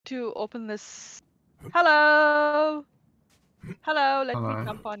to open this. Hello! Hello, let Hello. me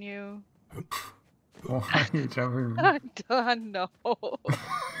jump on you. Why are you jumping? I don't know.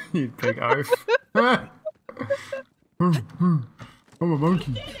 You big oaf. I'm a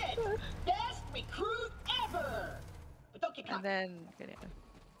monkey. Did it! Best recruit ever! But don't get And caught. then get in.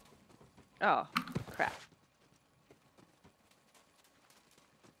 Oh, crap.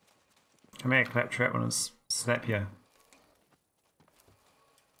 Come here, Claptrap, when I slap you.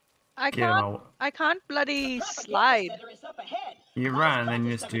 I Get him can't. all. I can't bloody Propaganda slide. center is up ahead. You run, and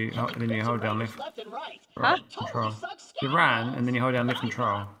you just do. Then you hold down left. Left and right. Right, They totally control. suck You scam run, balls. and then you hold down left But I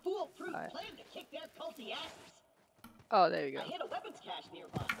control. got a foolproof Alright. plan to kick their culty asses. Oh, there you go. I hit a weapons cache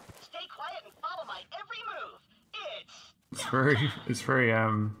nearby. Stay quiet and follow my every move. It's very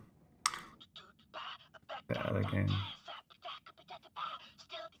the other game.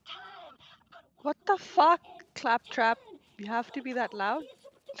 What the fuck, Claptrap? You have to be that loud?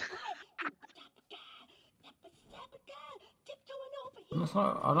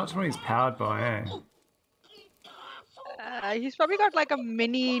 I'm not sure what he's powered by, eh? He's probably got like a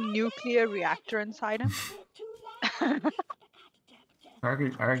mini nuclear reactor inside him. I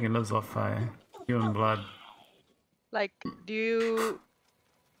reckon he lives off human blood. Like, do you...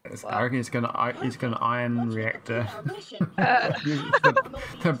 I reckon he's got an iron reactor.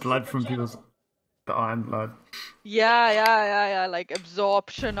 the blood from people's... The iron blood. Yeah. Like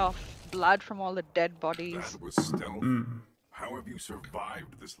absorption of blood from all the dead bodies. That was stealth. How have you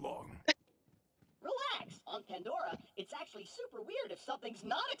survived this long? Relax. On Pandora, it's actually super weird if something's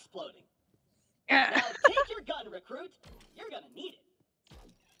not exploding. Now take your gun, recruit. You're gonna need it.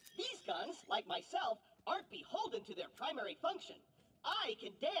 These guns, like myself, aren't beholden to their primary function. I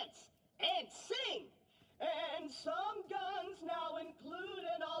can dance and sing. And some guns now include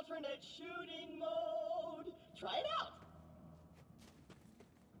an alternate shooting mode. Try it out.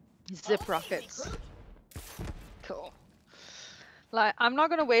 Zip rockets. Cool. Like, I'm not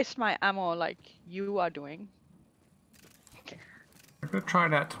gonna waste my ammo like you are doing. I could try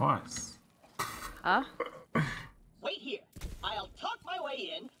it out twice. Huh? Wait here. I'll talk my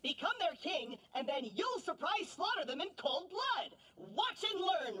way in, become their king, and then you'll surprise slaughter them in cold blood. Watch and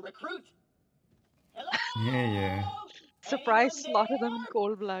learn, recruit. Hello? Yeah. Surprise Anyone slaughter them in there?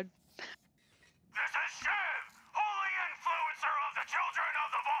 cold blood. This is Shiv, holy influencer of the children of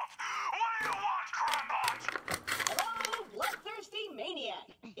the vault. What do you want, Crumbot? Hello, bloodthirsty maniac.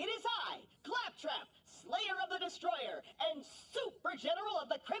 It is I, Claptrap, Slayer of the Destroyer, and Super General of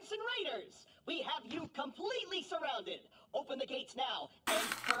the Crimson Raiders. We have you completely surrounded. Open the gates now, and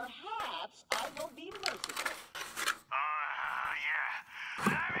perhaps I will be merciful. Yeah.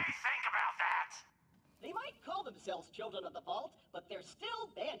 Let me think about that. They might call themselves Children of the Vault, but they're still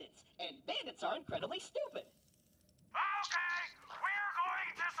bandits, and bandits are incredibly stupid. Okay, we're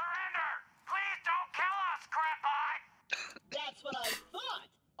going to surrender. Please don't kill us, Crumbot. That's what I thought.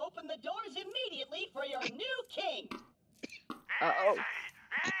 Open the doors immediately for your new king. Uh-oh.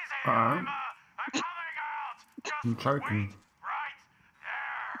 Easy. Alright. I'm coming out. Just I'm choking. wait right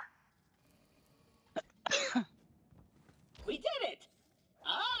there. We did it!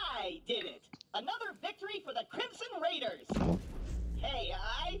 I did it! Another victory for the Crimson Raiders! Hey,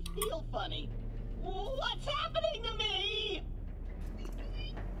 I feel funny. What's happening to me?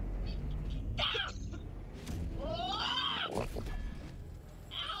 Ah!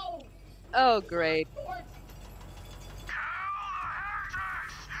 Ow! Oh, great. Sports.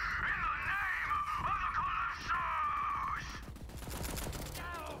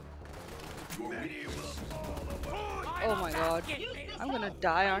 Oh my god. Use this I'm gonna help.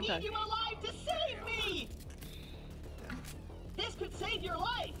 die, aren't I I? need you alive to save me! This could save your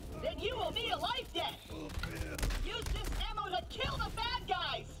life. Then you will be a life debt. Use this ammo to kill the bad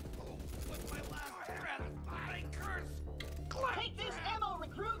guys. Take this ammo,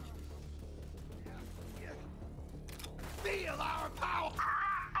 recruit. Feel our power!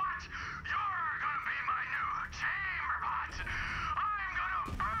 Crumbot, you're gonna be my new chamberbot! I'm gonna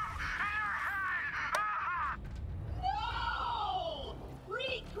boom in your head! No!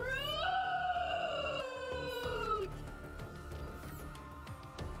 Recruit!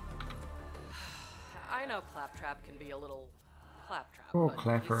 I know Claptrap can be a little claptrap, Oh, but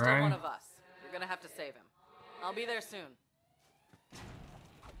Clapper, he's still eh? one of us. You're gonna have to save him. I'll be there soon.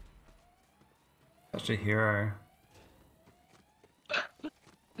 Such a hero.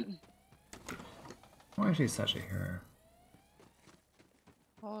 Why is he such a hero?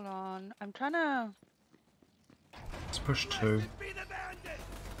 Hold on. I'm trying to... Let's push 2.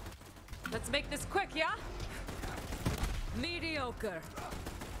 Let's make this quick, yeah? Mediocre.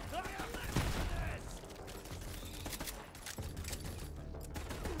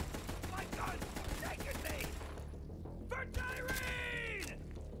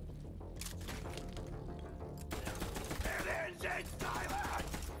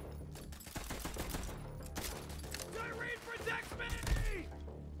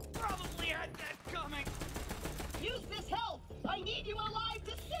 need you alive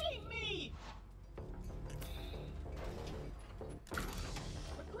to save me!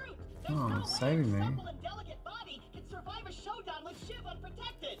 Recruit, there's no way saving your me. supple and delicate body can survive a showdown with Shiv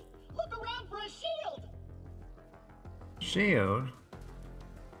unprotected. Look around for a shield! Shield?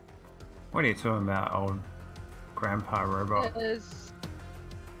 What are you talking about, old grandpa robot? Is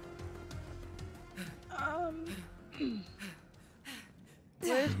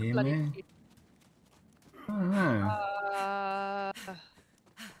where's You hear bloody me? I don't know.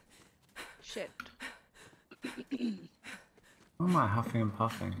 shit. Why am I huffing and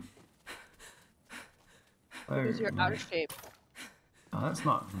puffing? Because you're out of shape. Oh, that's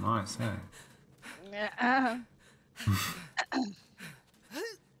not nice, eh? Yeah.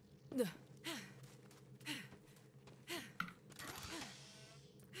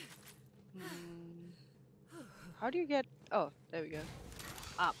 How do you get? Oh, there we go.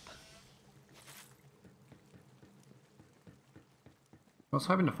 Up. I was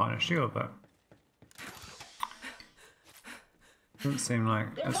hoping to find a shield, but doesn't seem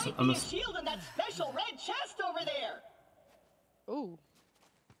like. There might be a shield in that special red chest over there! Ooh.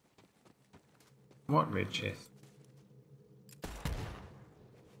 What red chest?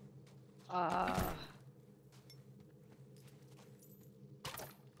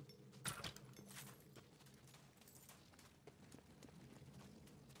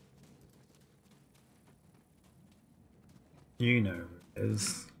 You know it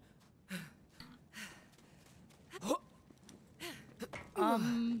is.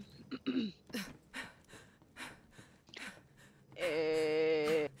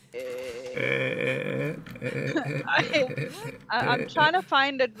 I'm trying to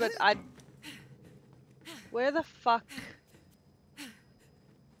find it, but where the fuck?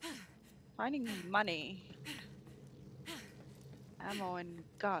 Finding money, ammo, and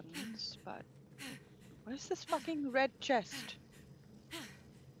guns, but where's this fucking red chest?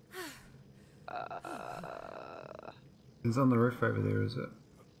 It's on the roof over there, is it?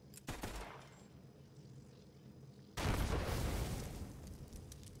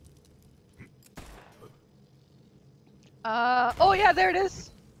 Oh yeah, there it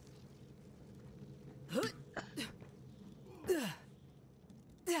is.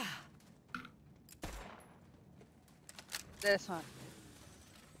 This one.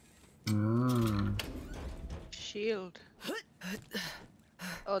 Shield.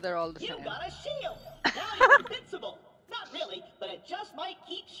 Oh, they're all the You same. got a shield! Now you're invincible! Not really, but it just might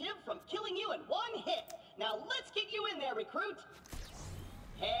keep Shiv from killing you in one hit. Now let's get you in there, recruit!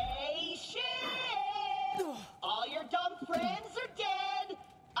 Hey, Shiv! All your dumb friends are dead!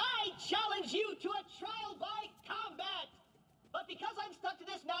 I challenge you to a trial by combat! But because I'm stuck to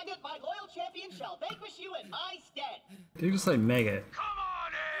this magnet, my loyal champion shall vanquish you in my stead. Did you just say maggot? Come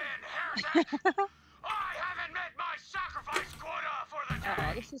on in, heretic! I haven't met my sacrifice quota for the day!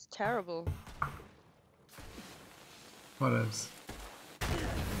 Oh, this is terrible. What is?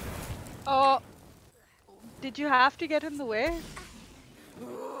 Oh, did you have to get in the way?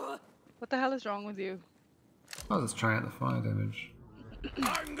 What the hell is wrong with you? I was just trying out the fire damage.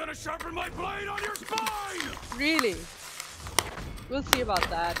 I'm gonna sharpen my blade on your spine! Really? We'll see about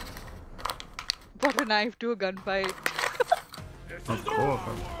that. Brought a knife to a gunfight. Of course,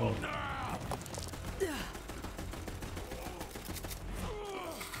 of course.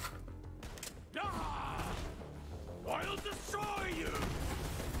 I'll destroy you!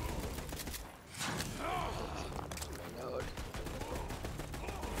 Lord.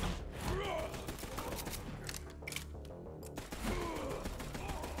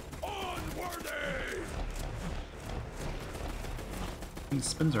 Unworthy! He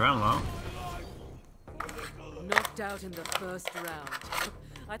spins around a lot. Knocked out in the first round.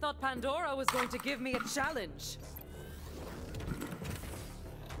 I thought Pandora was going to give me a challenge.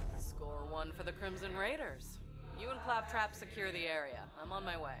 Score one for the Crimson Raiders. You and Claptrap secure the area. I'm on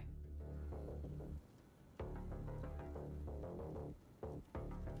my way.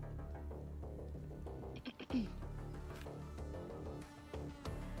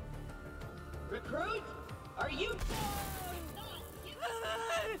 Recruit? Are you...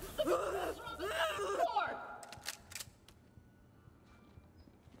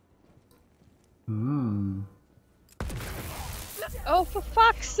 Oh, for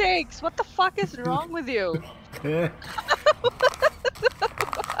fuck's sakes! What the fuck is wrong with you? Yeah.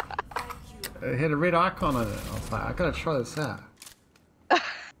 It had a red icon on it. I was like, I gotta try this out.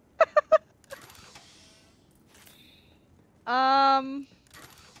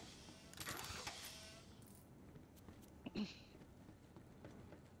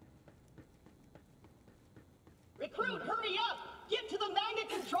 Recruit, hurry up! Get to the magnet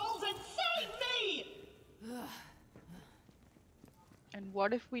controls and save me!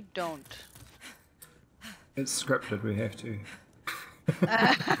 What if we don't? It's scripted, we have to.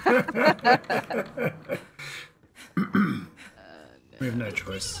 We have no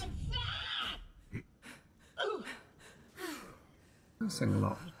choice. I sing a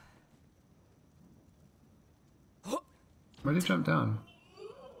lot. Where did you jump down?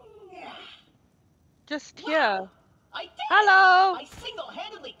 Just here. I did Hello. it! I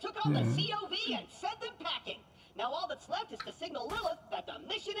single-handedly took out the COV and sent them packing. Now all that's left is to signal Lilith that the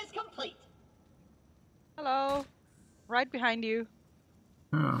mission is complete. Hello. Right behind you.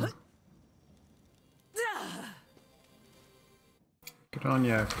 Oh. Good on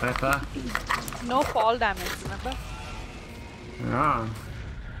you, Pepper. No fall damage, remember? Yeah.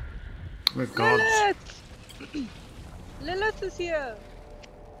 We're gods. Lilith! Lilith is here.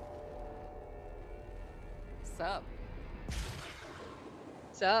 Sup?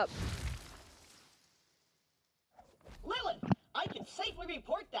 What's up? Lilith, I can safely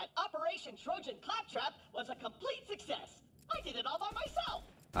report that Operation Trojan Claptrap was a complete success. I did it all by myself.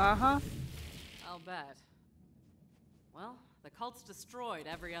 Uh-huh. I'll bet. Well, the cult's destroyed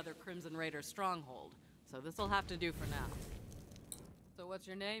every other Crimson Raider stronghold, so this'll have to do for now. So what's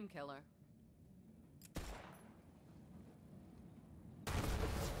your name, killer?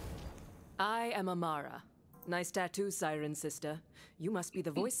 I am Amara. Nice tattoo, Siren Sister. You must be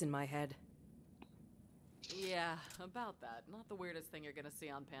the voice in my head. Yeah, about that. Not the weirdest thing you're gonna see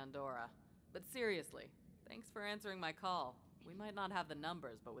on Pandora. But seriously, thanks for answering my call. We might not have the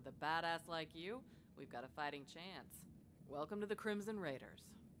numbers, but with a badass like you, we've got a fighting chance. Welcome to the Crimson Raiders.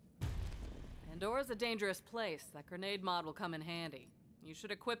 Pandora's a dangerous place. That grenade mod will come in handy. You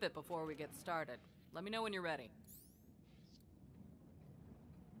should equip it before we get started. Let me know when you're ready.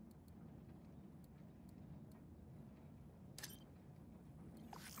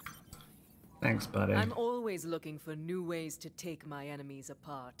 Thanks, buddy. I'm always looking for new ways to take my enemies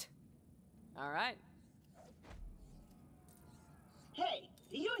apart. All right. Hey,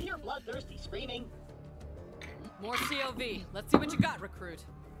 do you hear bloodthirsty screaming? More COV. Let's see what you got, recruit.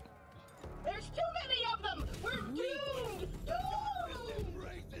 There's too many of them! We're doomed! Doomed!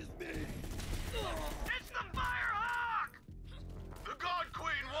 It's the Firehawk! The God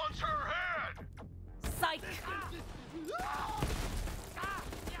Queen wants her head! Psych! Howdy,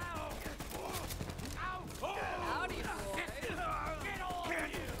 boy.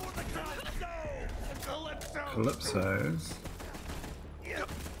 Calypsos.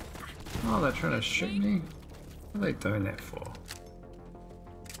 Oh, they're trying to shoot me? What are they doing that for?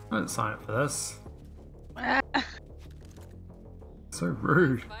 I didn't sign up for this. So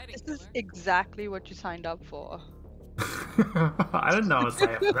rude. Fighting, This is killer. exactly what you signed up for. I didn't know I was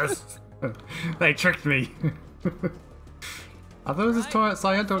signing up for this. They tricked me. I thought it was just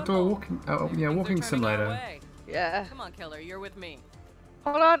sign up to a walking, Maybe things are walking turning our simulator. way. Yeah. Come on, killer, you're with me.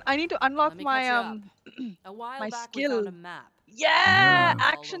 Hold on, I need to unlock Let me my catch you up. A while my back we found skill. a map. Yeah, Yeah.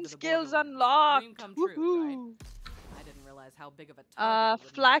 action All over the skills Borderlands. unlocked. Dream come true, right? Woohoo. I didn't realize how big of a target it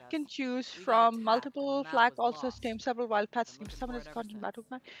would Flag make can us. choose We got from attacked and multiple the map flag was also lost. tame several wild pets. Been Team looking summon for is it ever content battle since.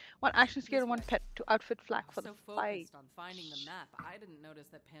 plan. One action skill This and one way. pet to outfit flag I for was the so fight. focused on finding the map, I didn't notice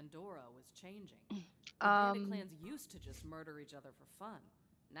that Pandora was changing. The Um, bandit clans used to just murder each other for fun.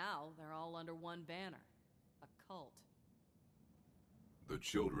 Now they're all under one banner. A cult. The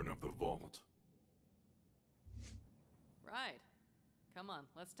children of the vault. Right. Come on,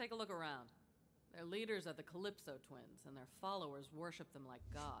 let's take a look around. Their leaders are the Calypso twins, and their followers worship them like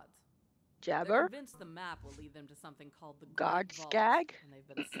gods. They're Jabber convinced the map will lead them to something called the Guard Great Vault, Skag, and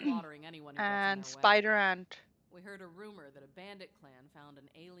they've been slaughtering anyone who and gets in their way. Spider Ant. We heard a rumor that a bandit clan found an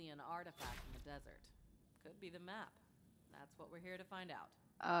alien artifact in the desert. Could be the map. That's what we're here to find out.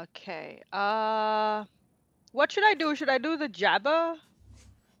 Okay. What should I do? Should I do the Jabber?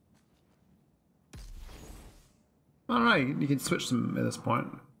 I don't know, you can switch them at this point.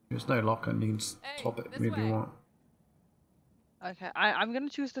 There's no lock-in, you can just Hey, swap it this whenever you way. want. Okay, I'm gonna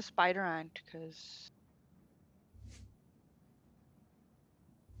choose the Spider Ant because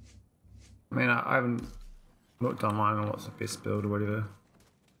I mean, I haven't looked online on what's the best build or whatever.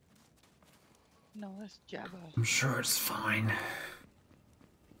 no, that's Jabber. I'm sure it's fine.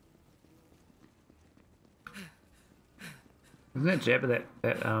 Isn't that Jabba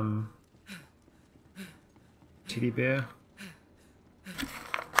that teddy bear?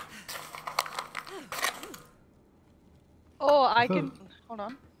 Oh, I thought- can. Hold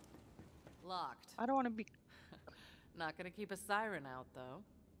on. Locked. I don't want to be. Not gonna keep a siren out, though.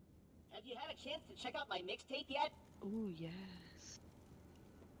 Have you had a chance to check out my mixtape yet? Ooh, yes.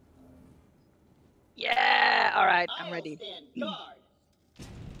 Yeah. All right, I'm I'll ready. stand guard.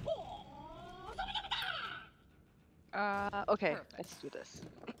 Okay, Perfect. let's do this.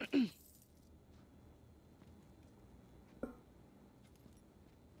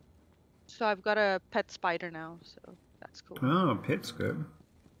 So I've got a pet spider now, so that's cool. Oh, pit's good.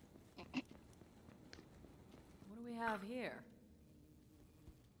 What do we have here?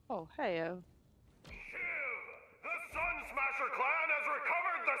 Oh, hey. Shiv! The Sun Smasher clan has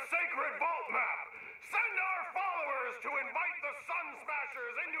recovered the sacred vault map! Send our followers to invite the Sun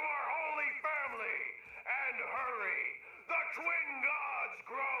Smashers into our holy family! And hurry! The twin gods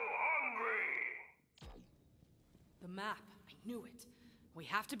grow hungry! The map. I knew it. We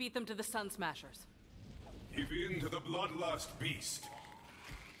have to beat them to the Sun Smashers. Give in to the bloodlust beast.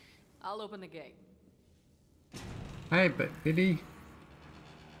 I'll open the gate. Hey, but Biddy.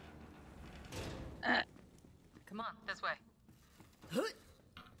 Come on, this way.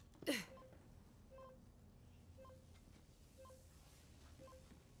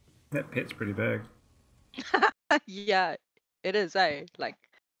 That pit's pretty big. Yeah, it is, I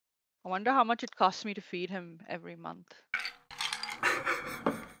wonder how much it costs me to feed him every month.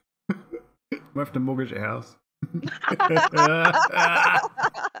 We have to mortgage your house.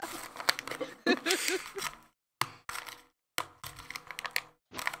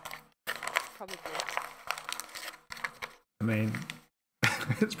 Probably. I mean,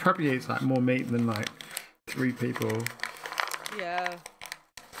 it's probably eats like more meat than like 3 people. Yeah.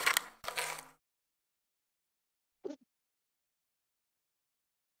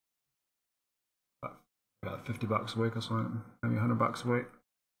 About $50 a week or something. Maybe $100 a week.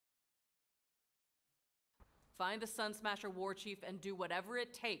 Find the Sun Smasher war chief and do whatever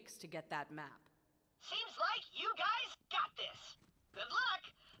it takes to get that map. Seems like you guys got this. Good luck.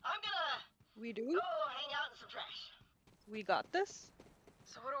 I'm gonna We do? go hang out in some trash. We got this?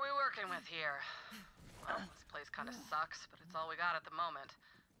 So what are we working with here? Well, this place kind of sucks, but it's all we got at the moment.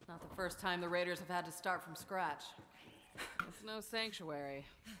 Not the first time the Raiders have had to start from scratch. It's no sanctuary.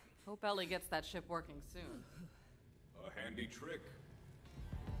 Hope Ellie gets that ship working soon. A handy trick.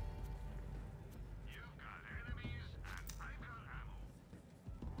 You've got enemies, and I've got ammo.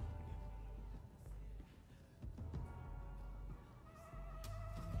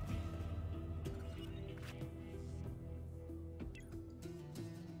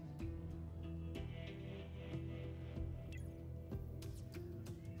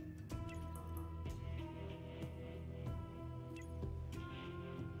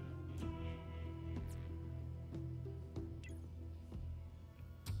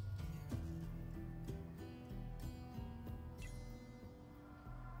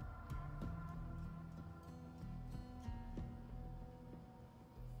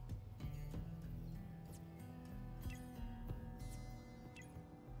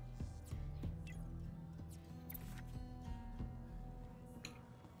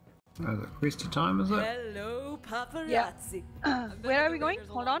 Oh, is it Christy time, is it? Hello, paparazzi. Where are we going?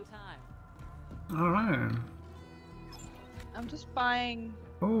 Hold on. Alright. I'm just buying.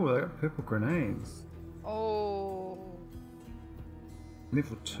 Oh, they got purple grenades. Oh.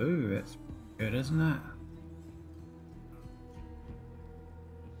 Level 2, that's good, isn't it?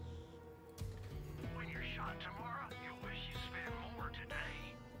 When you're shot tomorrow, you'll wish you spent more today.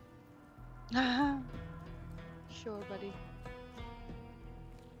 Sure, buddy.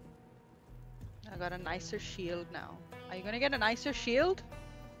 I got a nicer shield now. Are you gonna get a nicer shield?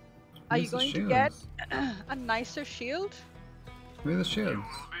 Are you Where's the going to get shields? a nicer shield? Where are the shields?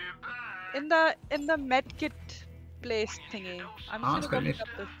 In the medkit place thingy. I'm Oh, just it's gonna got go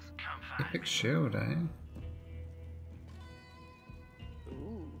pick up this. Epic shield, eh?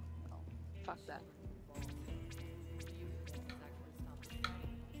 Ooh. Oh, fuck that.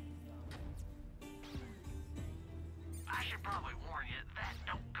 I should probably warn you, that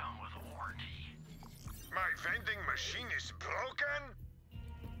don't come with a warranty. My vending machine is broken?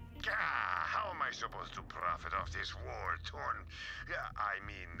 Ah, how am I supposed to profit off this war-torn...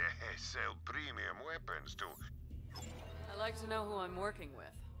 sell premium weapons to... I'd like to know who I'm working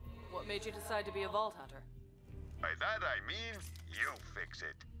with. What made you decide to be a Vault Hunter? By that I mean, you fix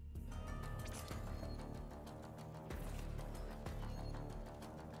it.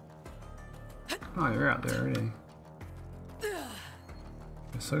 Oh, you're out there already.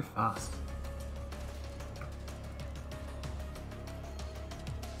 You're so fast.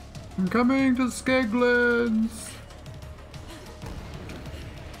 I'm coming to Skeglands!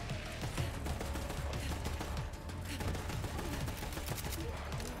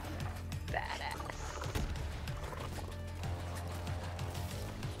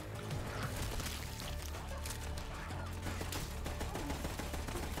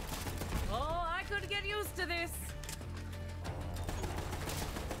 Oh, I could get used to this.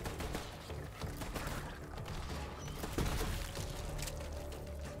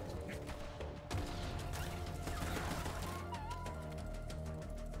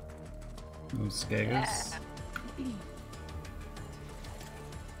 Those skaggers.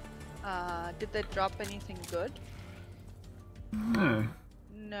 Did they drop anything good? No.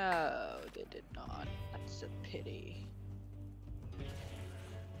 No, they did not. That's a pity.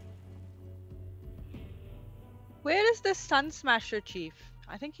 Where is the Sun Smasher Chief?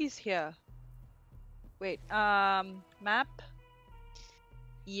 I think he's here. Wait, map?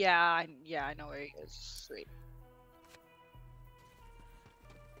 Yeah, I know where he is. Sweet.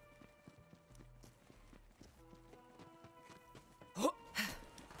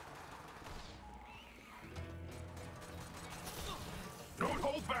 Don't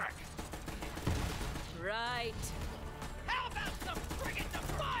hold back! Right. How about some friggin'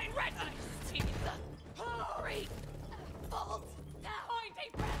 divine red see the great bolt pointy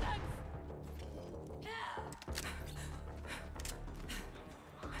presents?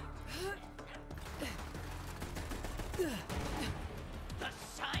 The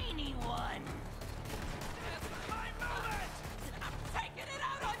shiny one. It's my moment. I'm taking it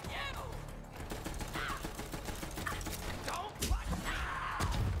out on you. Don't push now.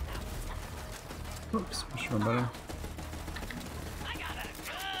 Oops, push my button. I got a good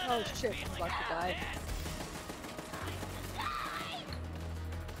Oh shit, I'm about to die.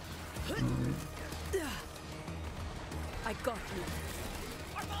 I got you.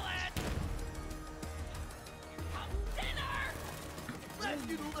 Let's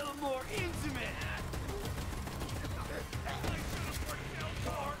get a little more intimate.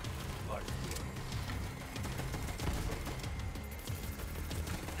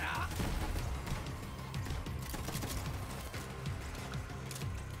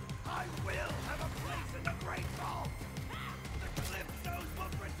 I will have a place in the Great Vault. The Calypsos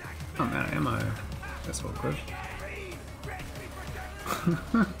will protect me. I'm out of ammo. That's all good.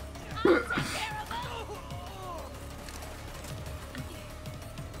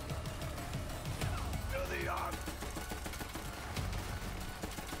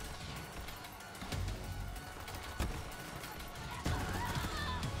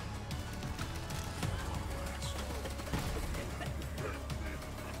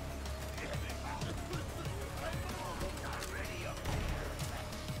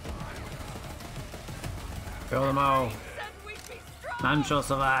 Kill them all. None shall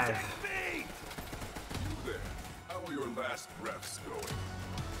survive. You there. How are your last breaths going?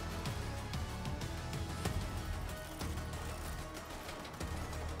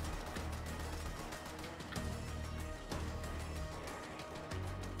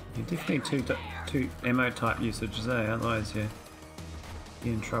 You definitely need two ammo type usages there, otherwise you're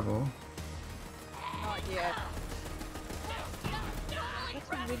in trouble. Not yet. That's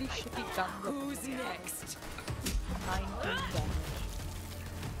a really shitty gun. Who's next? 19 damage.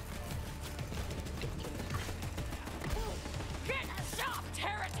 Get soft,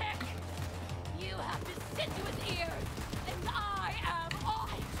 heretic! You have deciduous ears, and I am all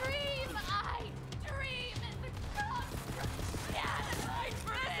I dream in the construction. This is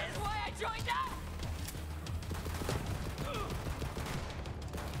why I joined up!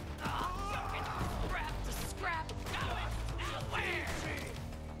 Scrap to scrap, going nowhere!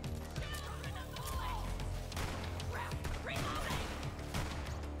 Children of the light! Scrap, reloading!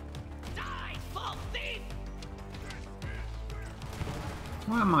 Die, false thief!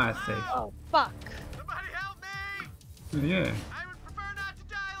 Why am I a thief? Oh fuck. Somebody help me! Yeah. I would prefer not to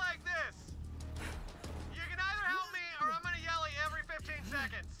die like this. You can either help me or I'm gonna yell at you every 15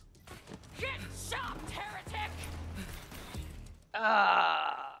 seconds. Get chopped, heretic!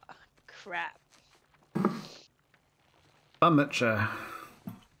 Ah, crap. Bummitcher.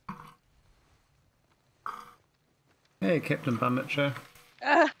 Hey, Captain Bummitcher.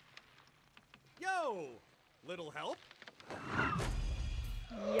 Yo! Little help?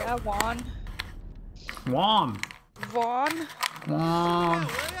 Yeah, Vaughn. Wom! Vaughn. Wom!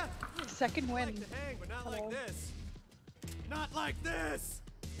 Second win. Like to hang, but not Hello. like this. Not like this!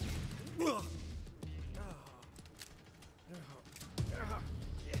 Ugh.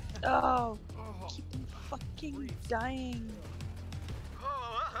 Oh, keep them fucking dying.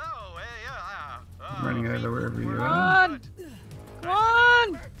 Oh, hey, Running over wherever you are. Run! Come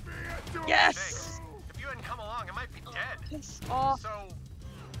on! Yes! If you hadn't come along, I might be dead. Piss off. So,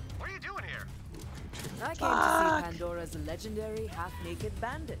 what are you doing here? I came to Fuck. see Pandora's legendary half-naked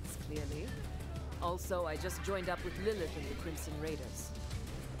bandits, clearly. Also, I just joined up with Lilith and the Crimson Raiders.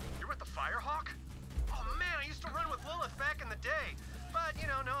 You're with the Firehawk? Oh man, I used to run with Lilith back in the day. But, you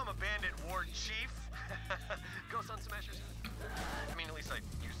know, now I'm a bandit ward chief. Go Sun Smashers. I mean, at least I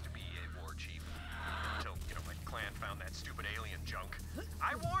used to be a ward chief. Until, you know, my clan found that stupid alien junk.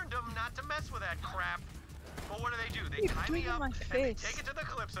 I warned them not to mess with that crap. But what do? They Keep tie doing me it in up my and they face. take it to the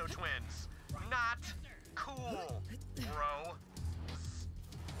Calypso twins. Cool, bro.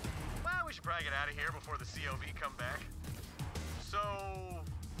 Well, we should probably get out of here before the COV come back. So,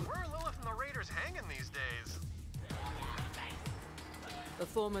 where are Lilith and the Raiders hanging these days? The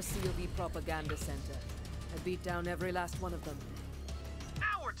former COV propaganda center. I beat down every last one of them.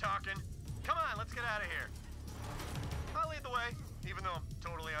 Now we're talking. Come on, let's get out of here. I'll lead the way, even though I'm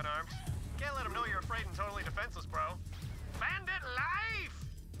totally unarmed. Can't let them know you're afraid and totally defenseless, bro. Bandit life!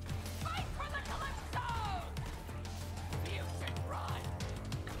 Fight for the Calypso! You should run!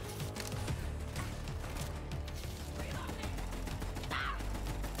 Reloading! Ah!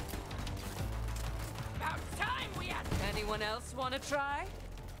 About time we had... Anyone else want to try?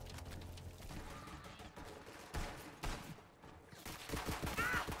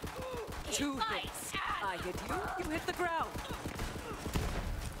 Two hits. I hit you, you hit the ground.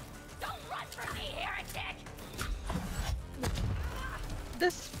 Don't run from me, heretic!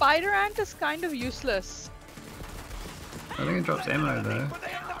 This spider ant is kind of useless. I think it drops ammo though.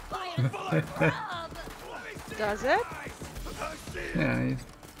 Does it? Yeah,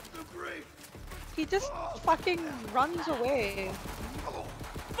 He just fucking runs away.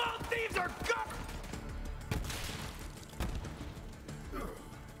 Vault thieves are gone!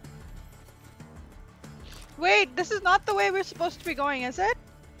 Wait, this is not the way we're supposed to be going, is it?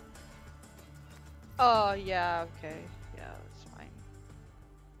 Oh, yeah, okay. Yeah, that's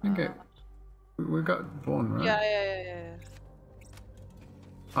fine. okay. We got Vaughn, right? Yeah.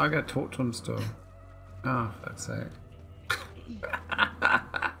 I gotta talk to him still. Oh, for fuck's sake.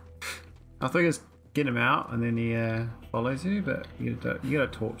 I thought you just get him out and then he follows you, but you gotta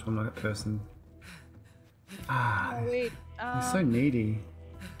talk to him like a person. Ah, Oh, wait. he's so needy.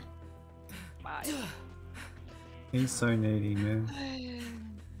 Bye. He's so needy, man.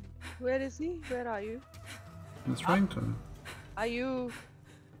 Where is he? Where are you? I'm trying to him. Are you?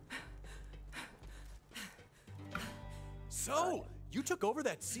 So, you took over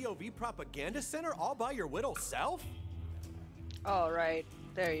that COV propaganda center all by your little self? Oh, right.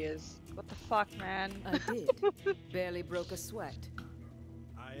 There he is. What the fuck, man? I did. Barely broke a sweat.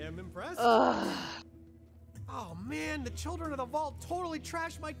 I am impressed. Ugh. Oh man, the children of the vault totally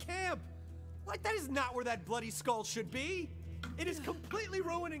trashed my camp. Like, that is not where that bloody skull should be. It is completely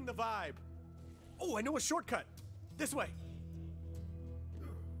ruining the vibe. Oh, I know a shortcut. This way.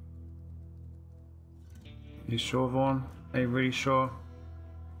 You sure, Vaughn? Are you really sure?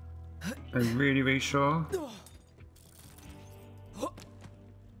 Are you really, really sure?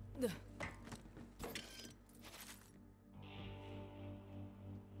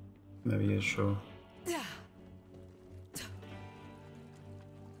 Maybe he is sure.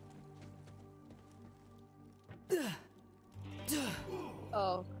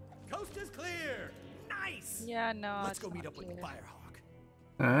 Oh. Coast is clear. Nice. Yeah, no. Let's it's go meet not up with the clear.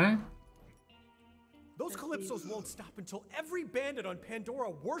 Firehawk. Eh? Those Calypsos won't stop until every bandit on Pandora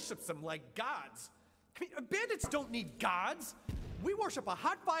worships them like gods. I mean, bandits don't need gods. We worship a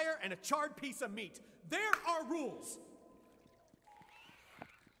hot fire and a charred piece of meat. There are rules.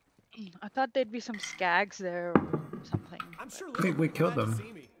 I thought there'd be some skags there or something. I'm sure I think we killed glad to them.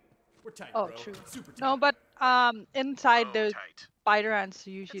 see me. We're tight, Oh, bro. true. Super tight. No, but inside Oh, there's tight. spider ants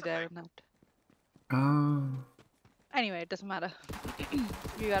usually It's there okay. and that. Oh. Anyway, it doesn't matter.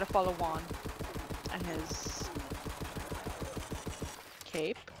 You gotta follow Juan and his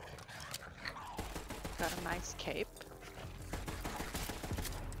cape. Got a nice cape.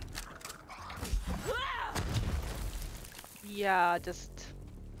 Yeah, just.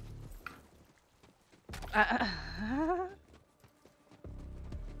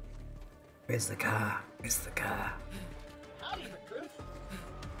 Where's the car? Where's the car? Howdy, recruit.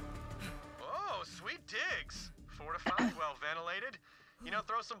 Oh, sweet digs. Fortified, well ventilated. You know,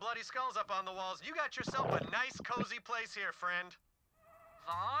 throw some bloody skulls up on the walls. You got yourself a nice, cozy place here, friend.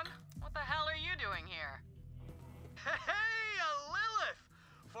 Vaughn? What the hell are you doing here? Hey, a Lilith!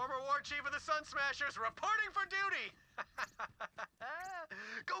 Former war chief of the Sun Smashers reporting for duty!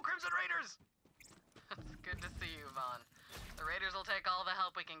 Go Crimson Raiders! It's good to see you, Vaughn. The Raiders will take all the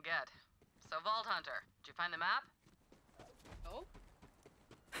help we can get. So, Vault Hunter, did you find the map? No.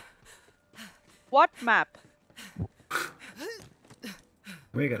 What map?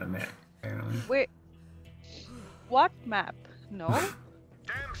 We got a map, apparently. Wait. What map? No.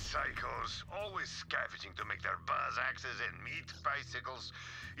 Damn psychos, always scavenging to make their buzz axes and meat bicycles.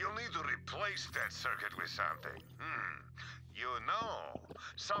 You'll need to replace that circuit with something. You know,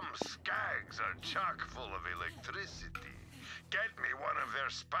 some skags are chock full of electricity. Get me one of their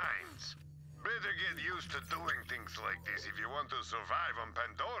spines. Better get used to doing things like this if you want to survive on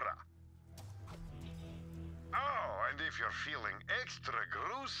Pandora. Oh, and if you're feeling extra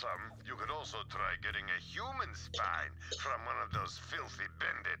gruesome, you could also try getting a human spine from one of those filthy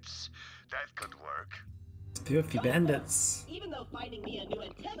bandits. That could work. Filthy bandits. Even though finding me a new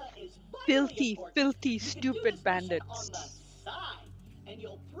antenna is Filthy, important, filthy, you can do stupid this mission bandits. on the side, and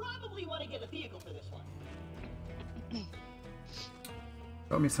you'll probably want to get a vehicle for this one.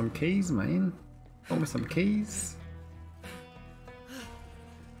 Got me some keys, man. Got me some keys.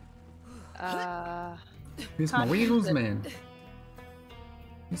 Here's my can't use wheels, it. man.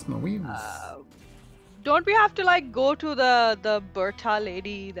 Here's my wheels. Don't we have to like go to the Berta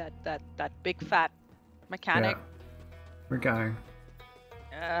lady, that big fat mechanic? Yeah. We're going.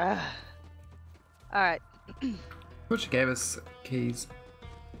 All right. Thought she gave us keys,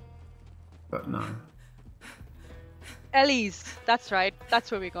 but no. Ellie's. That's right.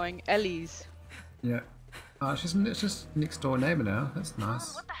 That's where we're going. Ellie's. Yeah. It's just next door neighbor now. That's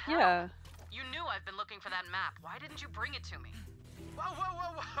nice. What the hell? Yeah. You knew I've been looking for that map. Why didn't you bring it to me? Whoa, whoa,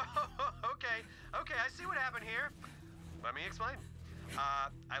 whoa, whoa. Okay, I see what happened here. Let me explain. I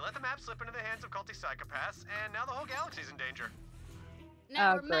let the map slip into the hands of culty psychopaths, and now the whole galaxy's in danger.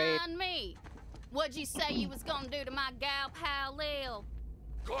 Now great. remind me, what'd you say you was gonna do to my gal pal Lil?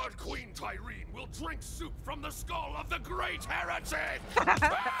 God Queen Tyreen will drink soup from the skull of the great heretic!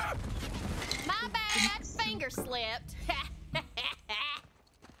 My bad, finger slipped. Oh,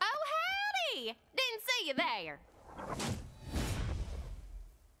 howdy! Didn't see you there.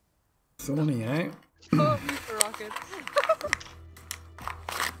 Thorny, eh? Oh, Mr. Rocket.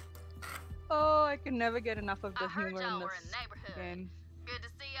 Oh, I can never get enough of the I heard humor y'all in were in this the neighborhood. game. Good to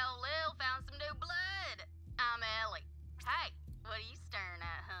see old Lil found some new blood. I'm Ellie. Hey, what are you staring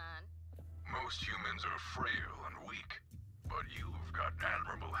at, hun? Most humans are frail and weak, but you've got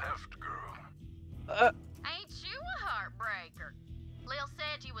admirable heft, girl. Ain't you a heartbreaker? Lil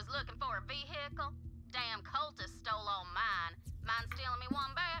said you was looking for a vehicle. Damn cultists stole all mine. Mind stealing me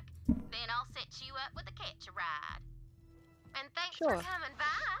one back? Then I'll set you up with a catch a ride. And thanks for Sure. coming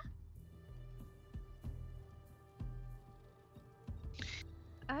by.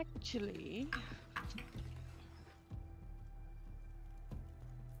 Actually,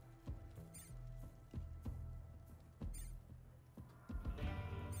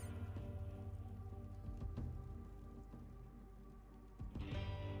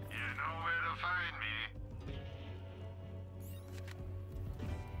 You know where to find me.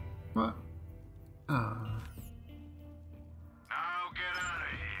 What? Ah. Now get out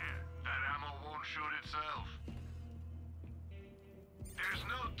of here. That ammo won't shoot itself. There's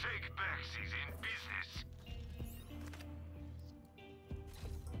no take-backsies in business.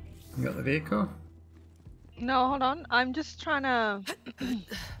 You got the vehicle? no, hold on. I'm just trying to.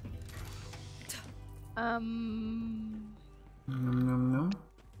 No.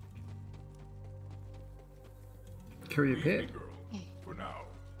 Kill your pet. Girl, for now.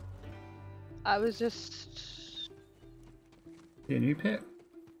 I was just. Your new pet?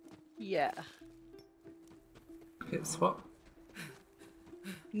 Yeah. Pet swap?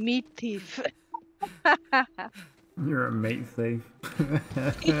 Meat thief. You're a meat thief.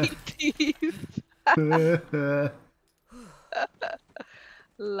 Meat thief.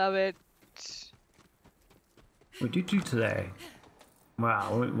 Love it. What did you do today?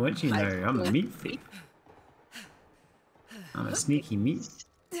 Wow, what you know? I'm a meat thief. I'm a sneaky meat.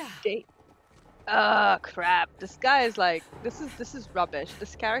 Ah, crap. This guy is like, this is rubbish.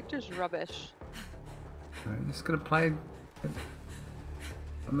 This character's rubbish. I'm just gonna play.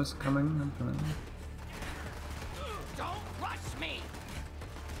 Almost coming. I'm coming. Don't rush me!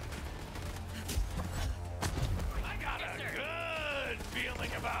 I got a good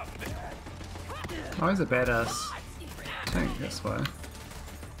feeling about this. Oh, he's a badass tank, that's why.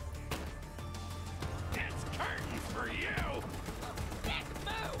 It's curtains for you.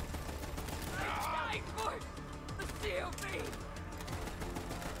 Move! Fight for the COP!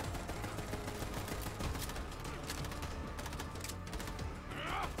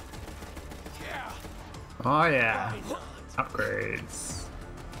 Yeah. Oh yeah. Upgrades.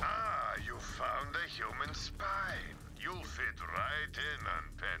 Ah, you found a human spine. You'll fit right in on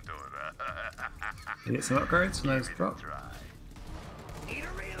Pandora. Did you get some upgrades from those drop? Try. Need a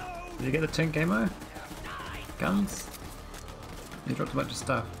reload. Did you get the tank ammo? Guns? You dropped a bunch of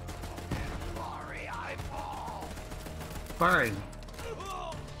stuff. Sorry, I fall. Barry!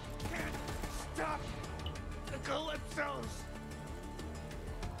 Can't stop the Calypsos.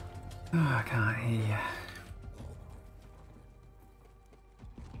 Oh, I can't hear you.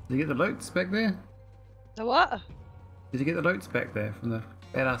 Did you get the loads back there? The what? Did you get the loads back there from the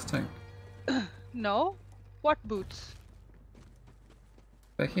badass tank? No? What boots?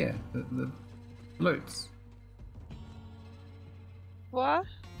 Back here, the loads. What?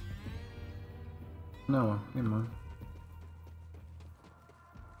 No, never mind.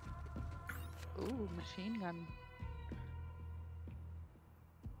 Ooh, machine gun.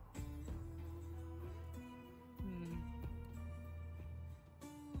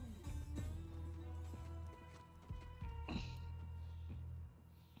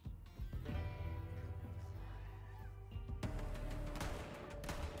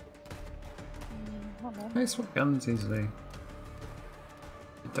 Can I swap guns easily?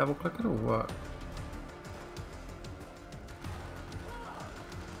 Double click it or what?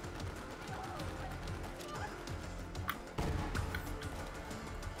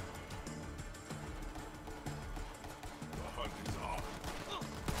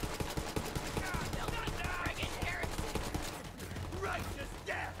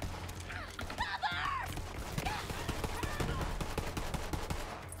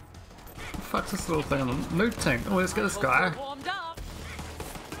 Fuck's this little thing on the loot tank? Oh, let's get this guy.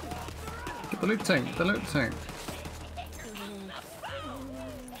 Get the loot tank, the loot tank.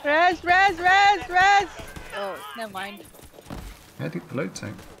 Res, res, res, res! Oh, never mind. How do you get the loot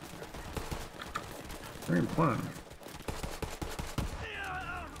tank? Very important.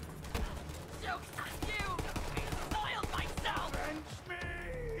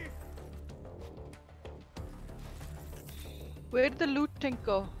 Where did the loot tank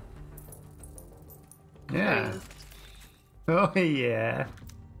go? Yeah. Oh yeah.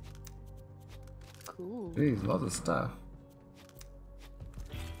 Cool. Jeez, lots of stuff.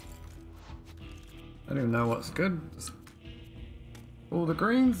 I don't even know what's good. Just all the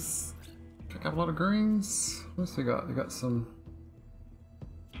greens. Pick up a lot of greens. What else we got? We got some.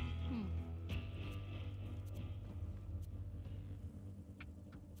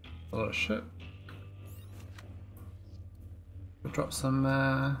 A lot of shit. We'll drop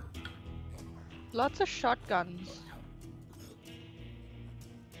some. Lots of shotguns.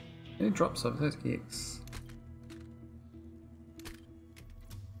 Any drops of those geeks?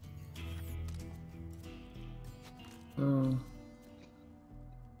 Oh.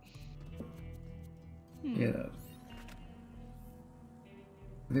 Yeah.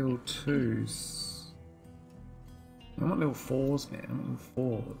 Level 2s. I want level 4s, man. I want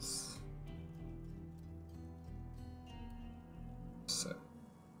level 4s. So.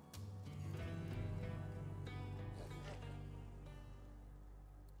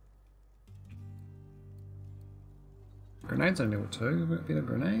 Grenades on level 2. Would it be the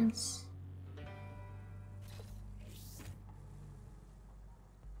grenades?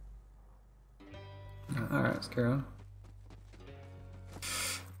 Alright, let's carry on.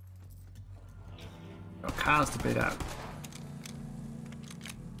 Got cars to beat up.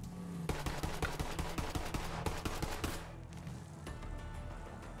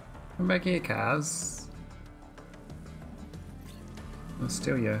 I'm making your cars. I'll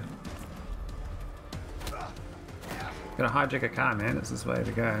steal you. Gotta hijack a car, man. It's this way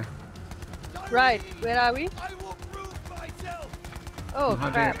to go. Right, where are we? Oh,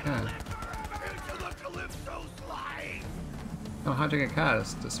 crap. Oh, hijack a car.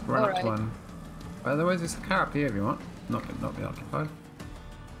 Just run up to one. By the way, there's a car up here if you want. Not be occupied.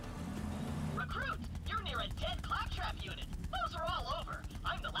 Recruit, you're near a dead claptrap unit. Those are all over.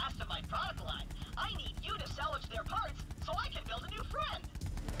 I'm the last of my product line. I need you to salvage their parts so I can build a new friend.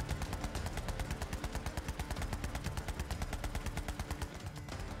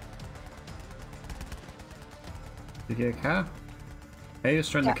 Did you get a car? Hey, you're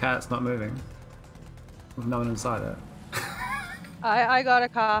destroying the car, it's not moving. With no one inside it. I got a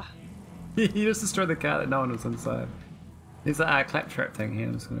car. You just destroyed the car that no one was inside. There's a claptrap thing here,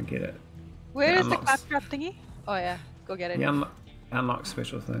 I'm just gonna get it. Where is the claptrap thingy? Oh yeah, go get it. You unlock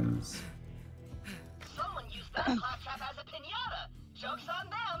special things. Someone used that claptrap as a pinata. Joke's on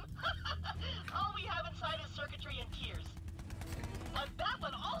them. All we have inside is circuitry and gears. But that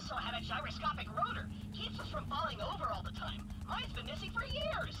one also had a gyroscopic rotor. Keeps us from falling over all the time. Mine's been missing for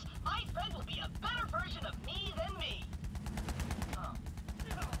years. My friend will be a better version of me than me. Oh.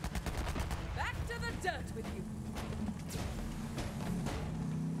 Back to the dirt with you.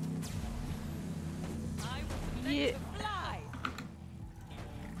 I was meant to fly.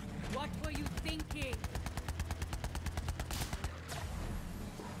 What were you thinking?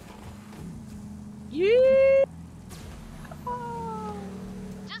 Yeah.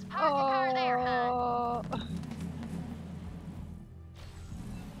 Just park the car there, hun.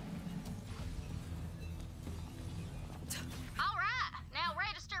 All right, now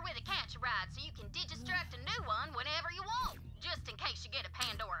register with a catch ride so you can digistruct a new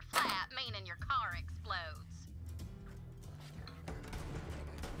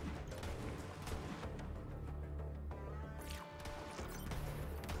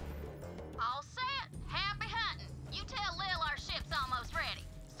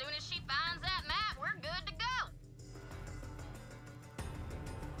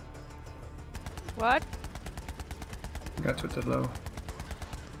What? Got to it low.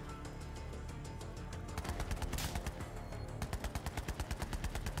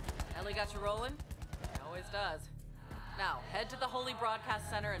 Ellie got you rolling? He always does. Now, head to the Holy Broadcast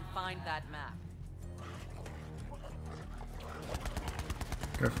Center and find that map.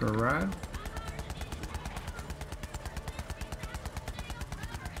 Go for a ride.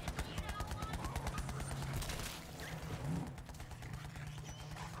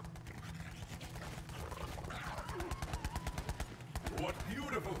 What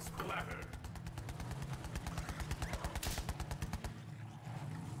beautiful splatter!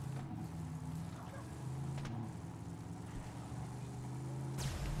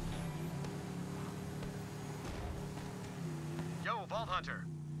 Yo, Vault Hunter.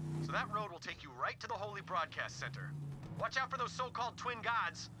 So that road will take you right to the Holy Broadcast Center. Watch out for those so-called twin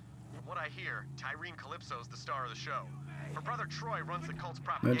gods. From what I hear, Tyrene Calypso's the star of the show. Her brother Troy runs the cult's Now,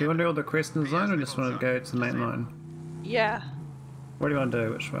 propaganda. do you want to do all the quests in the zone or just want to go to the main line? Yeah. What do you want to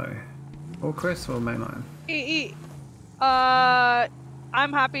do? Which way? All quests or main line?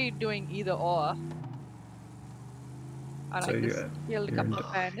 I'm happy doing either or. I So like you- this. Killed a you're couple in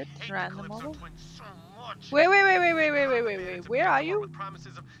of bandits, Hate ran the them Calypso over. twins so much. Wait. Where are you? With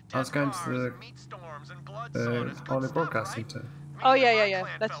promises of I was going to Templars the- and meat storms and blood The saunas. Good Holy stuff, Broadcasting right? Center. I mean, Oh, even yeah. my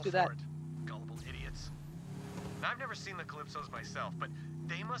clan Let's fell do for that. it. Gullible idiots. Now, I've never seen the Calypsos myself, but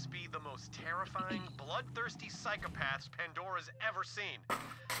they must be the most terrifying, bloodthirsty psychopaths Pandora's ever seen. I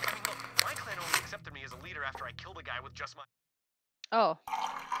mean, look, my clan only accepted me as a leader after I killed a guy with just my... Oh.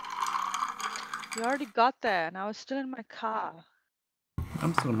 You already got there, and I was still in my car.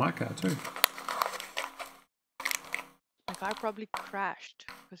 I'm still in my car too. Like, I probably crashed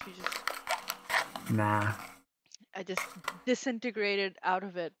because Nah. I just disintegrated out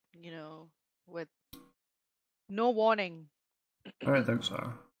of it, you know, with no warning. I don't think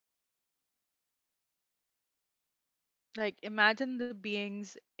so. Like, imagine the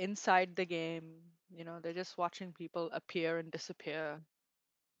beings inside the game, you know, they're just watching people appear and disappear.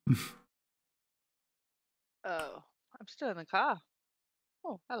 Oh, I'm still in the car.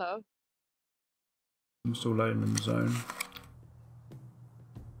 Oh, hello. I'm still loading in the zone.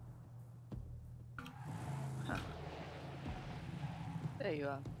 There you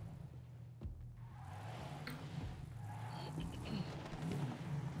are.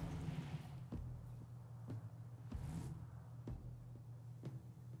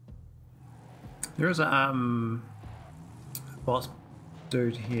 There is a boss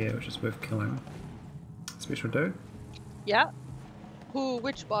dude here, which is worth killing. Special dude. Yeah. Who?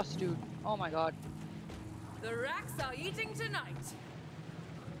 Which boss dude? Oh my god. The racks are eating tonight.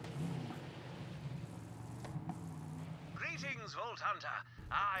 Greetings, Vault Hunter.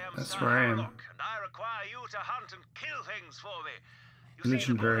 I am That's Sir where I am. Maholic, and I require you to hunt and kill things for me. You You see, the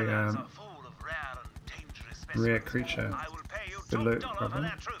mentioned very, Borderlands are full of rare and dangerous specimens. rare creature. I will pay you The loot, $2 for probably.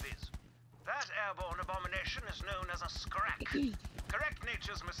 their trophies. That airborne abomination is known as a scrack. Correct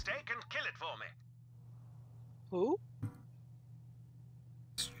nature's mistake and kill it for me. Who?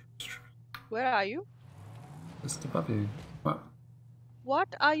 Where are you? Just above you. What? What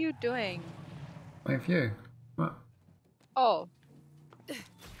are you doing? Wait for you. What? Oh.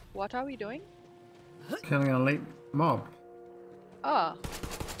 What are we doing? Killing an elite mob. Ah.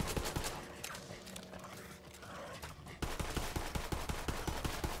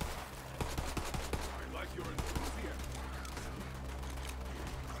 I like your enthusiasm.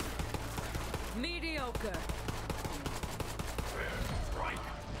 Mediocre. Right.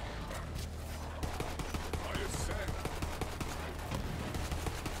 I ascend.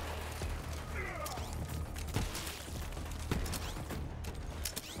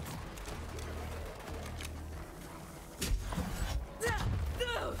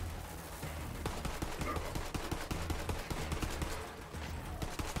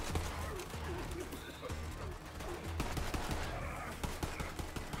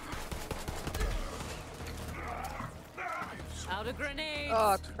 Out of grenades.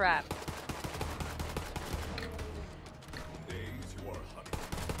 Oh crap. Days you are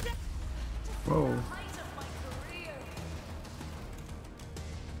hunting. Whoa.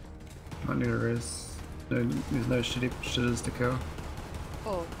 Might need a res. No, there's no shitters to kill.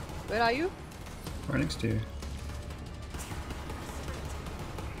 Oh. Where are you? Right next to you.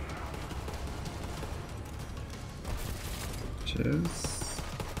 Cheers.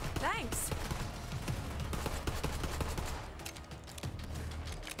 Thanks.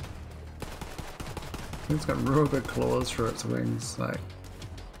 It's got real big claws for its wings, like.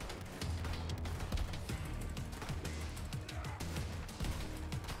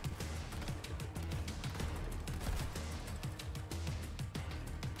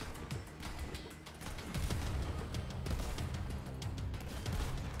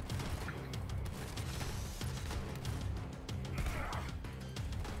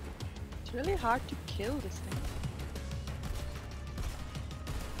 It's really hard to kill this thing.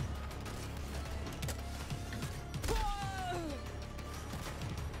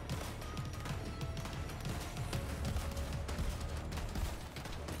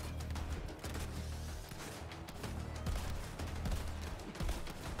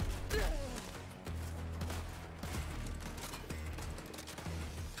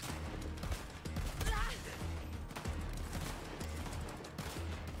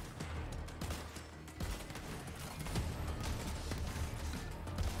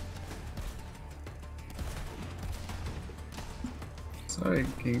 Sorry,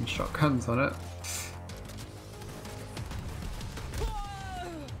 getting shotguns on it.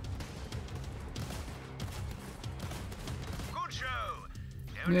 Good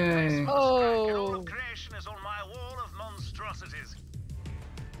show. Yay. Oh, Creation is on my wall of monstrosities.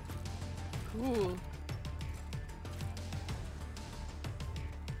 cool.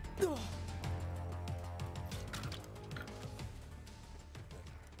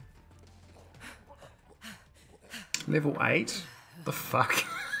 Level 8? The fuck?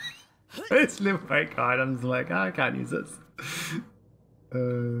 It's level 8 items, like, oh, I can't use this.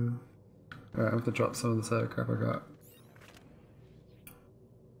 Alright, I have to drop some of this other crap I got.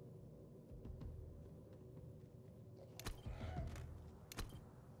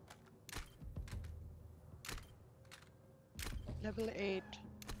 Level 8.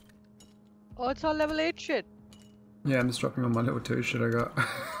 Oh, it's all level 8 shit. Yeah, I'm just dropping on my level 2 shit I got.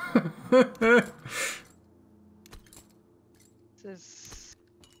 This is...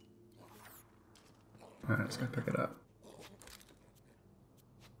 Alright, let's go pick it up.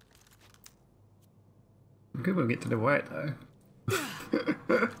 I'm good we'll get to level 8 though.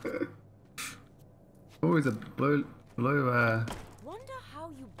 Always a blue Wonder how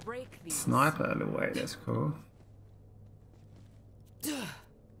you break these. sniper level 8, that's cool.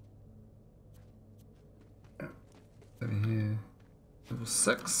 Over here. Level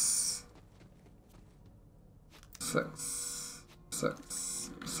 6. 6.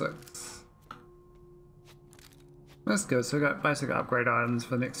 6. That's good, so we got basically upgrade items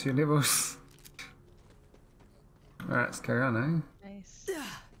for the next few levels. Alright, let's carry on, eh? Nice.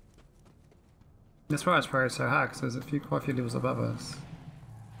 That's why it's probably so hard, because there's quite a few levels above us.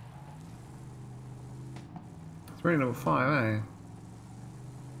 It's really level 5, eh?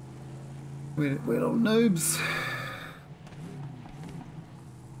 We're little noobs.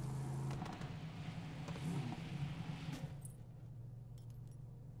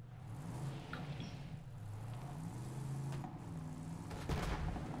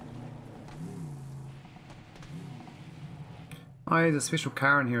 Oh, there's a special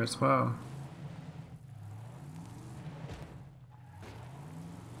car in here as well.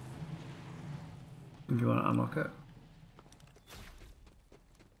 If you want to unlock it.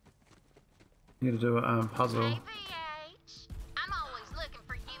 You gotta do a puzzle. Hey, VH. I'm always looking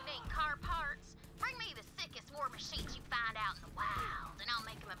for unique car parts. Bring me the sickest war machines you find out in the wild, and I'll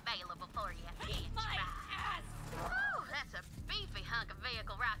make them available for you. Hitch ride. Woo, that's a beefy hunk of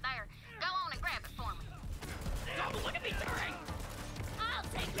vehicle right there. Go on and grab it for me. Don't look at me, Turing! I'll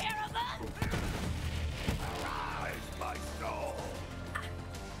take care of them. Rise, my soul.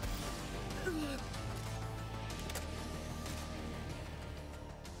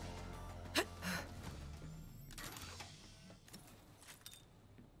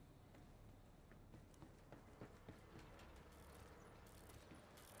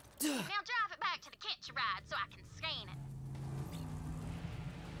 Now drive it back to the catch ride so I can scan it.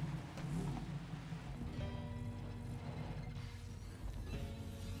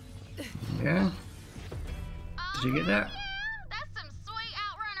 Yeah? Did you get that? Yeah, that's some sweet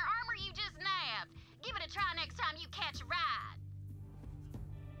outrunner armor you just nabbed. Give it a try next time you catch a ride.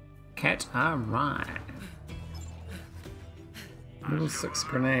 Catch a ride. Level 6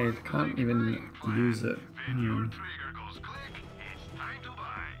 grenade. Can't even use it. Hmm. Trigger goes click, it's time to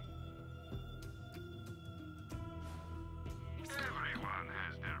buy. Everyone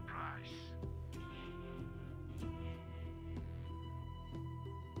has their price.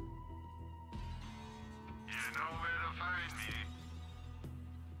 You know where to find me.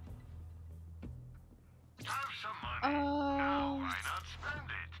 Have some money. Now why not spend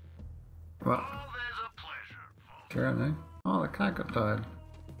it? Well, Always a pleasure, folks. carry on, eh? Oh, the car got died.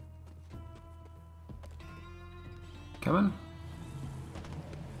 Coming?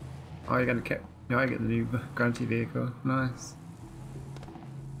 Oh, you're gonna get. No, I get the new grunty vehicle. Nice.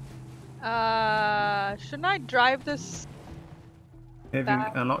 Shouldn't I drive this? Have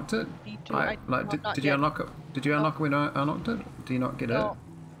That- you unlocked it? Need to, Like, not did you yet. unlock it? Did you unlock it when I unlocked it? Do you not get No, it?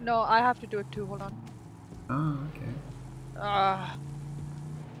 no, I have to do it too. Hold on. Oh, okay.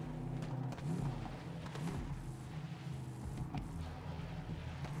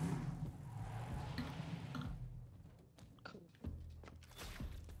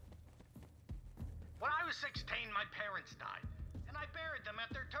 was 16, my parents died, and I buried them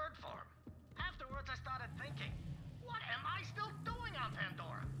at their turd farm. Afterwards, I started thinking, what am I still doing on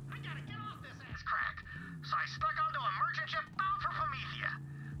Pandora? I gotta get off this ass crack. So I stuck onto a merchant ship bound for Promethea.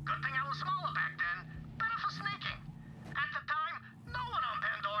 Good thing I was smaller back then, better for sneaking. At the time, no one on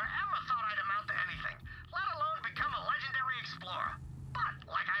Pandora ever thought I'd amount to anything, let alone become a legendary explorer. But,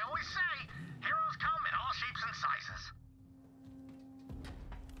 like I always say, heroes come in all shapes and sizes.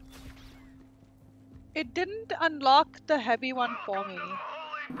 It didn't unlock the heavy one for me.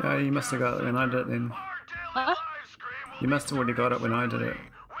 Yeah, you must have got it when I did it then. Huh? You must have already got it when I did it.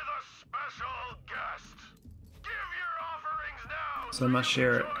 So I must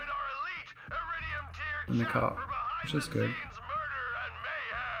share it in the car, which is good.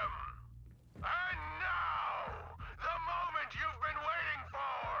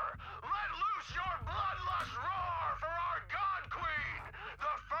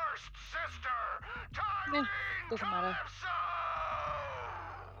 Doesn't matter.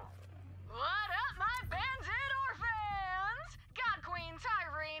 What up, my bandit orphans? God Queen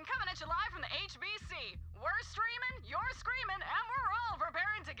Tyrene coming at you live from the HBC. We're streaming, you're screaming, and we're all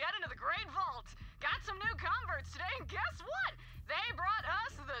preparing to get into the Great Vault. Got some new converts today, and guess what? They brought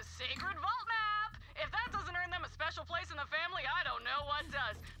us the Sacred Vault map. If that doesn't earn them a special place in the family, I don't know what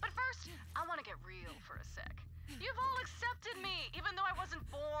does. But first, I want to get real for a sec. You've all accepted me, even though I wasn't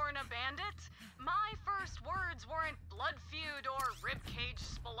born a bandit. My first words weren't blood feud or ribcage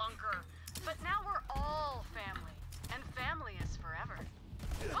spelunker. But now we're all family, and family is forever.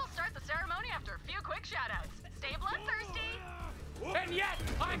 We'll start the ceremony after a few quick shoutouts. Stay bloodthirsty! And yet,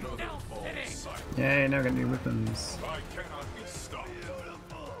 I'm still sitting! Yay, now I got new weapons. I cannot be stopped.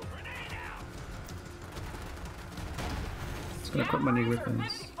 Just gonna equip my new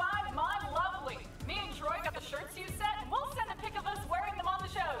weapons. My lovely. Me and Troy got the shirts you sent, and we'll send a pic of us wearing them on the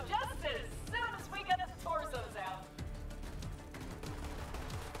show just as soon as we get the torsos out.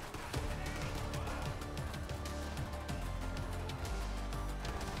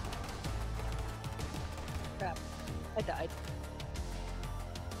 Crap. I died.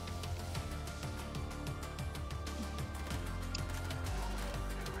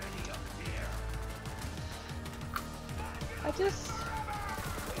 I just...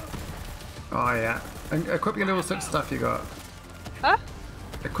 Oh yeah. And equip your level 6 stuff you got. Huh?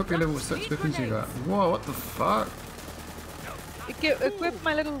 Equip your level 6 weapons you got. Whoa, what the fuck? Equip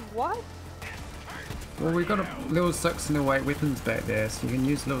my little what? Well, we got a level 6 and level 8 weapons back there, so you can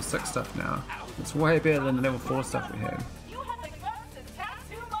use level 6 stuff now. It's way better than the level 4 stuff we had. You had the guts to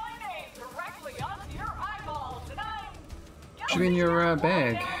tattoo my name directly onto your eyeballs, and I'm... Should be in your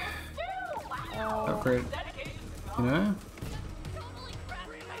bag. Upgrade. You know?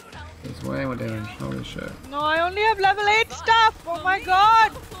 There's way more damage. Holy shit. No, I only have level 8 stuff! Oh my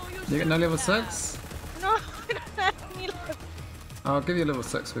god! You got no level 6? No, I don't have any level. I'll give you a level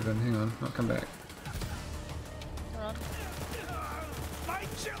 6 weapon. Hang on, I'll come back. My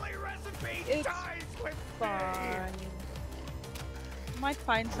chili recipe It's dies with fine. Might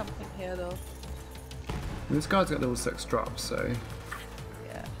find something here though. This guy's got level 6 drops, so...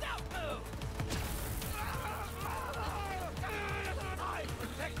 Yeah. I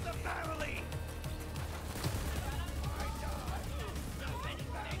protect the family.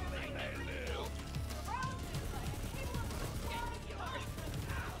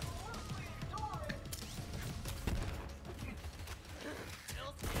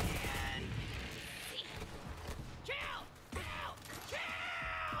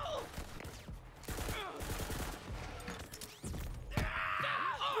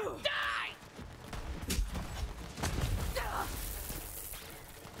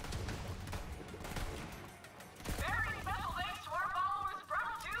 Very special thanks to our followers from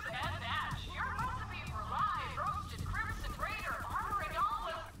Tooth and Nash. You're about to be live, roasted Crimson Raider, armoring all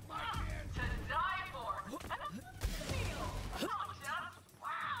of to die for. And a meal. Oh, just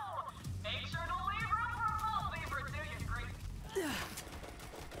wow. Make sure to leave room for a wallpaper too, you great.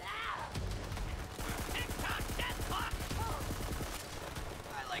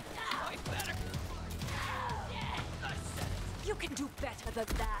 I like that way better. You can do better than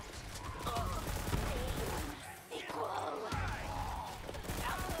that.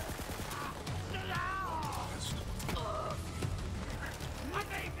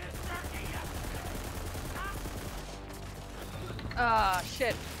 Ah,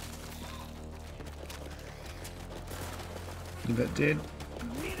 shit. You got dead?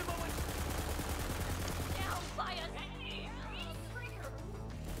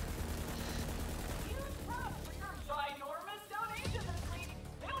 Ginormous donation this week.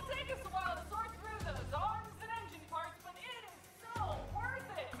 It'll take us a while to sort through those arms and engine parts, but it is so worth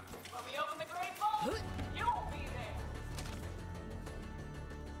it. When we open the Great Vault,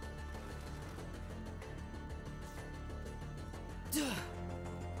 Down!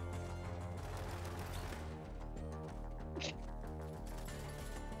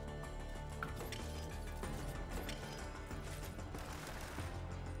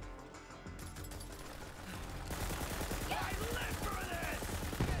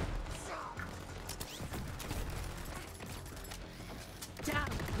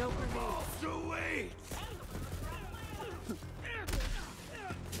 No grenades! Sweet!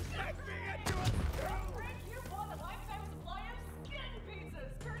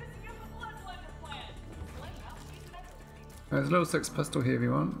 There's a level 6 pistol here if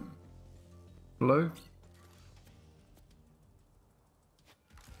you want. Blue.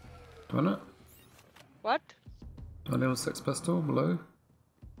 Do you want it? What? A level 6 pistol, blue.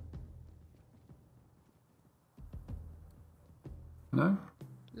 No?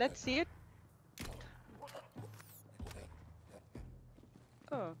 Let's see it.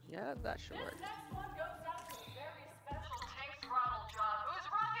 Oh, yeah, that should work.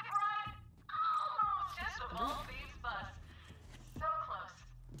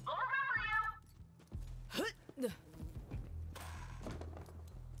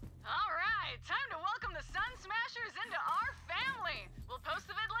 Alright, time to welcome the Sun Smashers into our family! We'll post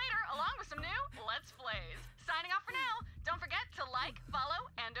the vid later, along with some new Let's Plays. Signing off for now, don't forget to like,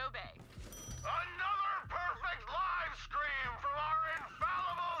 follow, and obey. Another perfect live stream from our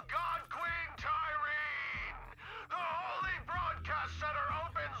infallible God Queen Tyreen! The Holy Broadcast Center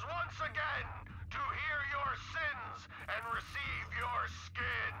opens once again to hear your sins and receive your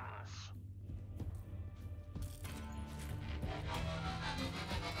skins.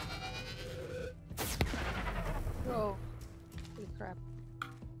 Whoa. Holy crap.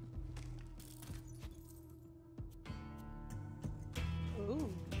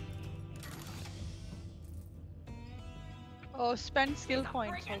 Ooh. Oh, spend skill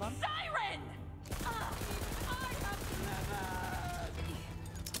points. Hold on. Siren!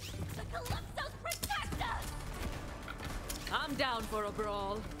 The Calypsos protect us! I'm down for a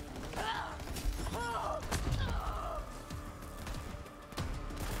brawl.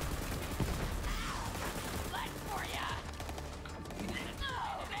 Let's for ya!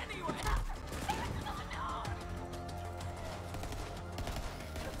 Anyway!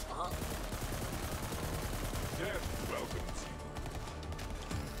 Death welcomes you.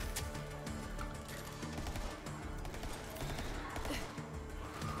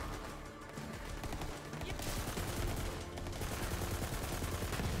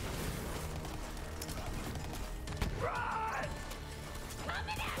 Run!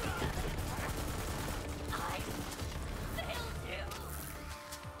 Coming at you! I failed you!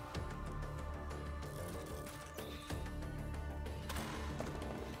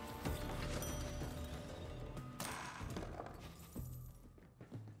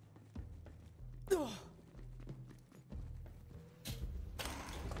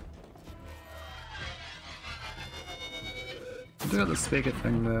 I do got the speaker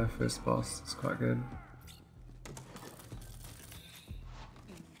thing there, first boss, it's quite good.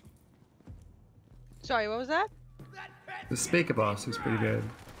 Sorry, what was that? The speaker boss is pretty good.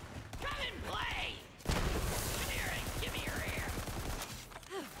 Come and play! Come here and give me your ear!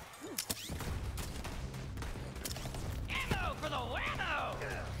 Ammo for the whammo!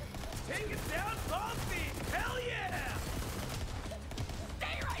 Take it down, Bumpy! Hell yeah!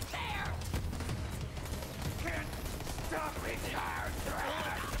 Stay right there! Can't stop me,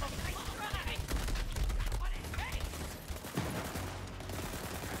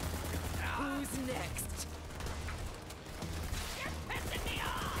 Who's next? You're pissing me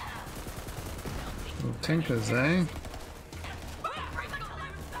off! Little tinkers, eh?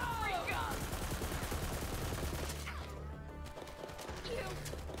 You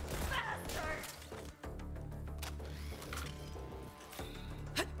bastard!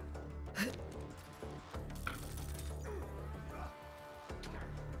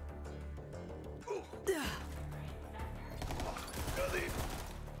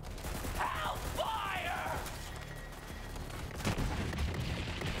 Hellfire!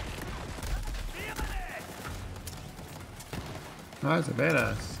 Oh, he's a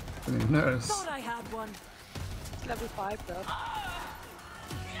badass. Didn't even notice. Thought I had one. It's level 5 though.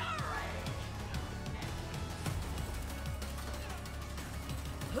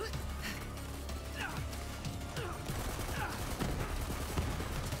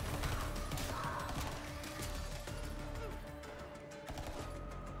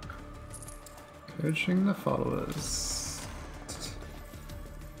 Coaching the followers.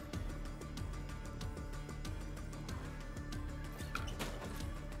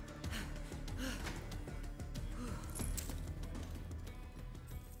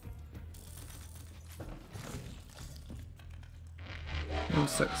 Level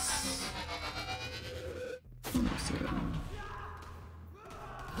 6. Let's see.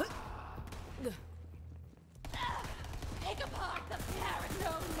 Take apart the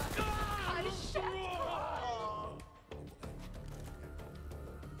paranormal. I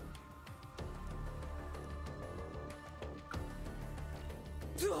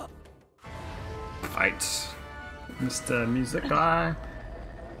Fight. Mr. Music Guy.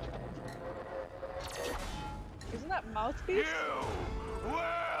 Isn't that Mouthpiece?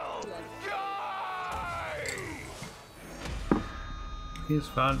 Will die! He's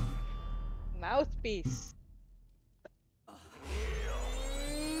fun. Mouthpiece.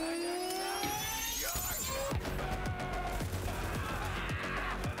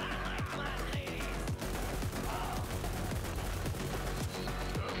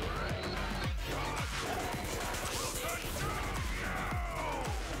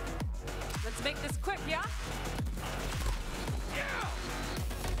 Let's make this quick, yeah?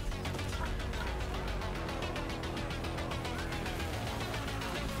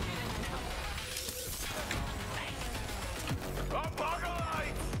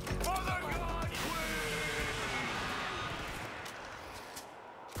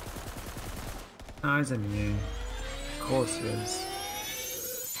 Oh, he's immune. Of course he is.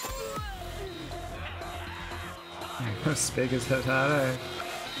 As big as that, eh?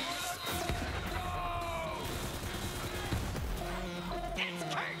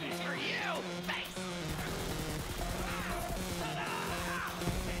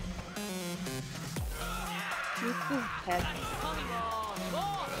 Head.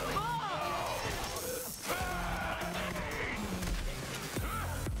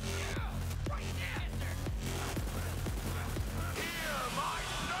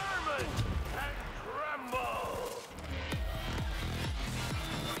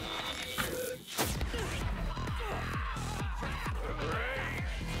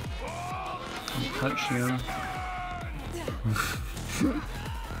 I'm punching him.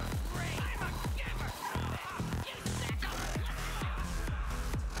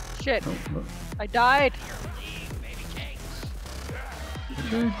 Shit. Oh, oh. I died.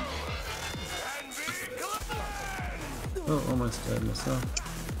 Okay. Oh, almost dead myself.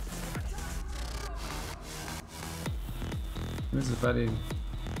 Where's the buddy?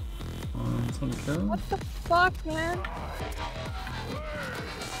 Oh, someone killed? What the fuck, man?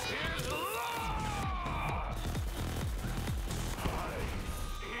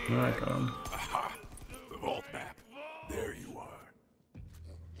 I got him. The vault map. There you are.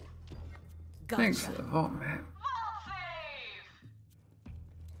 Gotcha. Thanks for the vault map.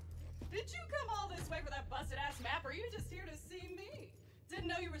 Did you come all this way for that busted ass map, or are you just here to see me? Didn't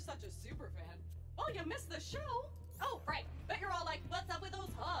know you were such a super fan. Well, you missed the show. Oh, right. Bet you're all like, what's up with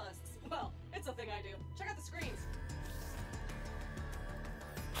those husks? Well, it's a thing I do. Check out the screens.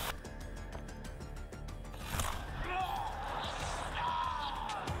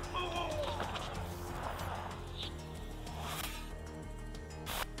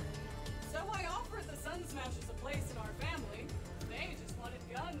 So I offered the Sun Smashers a place in our family. They just wanted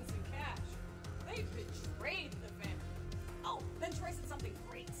guns and cash. They betrayed the family. Oh, then Troy said something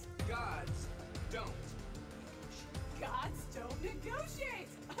great. Gods don't. Gods don't negotiate!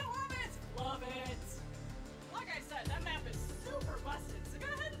 I love it! Love it! Like I said, that map is super busted, so go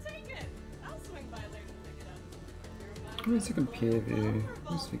ahead and take it. I'll swing by later to pick it up. Where's the compare view?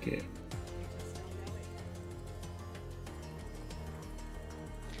 Let's forget.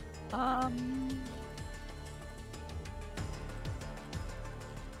 I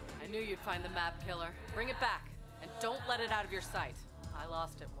knew you'd find the map killer. Bring it back, and don't let it out of your sight. I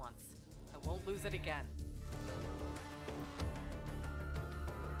lost it once. I won't lose it again.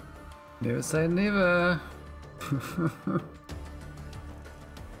 Never say never.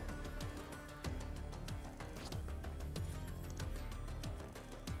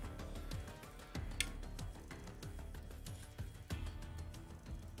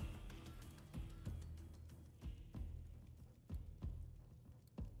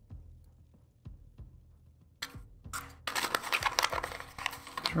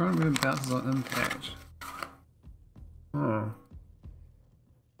 Try and move bounces on impact. Oh.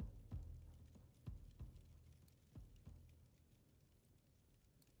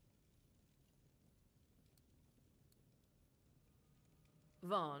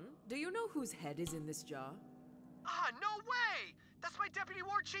 Vaughn, do you know whose head is in this jar? Ah, no way! That's my Deputy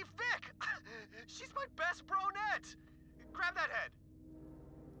War Chief Vic! She's my best bronette! Grab that head.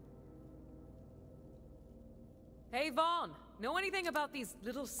 Hey, Vaughn, know anything about these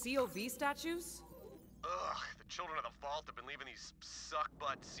little COV statues? Ugh, the children of the vault have been leaving these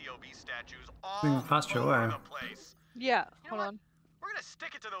suck-butt COV statues Being all faster over away. the place. Yeah, You know hold what? on. We're gonna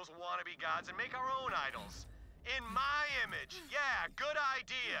stick it to those wannabe gods and make our own idols. In my image. Yeah, good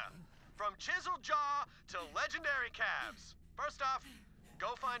idea. From chiseled jaw to legendary calves. First off,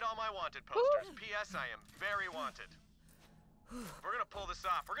 go find all my wanted posters. P.S. I am very wanted. We're gonna pull this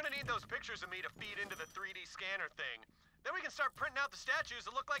off. We're gonna need those pictures of me to feed into the 3D scanner thing. Then we can start printing out the statues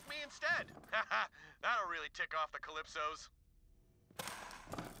that look like me instead. That'll really tick off the Calypsos.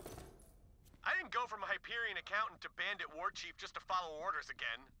 I didn't go from Hyperion accountant to bandit war chief just to follow orders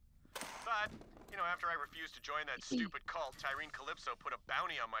again. But, you know, after I refused to join that stupid cult, Tyrene Calypso put a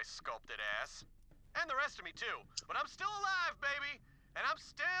bounty on my sculpted ass. And the rest of me, too. But I'm still alive, baby! And I'm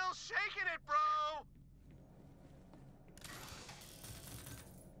still shaking it, bro!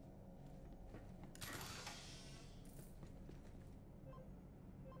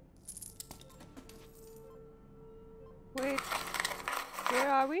 Wait, where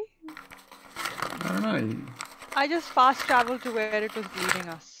are we? I don't know. I just fast traveled to where it was leading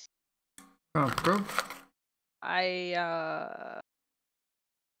us. Oh, cool.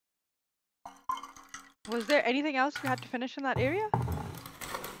 Was there anything else we had to finish in that area?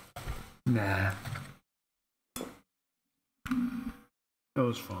 Nah. It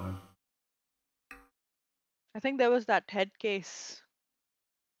was fine. I think there was that head case.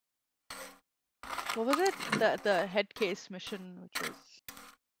 What was it? The head case mission, which was...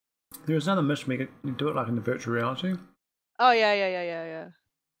 There was another mission, you do it like in the virtual reality. Oh, yeah.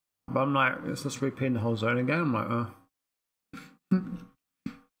 But I'm like, it's just repeating the whole zone again. I'm like,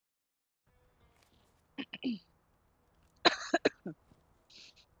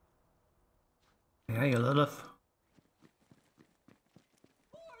 Yeah, you Lilith.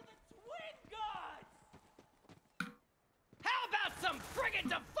 How about some friggin'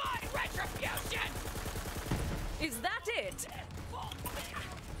 divine retribution? Is that it? Vault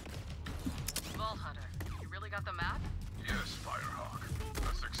Hunter, you really got the map? Yes, Firehawk.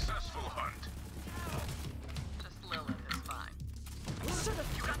 A successful hunt. Just Lilith is fine.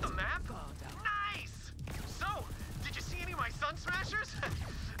 You got the map? Nice! So, did you see any of my Sun Smashers?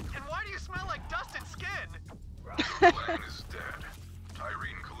 And why do you smell like dust and skin? The clan is dead.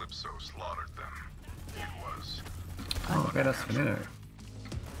 Tyrene Calypso slaughtered them. It was... Oh, okay, that's familiar.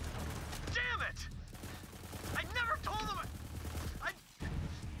 Damn it! I never told them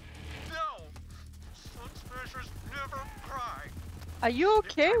No! Sun Smashers never cry. Are you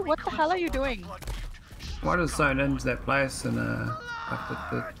okay? What the hell are you doing? Why does zone into that place and like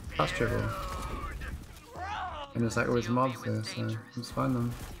the bus travel? And there's like always mobs there, so let's find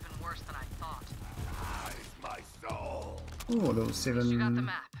them. Even worse than I thought. Ooh, level 7. You got the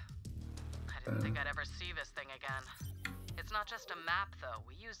map. I didn't think I'd ever see this thing again. It's not just a map, though.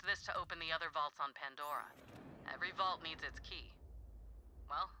 We used this to open the other vaults on Pandora. Every vault needs its key.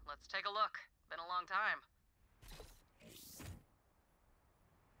 Well, let's take a look. Been a long time.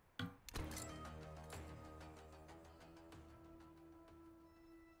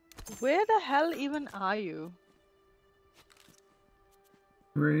 Where the hell even are you?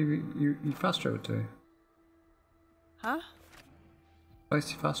 Where you fast travel to? Huh?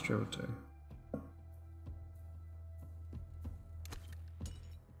 Place you fast travel to?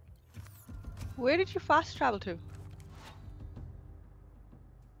 Where did you fast travel to?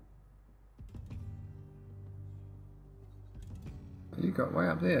 You got way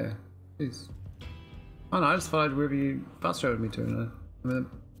up there. Jeez. Oh no, I just followed wherever you fast traveled me to, and I mean,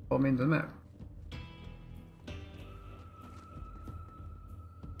 brought me into the map.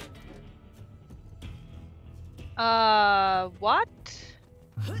 What?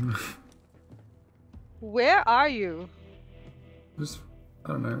 Where are you? Just, I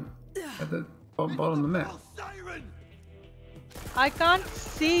don't know, at the bottom of the map. I can't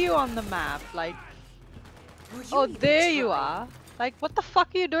see you on the map, like... Oh, there you are. Like, what the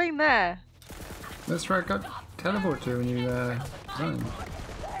fuck are you doing there? That's where I got teleported to when you, zoned.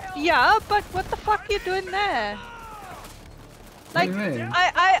 Yeah, but what the fuck are you doing there? Like, What do you mean?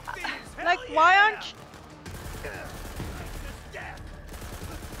 like, why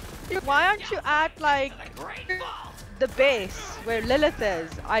aren't you at, like, the base where Lilith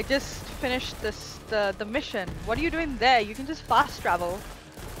is? I just finished the mission. What are you doing there? You can just fast travel.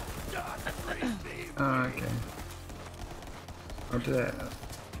 Oh, okay. I'll do that.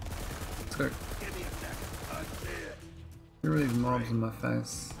 Let's go. There are these mobs in my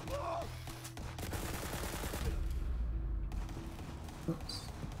face. Oops.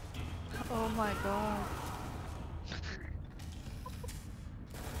 Oh my god.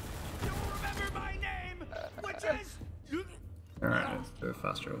 Alright, let's do a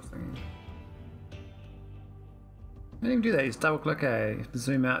fast travel thing. I didn't even do that, you just double click A, you have to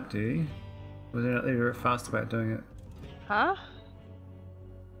zoom out, do you? Or is there a faster way of doing it? Huh?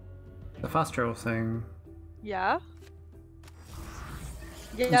 The fast travel thing. Yeah.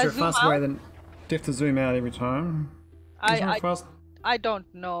 Is Yeah, there a zoom faster way out. than... Do you have to zoom out every time? Is there a fast... I don't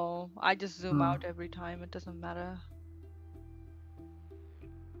know. I just zoom Hmm. out every time. It doesn't matter.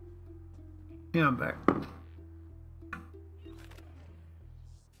 Yeah, I'm back.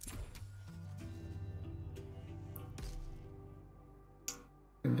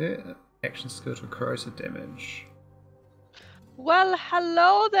 Action skill to corrosive damage. Well,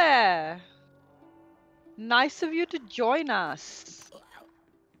 hello there. Nice of you to join us.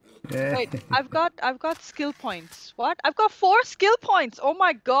 Yeah. Wait, I've got skill points. What? I've got 4 skill points. Oh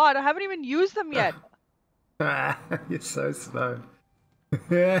my god, I haven't even used them yet. You're so slow.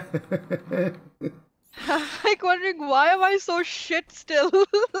 Yeah. I'm like wondering why am I so shit still?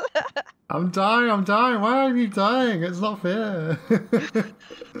 I'm dying. Why are you dying? It's not fair. You've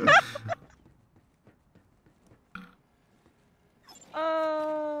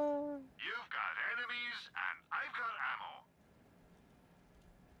got enemies, and I've got ammo.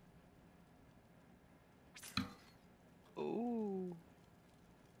 Ooh.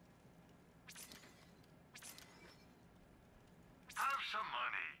 Have some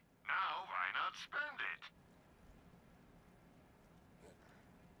money. Now, why not spend it?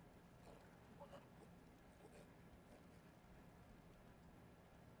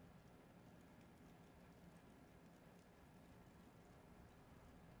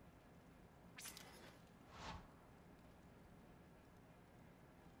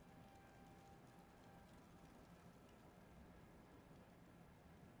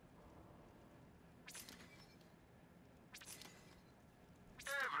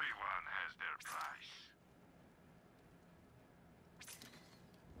 Everyone has their price.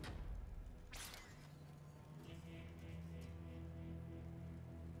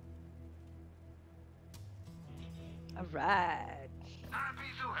 Alright. Happy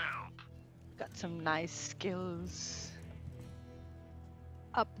to help. Got some nice skills.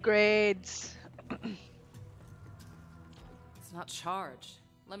 Upgrades. It's not charged.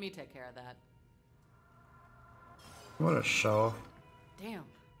 Let me take care of that. What a show. Damn,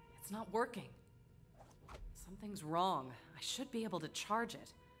 it's not working. Something's wrong. I should be able to charge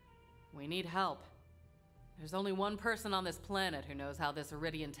it. We need help. There's only one person on this planet who knows how this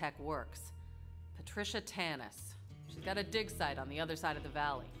Iridian tech works. Patricia Tanis. She's got a dig site on the other side of the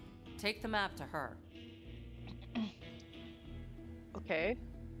valley. Take the map to her. Okay.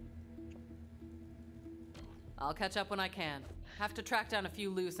 I'll catch up when I can. Have to track down a few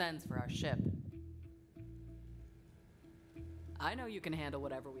loose ends for our ship. I know you can handle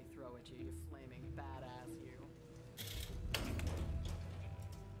whatever we throw at you, you flaming badass you.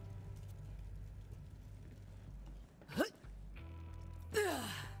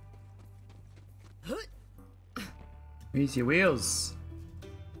 Use your wheels.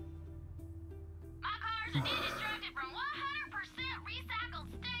 My cars are deconstructed from 100% recycled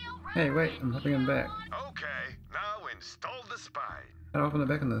steel. Hey, wait, I'm hopping in back. Okay, now install the spine. How do I open the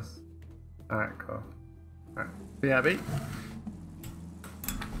back in this? Alright, cool. Alright. BRB.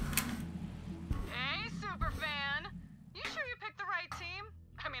 Hey, superfan! You sure you picked the right team?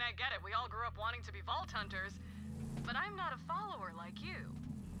 I mean, I get it, we all grew up wanting to be vault hunters, but I'm not a follower like you.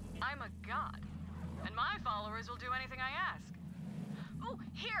 I'm a god, and my followers will do anything I ask. Oh,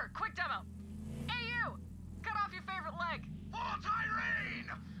 here, quick demo. Hey, you! Cut off your favorite leg. Vault Irene!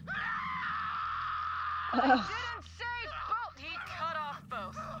 I didn't say both. He cut off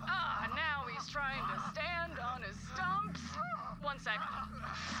both. Now he's trying to stand on his stumps. One sec.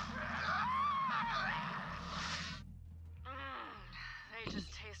 They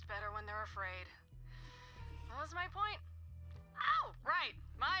just taste better when they're afraid. What was my point? Oh, right.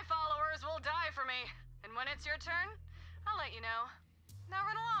 My followers will die for me. And when it's your turn, I'll let you know. Now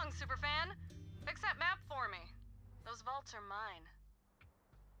run along, superfan. Fix that map for me. Those vaults are mine.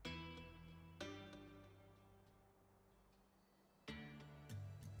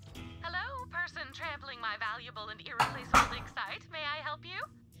 Hello, person trampling my valuable and irreplaceable dig site. May I help you?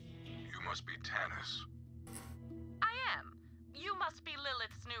 You must be Tanis. I am. You must be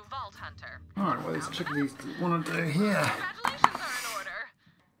Lilith's new vault hunter. Alright, what these chickadees want to do here? Congratulations are in order.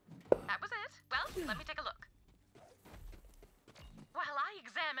 That was it. Well, let me take a look. While I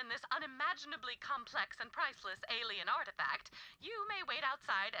examine this unimaginably complex and priceless alien artifact, you may wait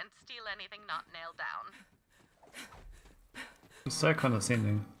outside and steal anything not nailed down. It's so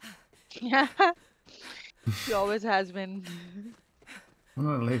condescending. Yeah. She always has been. I'm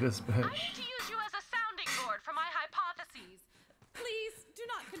gonna leave this bitch. I need to use you as a sounding board for my hypotheses. Please do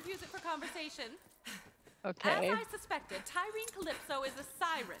not confuse it for conversation. Okay. As I suspected, Tyrene Calypso is a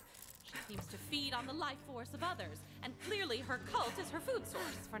siren. She seems to feed on the life force of others, and clearly her cult is her food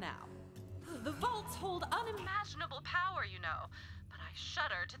source for now. The vaults hold unimaginable power, you know. But I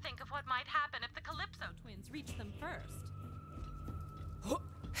shudder to think of what might happen if the Calypso twins reach them first.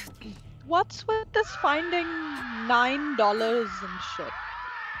 What's with this finding $9 and shit?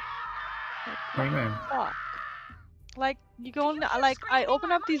 What do you mean? Fuck. Like you go on, like I open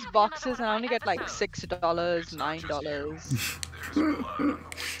up these boxes and I only get like $6, $9.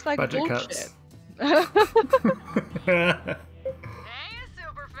 It's like Budget bullshit. cuts. Hey,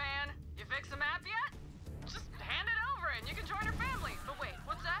 superfan! You fix the map yet? Just hand it over and you can join her family. But wait,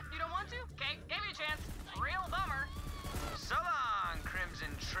 what's that? You don't want to? Okay, gave you a chance. Real bummer. So long,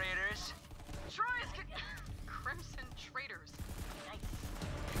 Crimson Traders. Troy's Crimson Traders. Nice.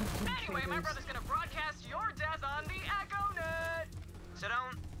 Anyway, my brother's gonna broadcast your death on the EchoNet. So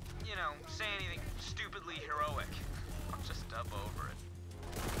don't, you know, say anything stupidly heroic. I'll just dub over it.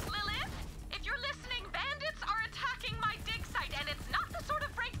 Lilith, if you're listening, bandits are attacking my dig site, and it's not the sort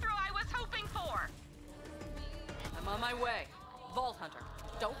of breakthrough I was hoping for. I'm on my way. Vault Hunter,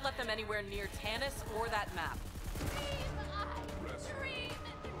 don't let them anywhere near Tanis or that map.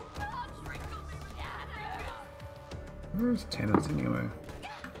 Where's Tanis anyway?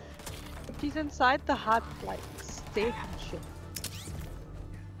 She's inside the hut, like safe and shit.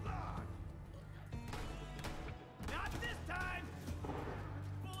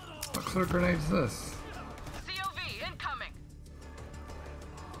 What sort of grenade is this? COV incoming.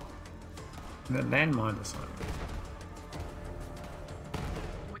 The landmine or something.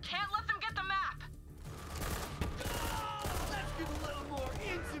 We can't let them get the map. Let's get a little more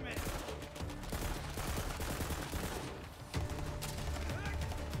intimate.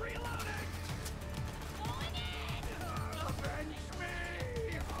 Reloading. Going in. Avenge me.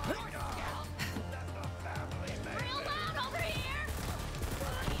 Real loud over here.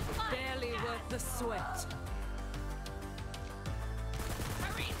 Barely worth the sweat.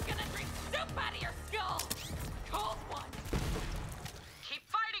 Marine's gonna drink soup out of your skull. Cold one. Keep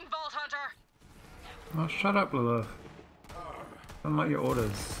fighting, Vault Hunter. Oh, shut up, Lilith. I don't like your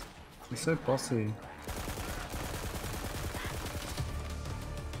orders. You're so bossy.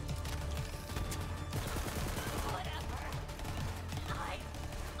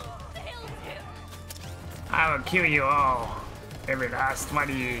 I will kill you all. Every last one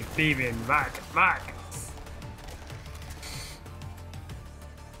of you thieving markets.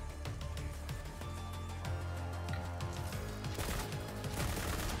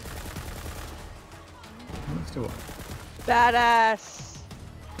 Let's do it. Badass.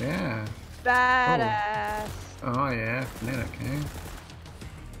 Yeah. Badass. Oh yeah, Fnatic, eh?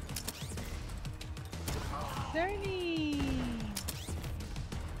 Is there any?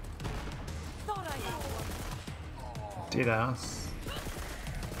 Thought I had one. Dead ass.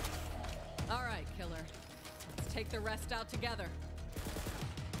 All right, killer. Let's take the rest out together.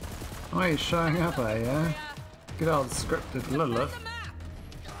 Oh, he's showing up, eh? Yeah. Good old scripted Lilith.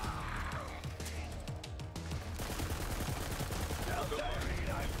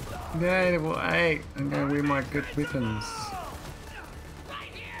 Yeah, level 8. I'm gonna wear my good weapons.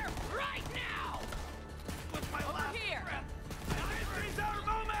 Right here, right now. Over here. Freeze our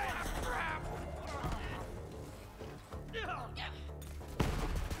moment.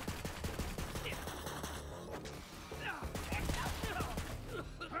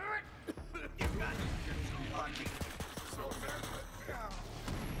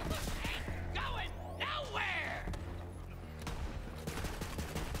 Going nowhere.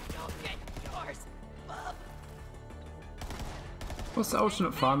 You'll get yours, bub. What's the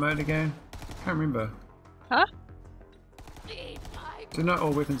alternate fire mode again? Can't remember. Huh? Do not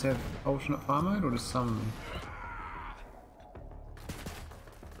all weapons have alternate fire mode, or just some of them?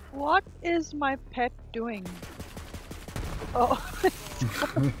 What is my pet doing? Oh.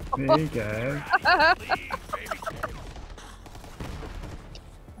 There you go.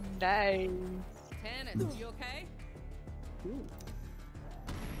 Nice. Tanis, you okay?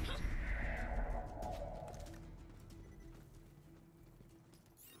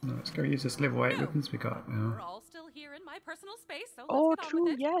 No, let's go use this level 8 weapons we got now. We're all still here in my personal space, so let's Oh, get on true.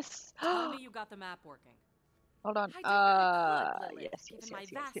 with it. Yes. Tell me you got the map working. Hold on. I did what I could, Lilith, Yes, given yes, my yes,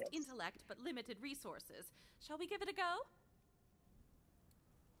 yes, vast yes. intellect but limited resources. Shall we give it a go?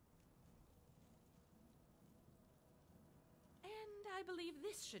 And I believe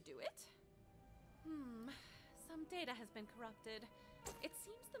this should do it. Some data has been corrupted. It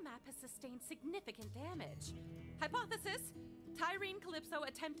seems the map has sustained significant damage. Hypothesis: Tyrene Calypso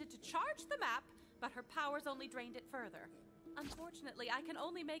attempted to charge the map, but her powers only drained it further. Unfortunately, I can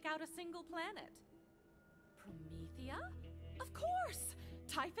only make out a single planet. Promethea? Of course!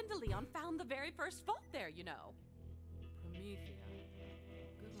 Typhon de Leon found the very first vault there, you know. Promethea.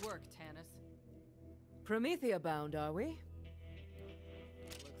 Good work, Tanis. Promethea bound, are we? Looks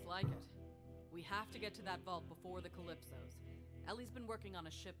like it. We have to get to that vault before the Calypsos. Ellie's been working on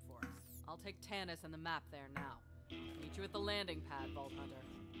a ship for us. I'll take Tanis and the map there now. Meet you at the landing pad, Vault Hunter.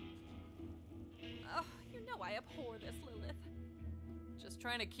 Oh, you know I abhor this, Lilith. Just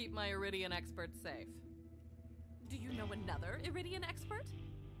trying to keep my Iridian expert safe. Do you know another Iridian expert?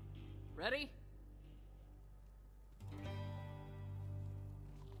 Ready?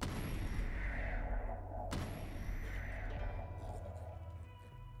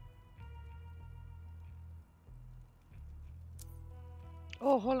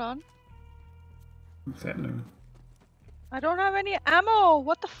 Oh, hold on. What's happening? I don't have any ammo.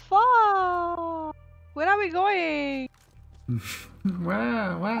 What the fuck? Where are we going?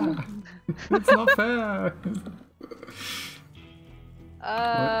 Wow. It's not fair.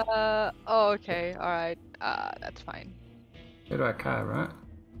 Oh, okay. Alright. That's fine. Go to our car, right?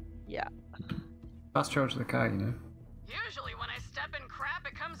 Yeah. Fast travel to the car, you know. Usually when I step in crap,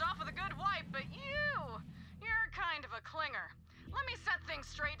 it comes off with a good wipe, but you're kind of a clinger. Let me set things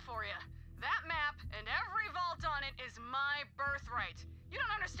straight for you. That map and every vault on it is my birthright. You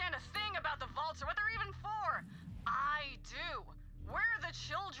don't understand a thing about the vaults or what they're even for. I do. We're the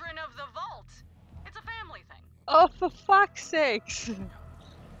children of the vault. It's a family thing. Oh, for fuck's sakes.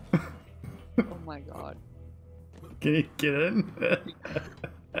 Oh my god. Can you get in?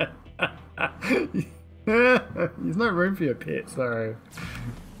 There's no room for your pet, sorry.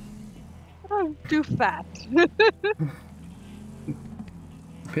 I'm too fat.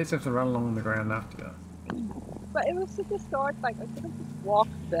 Pets have to run along the ground after you. But it was such a short, like, I could have just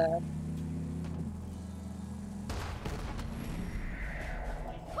walked there.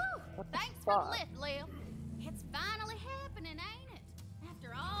 Whew, thanks for the lift, Lil. It's finally happening, ain't it?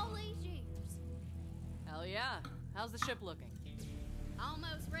 After all these years. Hell yeah. How's the ship looking?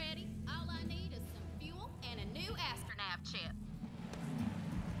 Almost ready. All I need is some fuel and a new astronav chip.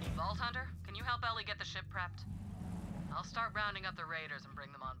 Vault Hunter, can you help Ellie get the ship prepped? I'll start rounding up the raiders and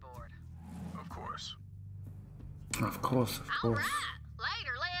bring them on board. Of course. Of course, of course. Alright,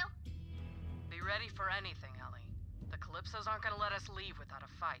 later, Lil. Be ready for anything, Ellie. The Calypsos aren't gonna let us leave without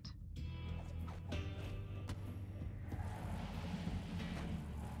a fight.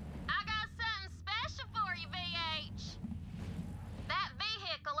 I got something special for you, VH. That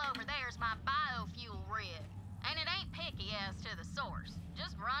vehicle over there's my biofuel rig. And it ain't picky as to the source.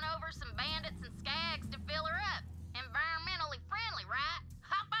 Just run over some bandits and skags to fill her up. Environmentally friendly, right?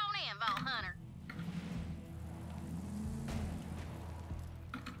 Hop on in, Vault Hunter.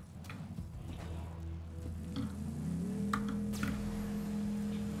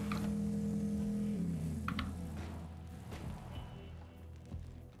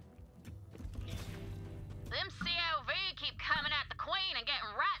 Them COV keep coming at the Queen and getting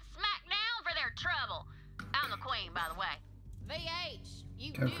right smack down for their trouble. I'm the Queen, by the way. VH,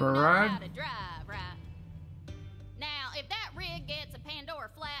 you Go do for a know ride? how to drive, right? Now, if that rig gets a Pandora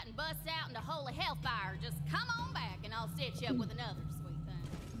flat and busts out into holy hellfire, just come on back and I'll set you up with another sweet thing.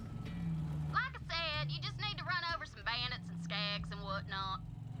 Like I said, you just need to run over some bandits and skags and whatnot.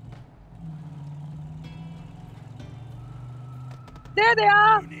 There they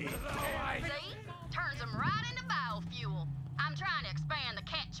are! See? Turns them right into biofuel. I'm trying to expand the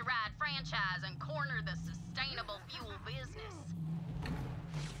Catch a Ride franchise and corner the sustainable fuel business.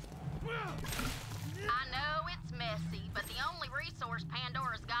 I know it's messy, but the only resource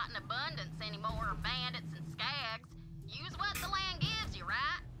Pandora's got in abundance anymore are bandits and skags. Use what the land gives you,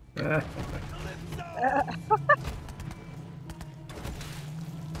 right?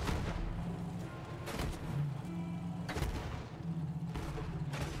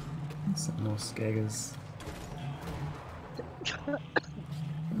 Some more skaggers.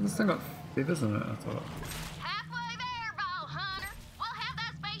 This thing got feathers in it, I thought. Halfway there, Vault Hunter. We'll have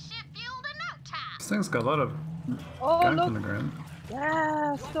that spaceship fueled in no time. This thing's got a lot of Oh, gunk look. on the ground.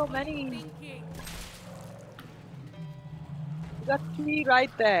 Yeah, so many. We got 3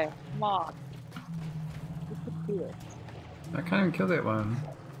 right there. Come on. We could do it. I can't even kill that one.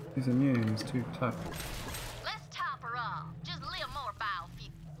 He's immune, he's too tough. Let's top her off. Just a little more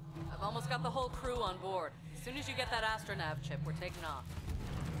biofuel. I've almost got the whole crew on board. As soon as you get that astronav chip, we're taking off.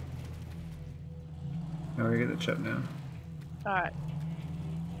 Oh, we get the chip now. Alright.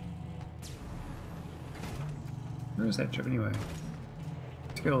 Where is that chip anyway?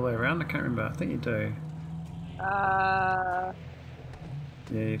 To go all the way around? I can't remember. I think you do. Uh,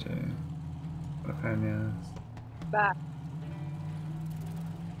 Yeah, you do. What a pain in back.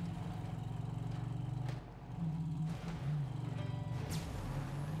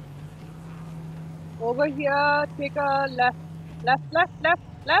 Over here, take a left. Left, left, left,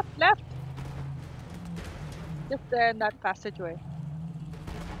 left, left. Just there in that passageway.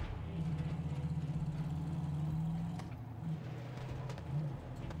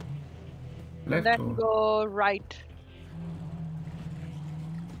 Left and then or go right.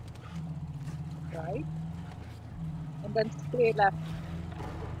 Right. And then stay left.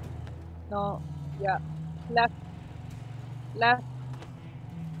 No, yeah. Left. Left.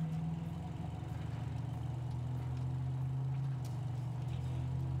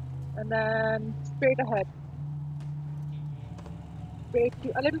 And then straight ahead. Straight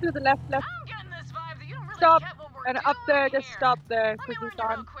to, a little to the left, left. I'm getting this vibe that you don't really Stop. get what we're And doing up there, just here. stop there. Let me Because we run you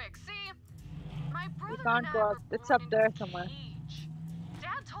real can't, quick. See, my we brother can't and go I out. were It's born up into there a somewhere. cage.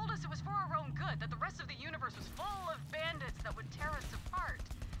 Dad told us it was for our own good, that the rest of the universe was full of bandits that would tear us apart.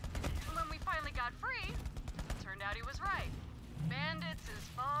 And when we finally got free, it turned out he was right. Bandits as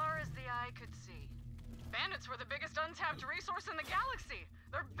far as the eye could see. Bandits were the biggest untapped resource in the galaxy.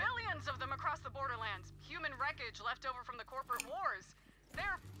 There are billions of them across the Borderlands. Human wreckage left over from the corporate wars.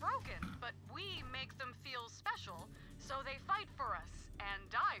 They're broken, but we make them feel special, so they fight for us and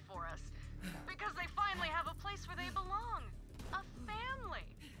die for us. Because they finally have a place where they belong. A family.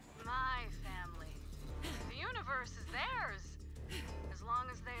 My family. The universe is theirs, as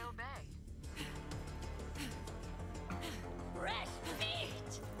long as they obey. Fresh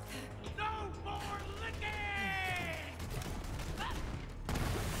meat! No more licking!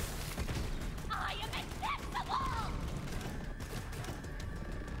 I am invincible!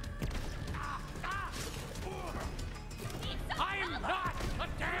 I am not a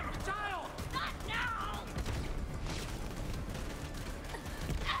damn child! Not now!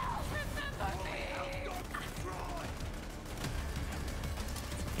 Oh, remember me!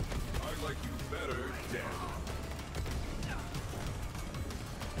 I like you better, damn.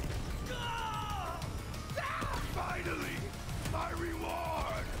 Finally, my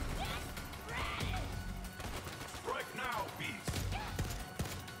reward! Strike now, beast!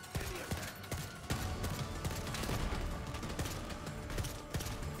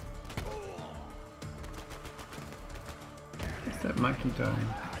 what's that monkey doing?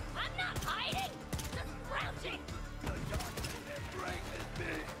 I'm not hiding! Just crouching!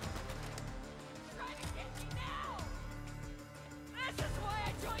 Trying to get me now! This is why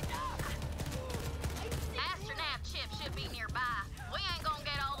I joined up! Astronav chip should be nearby. We ain't gonna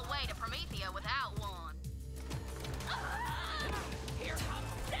get all the way to Promethea without one. Here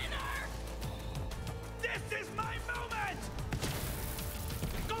comes dinner! This is my moment!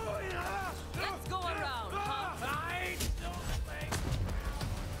 Let's go around, huh? I don't think.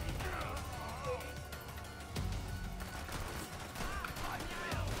 I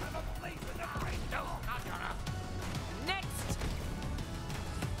will have a place in the great. No, not gonna. Next!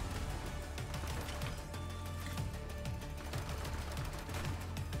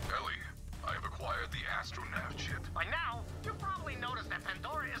 Ellie, I have acquired the Astronav chip. By now, you've probably noticed that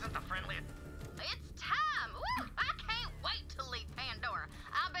Pandora isn't the friendliest. It's time! Woo! I can't wait to leave Pandora.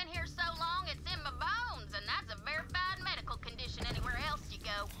 I've been here so long it's in my bones, and that's a verified medical condition anywhere else you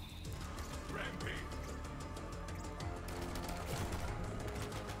go. Rampage.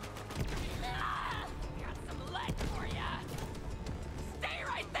 Got some lead for ya! Stay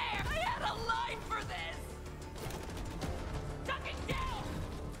right there! I had a line for this! Ducking down!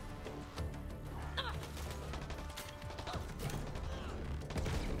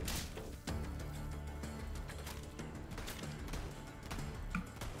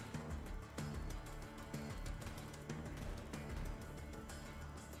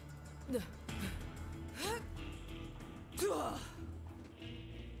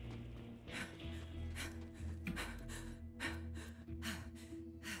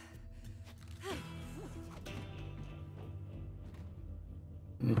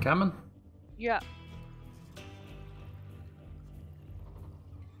 You coming? Yeah.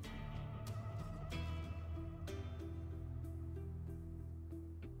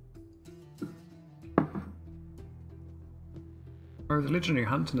 Or there's a legendary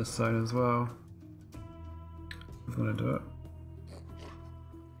hunt in this zone as well. If you want to do it.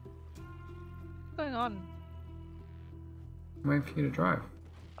 What's going on? I'm waiting for you to drive.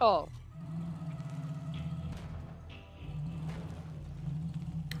 Oh.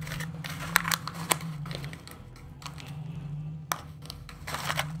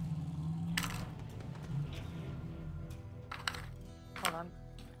 Hold on.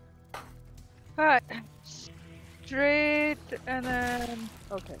 Alright. Straight and then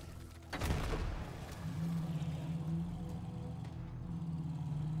okay.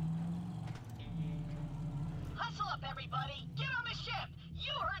 Hustle up, everybody! Get on the ship!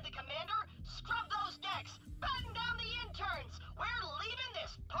 You heard the commander! Scrub those decks! Batten down the interns! We're leaving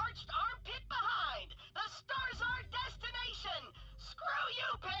this parched armpit behind! The stars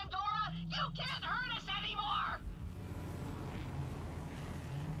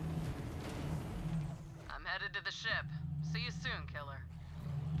headed to the ship. See you soon, killer.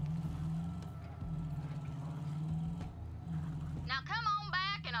 Now come on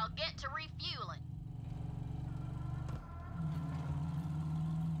back and I'll get to refueling.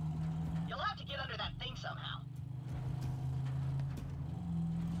 You'll have to get under that thing somehow.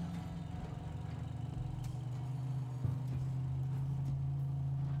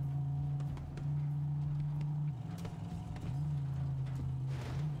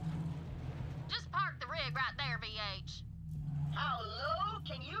 Just park the rig right there, VH. How low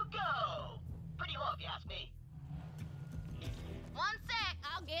can you go? Pretty low if you ask me. One sec,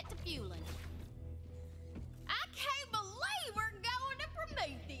 I'll get to fueling. I can't believe we're going to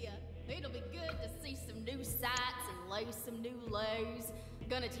Promethea. It'll be good to see some new sights and lay some new lows.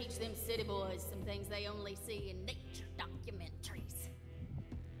 Gonna teach them city boys some things they only see in nature documentaries.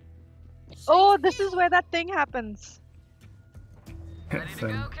 Oh, this is where that thing happens. Ready to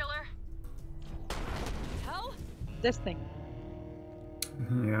go, killer? Hell? This thing.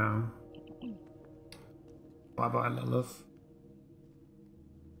 Yeah. Bye bye, Lilith.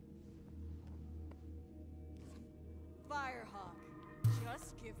 Firehawk,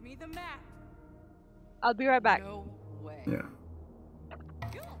 just give me the map. I'll be right back. No way. Yeah.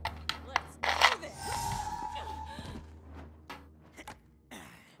 Cool. Let's do this.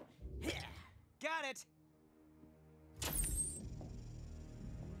 Got it.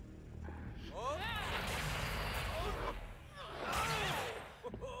 Oh.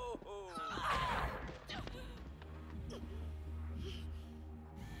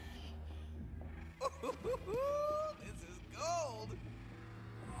 This is gold.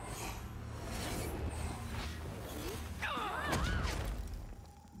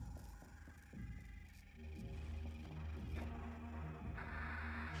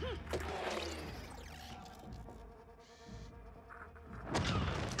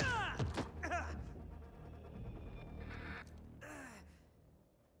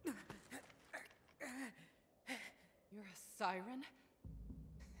 You're a siren?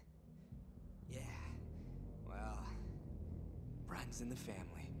 Yeah. Well, runs in the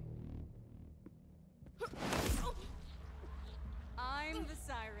family. I'm the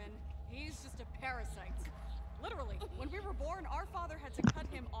siren. He's just a parasite. Literally, when we were born, our father had to cut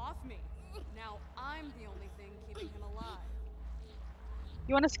him off me. Now I'm the only thing keeping him alive.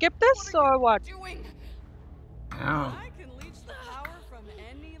 You want to skip this or what? Doing? Ow. I can leech the power from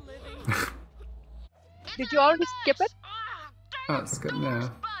any living. Did you already skip it? Oh, it's good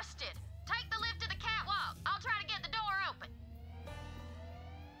now. Busted. Take the lift to the catwalk. I'll try to get the door open.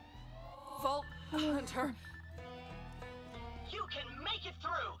 Vault Hunter. You can make it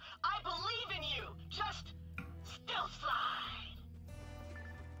through. I believe in you. Just still slide.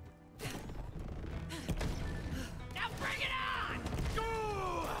 Now bring it on!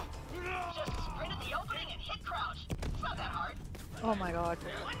 Just sprint at the opening and hit crouch. It's not that hard. Oh my god.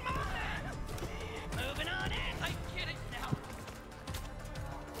 One more. Moving on in. I get it now.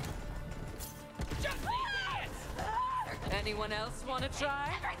 Just these idiots! Anyone else want to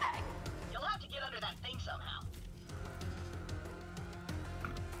try? Everything. You'll have to get under that thing somehow.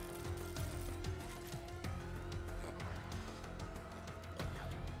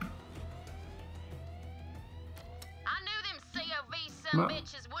 I knew them COV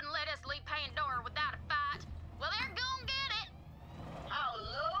bitches wouldn't let us leave Pandora without a fight. Well, they're gonna get it. How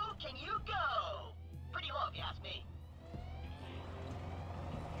low can you go? Pretty low if you ask me.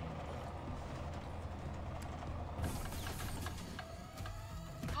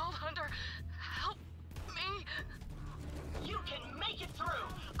 Vault Hunter, help me. You can make it through.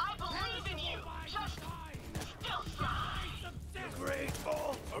 I believe in you. Just still slide.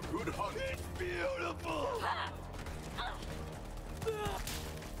 Grateful. A good hug. It's beautiful.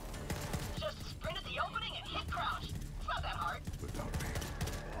 Just sprint at the opening and hit crouch. It's not that hard.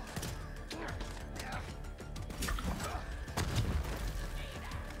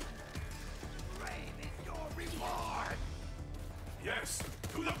 Rain is your reward. Yes,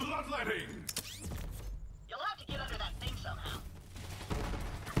 to the bloodletting! You'll have to get under that thing somehow.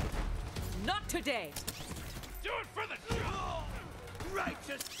 Not today. Do it for the job.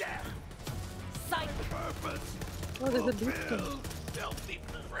 Righteous death. Psych. Purpose. Oh, there's a loot thing. Filthy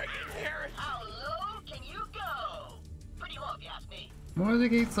friggin' heresy. How low can you go? Pretty low if you ask me. Why does he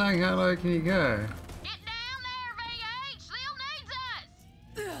keep saying how low can you go? Get down there, VH. Lil needs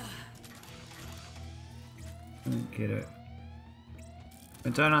us. I don't get it. I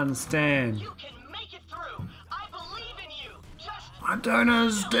don't understand. You can make it through. I believe in you. Just I don't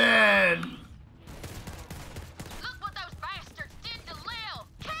understand. Look what those bastards did to Lil.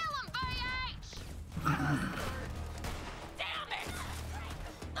 Kill him, VH.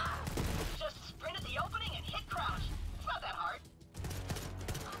 just sprint at the opening and hit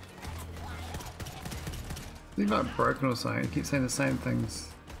He's like broken or something. He keeps saying the same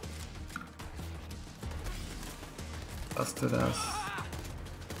things. Busted us.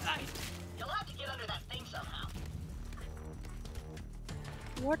 You'll have to get under that thing somehow.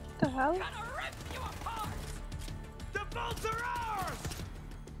 What the hell? The bolts are ours!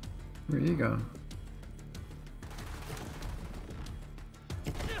 Where are you going?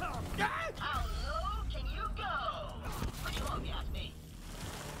 How low can you go? Pretty low, if you ask me.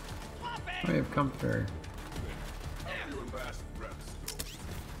 I have come through.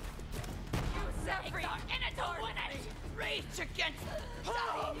 Reach against the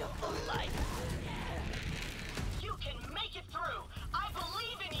dying of the light. You can make it through. I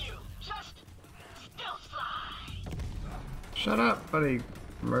believe in you. Just still slide. Shut up, buddy,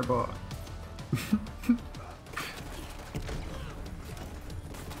 robot.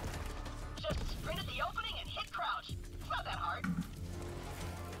 Just sprint at the opening and hit crouch. It's not that hard.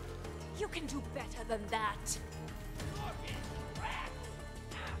 You can do better than that.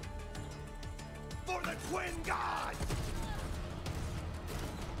 For the twin gods!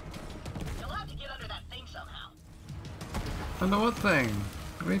 You'll have to get under that thing somehow. Under what thing?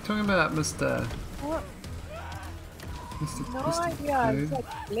 What are you talking about, Mr. What? Mr. No Mr. idea. Dude? It's like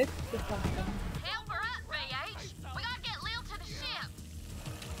glitched or something. Help her up, BH. We gotta get Lil to the ship.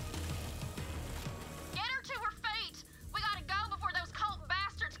 Get her to her feet. We gotta go before those cult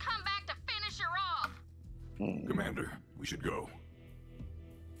bastards come back to finish her off. Commander, we should go.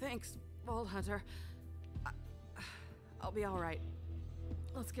 Thanks, Vault Hunter. I'll be alright.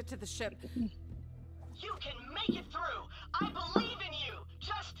 Let's get to the ship. You can make it through. I believe in you.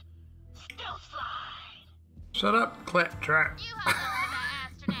 Just still slide. Shut up, claptrap. You hold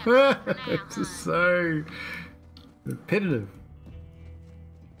on to that astronaut for now, It's just so repetitive.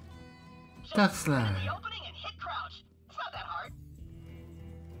 Death slide. The opening and hit crouch. It's not that hard.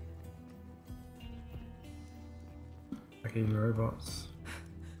 Fucking robots.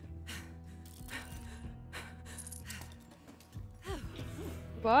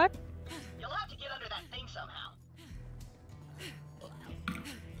 What? You'll have to get under that thing somehow.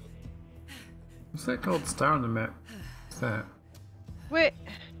 What's that called? Star on the map. What's that? Wait.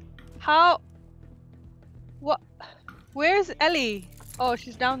 How? What? Where's Ellie? Oh,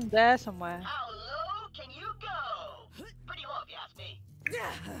 she's down there somewhere. How low can you go? Pretty low, if you ask me.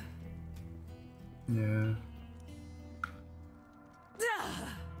 Yeah.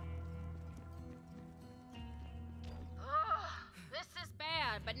 This is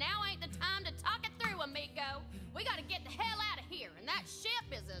bad, but now ain't the time to talk it through, amigo. We gotta get the hell out of here, and that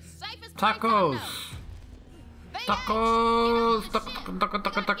ship is as safe as place I Tacos! know. Tacos!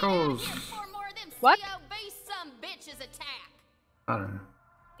 Tacos! Before more of them What? COB some bitches attack. I don't know.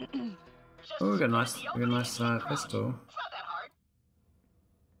 Oh, we got a nice, pistol. It's not that hard.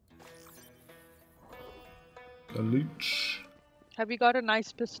 The Leech. Have you got a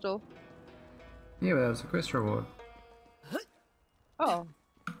nice pistol? Yeah, but that was a quest reward. Oh.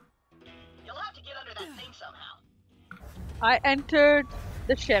 You'll have to get under that thing somehow. I entered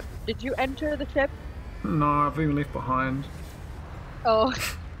the ship. Did you enter the ship? No, I've been left behind. Oh.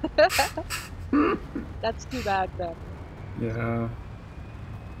 That's too bad then. Yeah.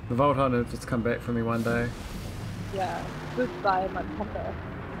 The Vault Hunter just come back for me one day. Yeah. Goodbye, motherfucker.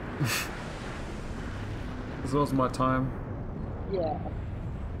 This was my time. Yeah.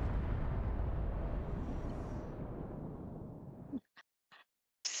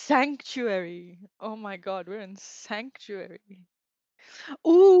 Sanctuary. Oh my god, we're in Sanctuary.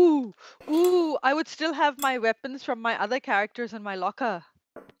 Ooh! Ooh! I would still have my weapons from my other characters in my locker.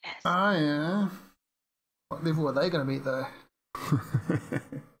 Oh yeah. What level are they gonna be though?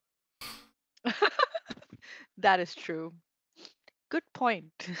 That is true. Good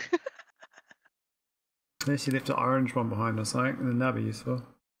point. Unless you left an orange one behind or something, then that'd be useful.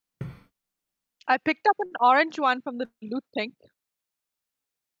 I picked up an orange one from the loot tank.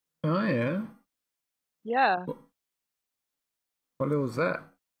 Oh yeah. Yeah. What level was that?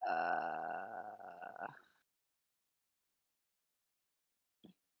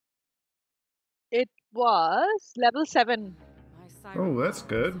 It was level 7. Oh, that's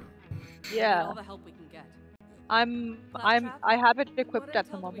good. Yeah. All the help we can get. I have it equipped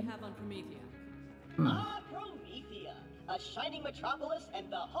at the moment. Promethea, a shining metropolis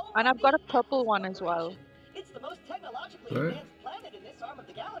and the home. And of I've got a the purple one as well. It's the most technologically Right. advanced planet in this arm of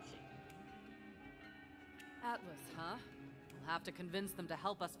the galaxy. Atlas, huh? We'll have to convince them to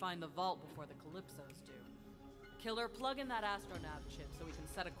help us find the vault before the Calypsos do. Killer, plug in that astronav chip so we can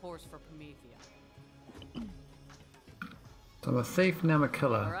set a course for Promethea. So I'm a thief, now I'm a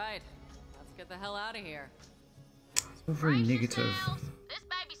killer. Alright, let's get the hell out of here. It's all very negative. This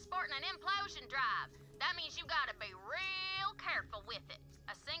baby's sporting an implosion drive. That means you got careful with it.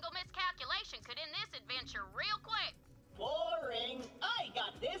 A single miscalculation could end this adventure real quick. Boring. I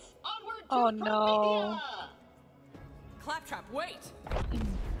got this. Onward to Oh no. Claptrap, wait!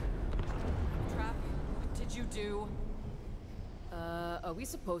 Trap, what did you do? Are we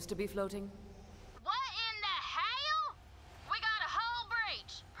supposed to be floating? What in the hell? We got a hull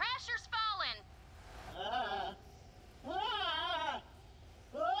breach. Pressure's falling.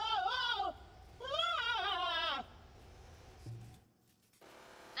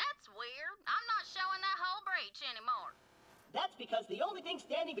 That's weird. I'm not showing that hull breach anymore. That's because the only thing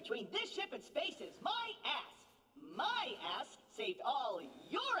standing between this ship and space is my ass. My ass saved all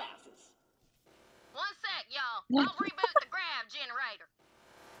your asses. One sec, y'all. I'll reboot the grav generator.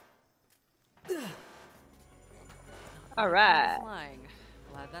 All right. Flying.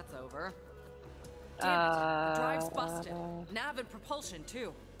 Glad that's over. Damn it. Drive's busted. Nav and propulsion,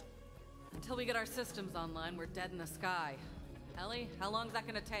 too. Until we get our systems online, we're dead in the sky. Ellie, how long's that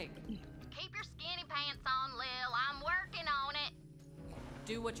gonna take? Keep your skinny pants on, Lil. I'm working on it.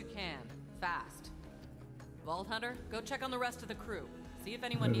 Do what you can. Fast. Vault Hunter, go check on the rest of the crew. See if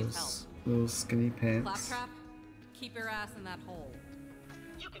anyone needs help. Little skinny pants. Claptrap, keep your ass in that hole.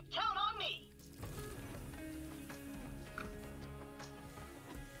 You can count on me.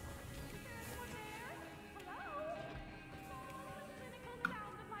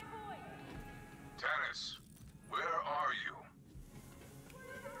 Tannis, where are you?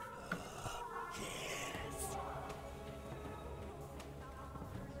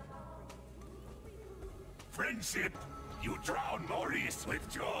 Friendship, you drown Maurice with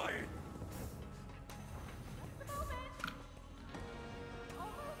joy.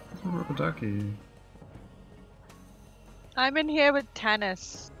 Rubber ducky. I'm in here with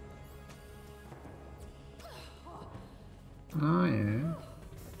Tannis. Oh yeah.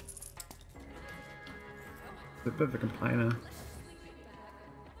 He's a bit of a complainer.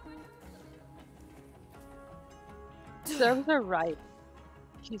 Serves are right.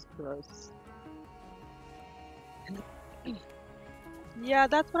 She's gross. Yeah,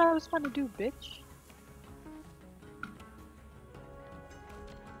 that's what I was trying to do, bitch.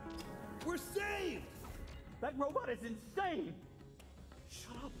 We're saved! That robot is insane!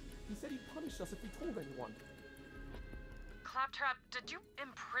 Shut up! He said he'd punish us if we told anyone. Claptrap, did you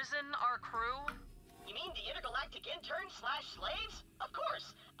imprison our crew? You mean the intergalactic interns/slaves? Of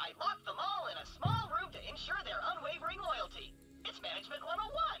course! I locked them all in a small room to ensure their unwavering loyalty. It's Management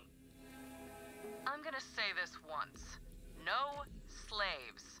 101. I'm gonna say this once. No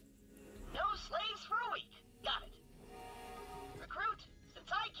slaves. No slaves for a week. Got it. Recruit, since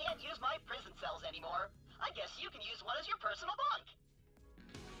I can't use my prison cells anymore, I guess you can use one as your personal bunk.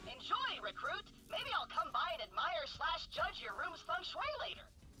 Enjoy, Recruit. Maybe I'll come by and admire/judge your room's feng shui later.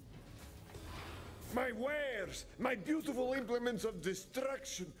 My wares! My beautiful implements of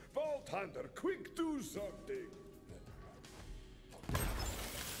destruction! Vault Hunter, quick do something!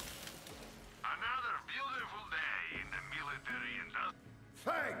 Another beautiful day in the military industry.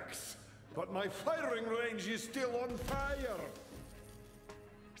 Thanks! But my firing range is still on fire!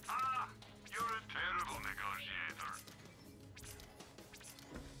 Ah, you're a terrible negotiator.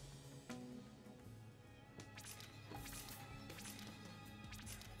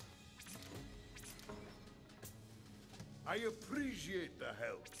 I appreciate the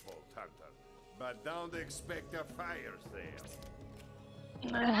help, Vault Hunter, but don't expect a fire sale.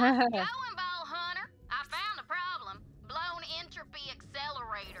 Going, Ball Hunter. I found the problem. Blown entropy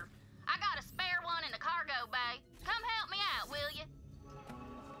accelerator. I got a spare one in the cargo bay. Come help me out, will you?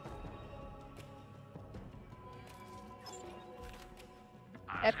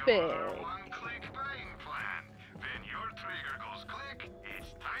 Epic. One-click buying plan. When your trigger goes click,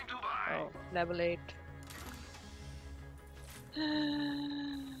 it's time to buy. Oh, level 8.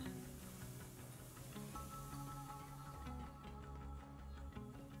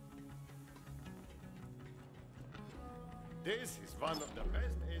 This is one of the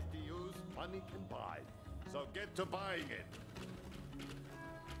best SDUs money can buy, so get to buying it.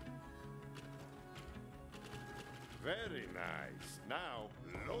 Very nice. Now,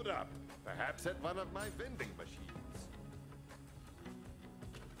 load up. Perhaps at one of my vending machines.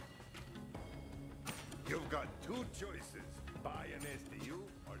 You've got two choices. Buy an SDU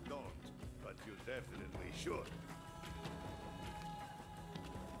or don't. But you definitely should.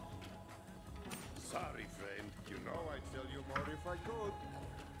 Sorry, friend. You know I'd sell you more if I could.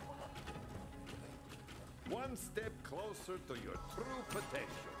 One step closer to your true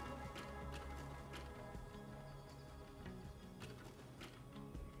potential.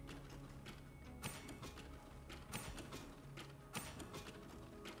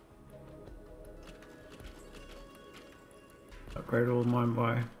 upgrade all mine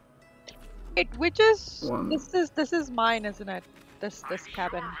by Wait, which is one. this is mine, isn't it? This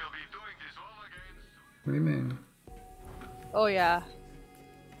cabin. What do you mean? Oh yeah.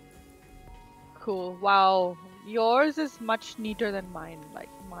 Cool. Wow. Yours is much neater than mine. Like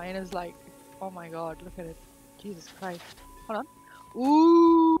mine is like, oh my god, look at it. Jesus Christ. Hold on.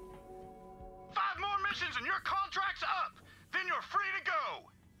 Ooh. 5 more missions and your contract's up. Then you're free to go.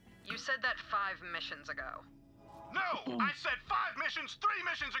 You said that 5 missions ago. No, I said 5 missions 3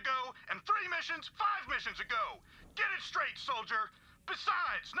 missions ago, and 3 missions 5 missions ago. Get it straight, soldier.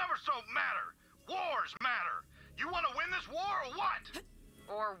 Besides, numbers don't matter. Wars matter. You want to win this war or what?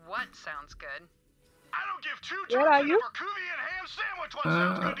 Or what sounds good? I don't give 2 Where are toots in you? a Berkuvian ham sandwich what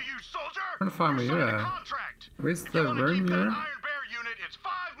sounds good to you, soldier. I'm trying to find where you signed a are. contract. Where's If the you want to room keep that you're in? Iron Bear unit, it's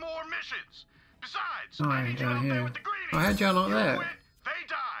 5 more missions. Besides, Oh, I need you down out there here. with the greenies. Oh, how'd y'all know You that? quit, they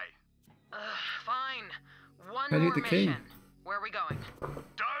die. Fine. One How'd you more get the key? mission. Where are we going?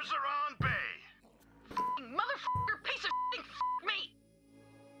 Darzaron Bay. Motherfucker, piece of shit, f me!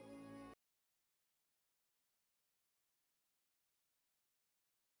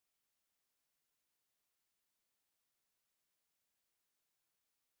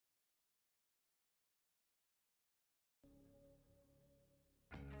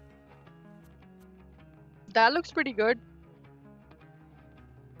 That looks pretty good.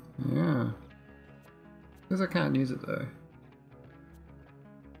 Yeah. Because I can't use it though.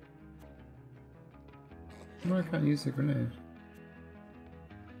 No, I can't use the grenade.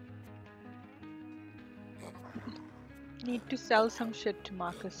 Need to sell some shit to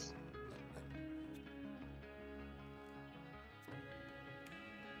Marcus.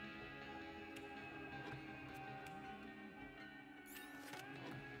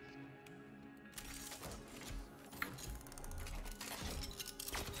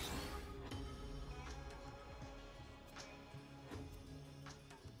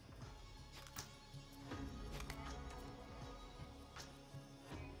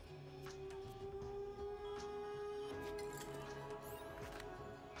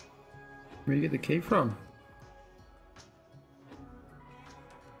 Where do you get the key from?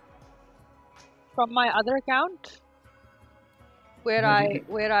 From my other account, where How'd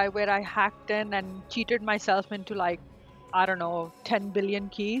you I hacked in and cheated myself into like, I don't know, 10 billion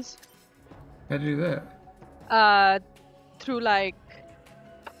keys. How'd you do that? Through like,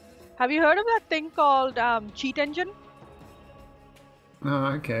 have you heard of that thing called cheat engine? Oh,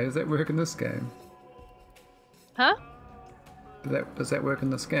 okay. Does that work in this game? Huh? Does that work in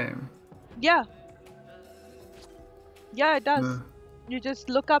this game? Yeah. Yeah, it does. No. You just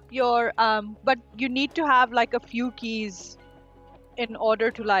look up your but you need to have like a few keys in order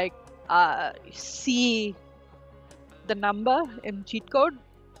to like see the number in cheat code.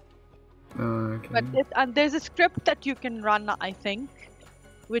 Oh, okay. But and there's a script that you can run, I think,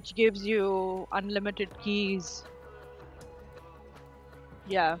 which gives you unlimited keys.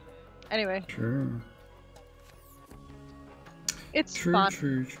 Yeah. Anyway, True. it's True, fun.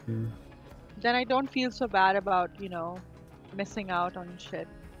 true. Then I don't feel so bad about, you know, missing out on shit.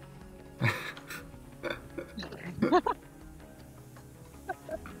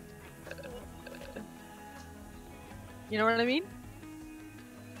 You know what I mean?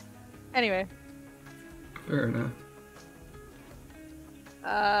 Anyway, Fair enough.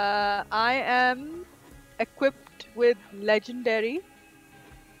 I am equipped with legendary.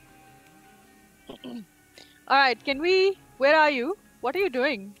 Alright, can we... Where are you? What are you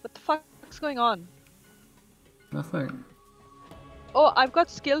doing? What the fuck's going on? Nothing. Oh, I've got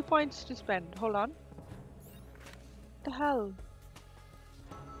skill points to spend. Hold on. What the hell?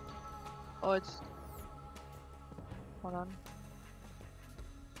 Oh, it's... Hold on.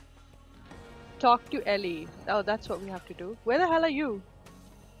 Talk to Ellie. Oh, that's what we have to do. Where the hell are you?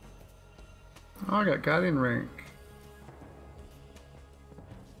 Oh, I got Guardian rank.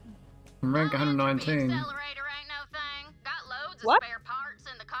 I'm rank 119. What?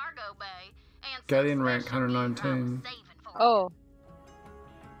 Guardian rank 119. Oh.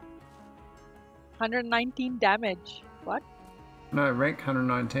 119 damage. What? No, rank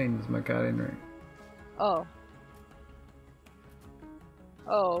 119 is my Guardian rank. Oh.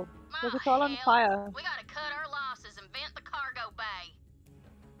 Oh. Look, it's all on fire. We gotta cut our losses and vent the cargo bay.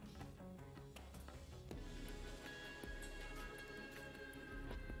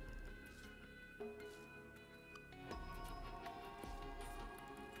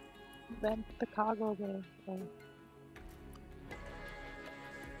 Vent the cargo bay. Oh.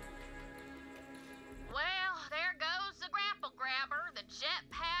 Well, there goes the grapple grabber, the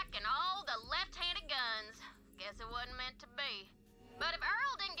jetpack, and all the left-handed guns. Guess it wasn't meant to be. But if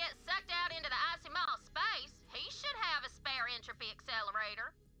Earl didn't get sucked out into the icy maw space, he should have a spare entropy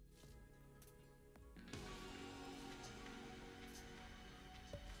accelerator.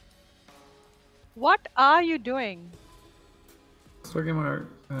 What are you doing? Just looking at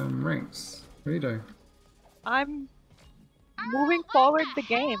my ranks. What are you doing? I'm moving forward the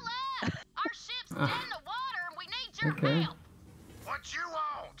game. Our ship's dead in the water and we need your Okay. help. What you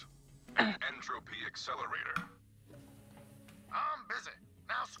want? Entropy accelerator. I'm busy.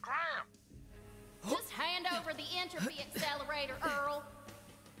 Now scram. Just hand over the entropy accelerator, Earl.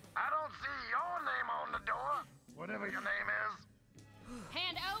 I don't see your name on the door. Whatever your name is.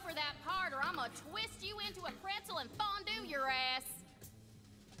 Hand over that part or I'm gonna twist you into a pretzel and fondue your ass.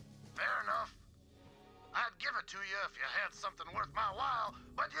 Fair enough. I'd give it to you if you had something worth my while,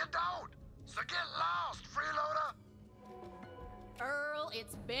 but you don't. So get lost, freeloader. Earl,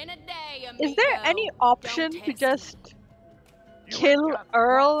 it's been a day, amigo. Is there any option to just kill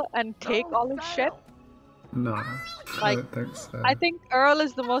Earl and take all his shit? No, I Like, don't think so. I think Earl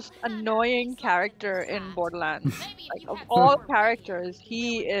is the most annoying character in Borderlands. Like, of all characters,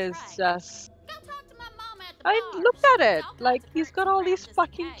 he is just... I looked at it. Like, he's got all these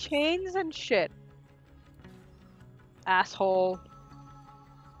fucking chains and shit. Asshole.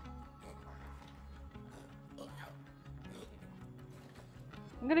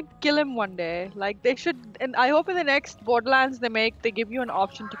 I'm gonna kill him one day. Like, they should... And I hope in the next Borderlands they give you an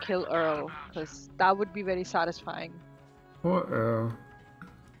option to kill Earl. Because that would be very satisfying. Poor Earl.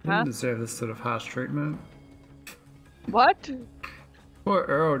 He Huh? doesn't deserve this sort of harsh treatment. What? Poor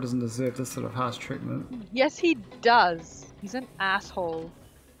Earl doesn't deserve this sort of harsh treatment. Yes, he does. He's an asshole.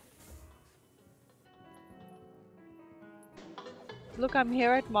 Look, I'm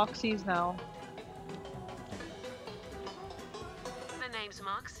here at Moxie's now. The name's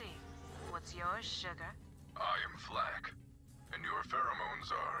Moxie. What's yours, sugar? I am Flack, and your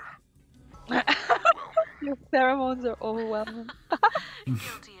pheromones are... Your pheromones are overwhelming.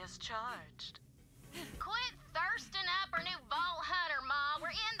 Guilty as charged. Quit thirsting up our new vault hunter, Ma. We're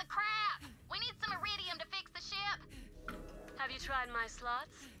in the crap. We need some iridium to fix the ship. Have you tried my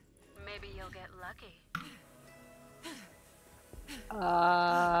slots? Maybe you'll get lucky.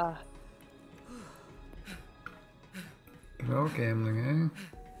 Good old gambling,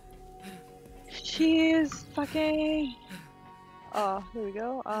 eh? She's fucking... Oh, here we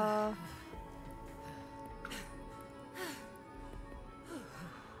go.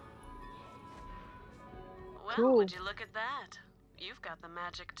 Well, Cool. would you look at that? You've got the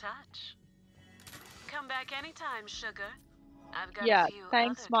magic touch. Come back anytime, sugar. I've got Yeah, a few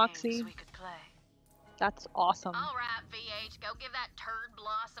thanks, other Moxie. games we could play. That's awesome. All right, VH, go give that turd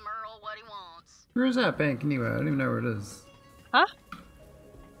blossom Earl what he wants. Where is that bank anyway? I don't even know where it is. Huh?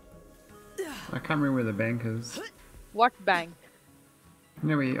 I can't remember where the bank is. What bank? You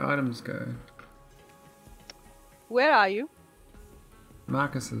know where your items go. Where are you?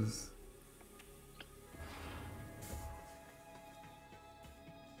 Marcus's.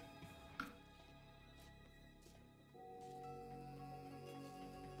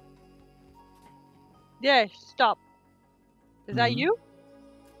 Yeah, stop. Is that Mhm. you?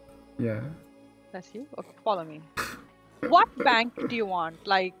 Yeah. That's you? Okay, follow me. What bank do you want?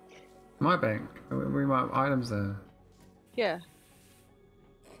 Like, My bank. We might have items there. yeah.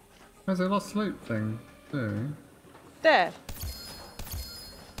 There's a lost loot thing too. There.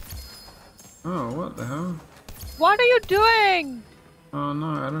 Oh, what the hell? What are you doing? Oh no,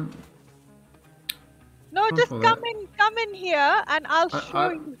 I don't. No, Don't just follow come that. come in here and I'll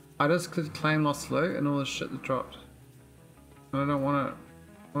show you. I just clicked claim lost loot and all the shit that dropped. And I don't want it.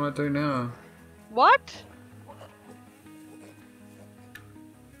 What do I do now? What?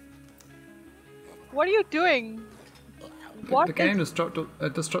 What are you doing? What The game is- just dropped.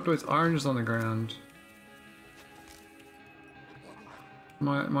 It just dropped all its oranges on the ground.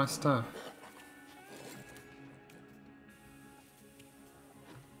 My stuff.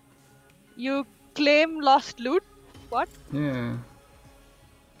 You claim lost loot? What? Yeah.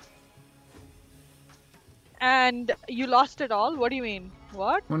 And you lost it all? What do you mean?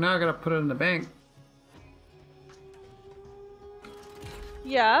 What? Well, now I gotta put it in the bank.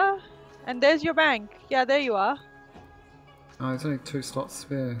 Yeah. And there's your bank. Yeah, there you are. Oh, there's only 2 slots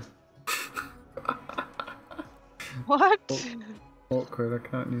spare. What? Awkward. I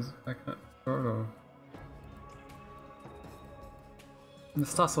can't store it all. And the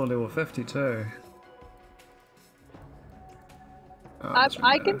stuff's all level 50 too. Oh, that's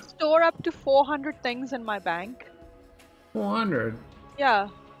I really can bad. store up to 400 things in my bank. 400. Yeah.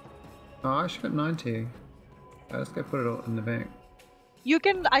 Oh, I should get 90. Let's go put it all in the bank. You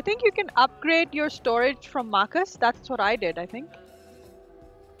can, I think you can upgrade your storage from Marcus. That's what I did, I think.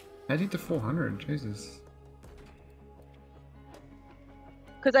 80 to 400. Jesus.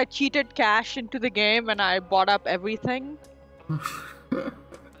 Because I cheated cash into the game and I bought up everything.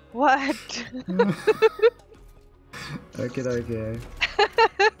 What? Okay.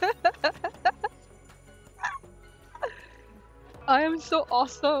 I am so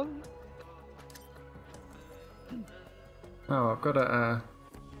awesome. Oh, I've got a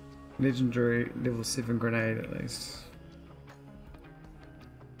legendary level 7 grenade at least.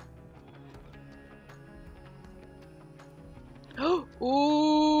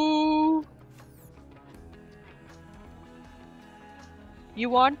 Ooh.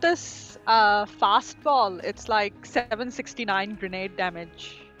 You want this fastball? It's like 769 grenade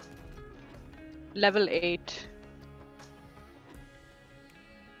damage. Level 8.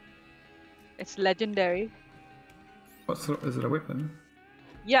 It's legendary. Is it a weapon?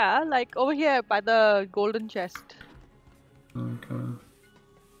 Yeah, like over here by the golden chest. Okay.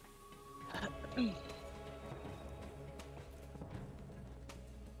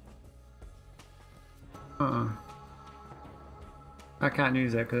 I can't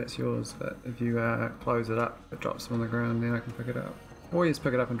use that because it's yours, but if you close it up, it drops them on the ground, then I can pick it up. Or you just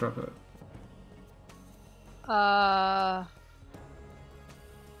pick it up and drop it.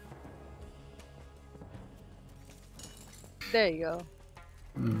 There you go.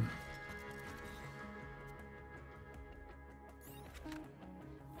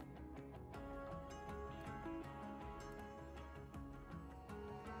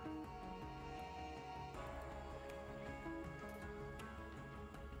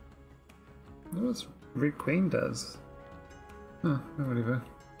 What Red Queen does? Huh, whatever.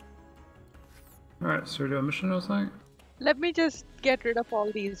 Alright, so we do a mission or something? Let me just get rid of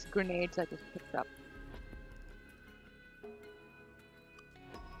all these grenades I just picked up.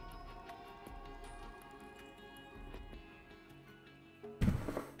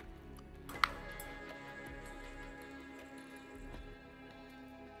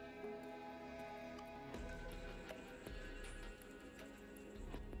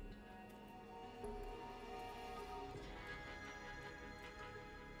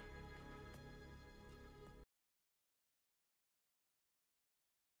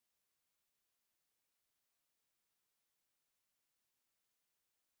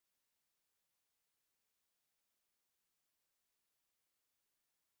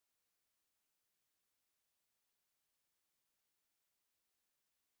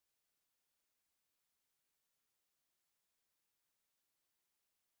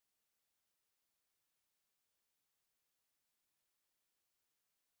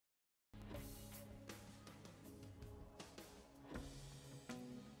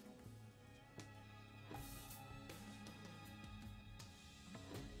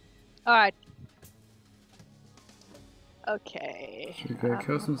 Alright. Okay. Should we go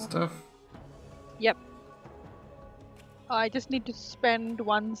kill some stuff? Yep. I just need to spend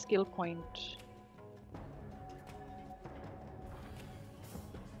 1 skill point.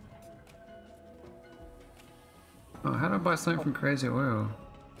 Oh, how do I buy something from Crazy Oil?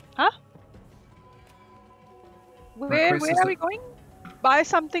 Huh? Where are we going? Buy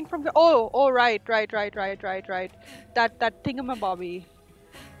something from the right. That thingamabobby.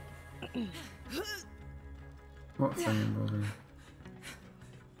 What thing,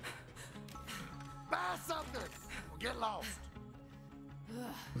 Buy something or get lost.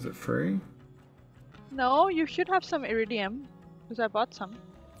 Is it free? No, you should have some iridium. Because I bought some.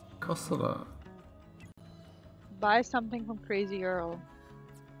 Costs a lot. Buy something from Crazy Earl.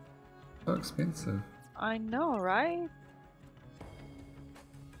 So expensive. I know, right?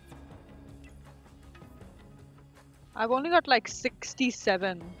 I've only got like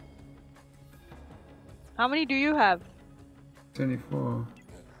 67. How many do you have? 24.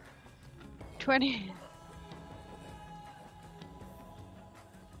 20.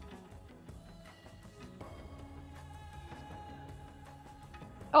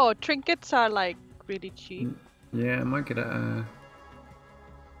 Oh, trinkets are like really cheap. Yeah, I might get a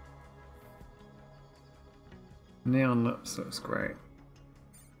neon lips. Looks great.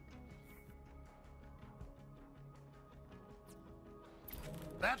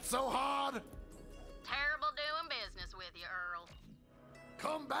 That's so hard. Terrible doing business with you, Earl.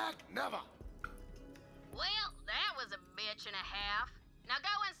 Come back, never. Well, that was a bitch and a half. Now go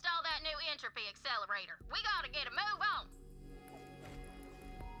install that new entropy accelerator. We gotta get a move on.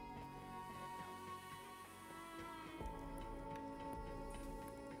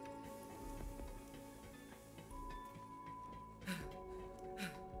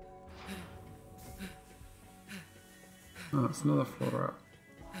 Oh, it's another floor up.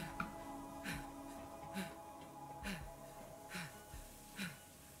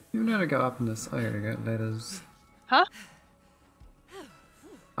 You know how to go up in this. Oh, here we go. Ladders. Huh?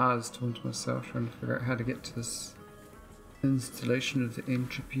 hours talking to myself, trying to figure out how to get to this installation of the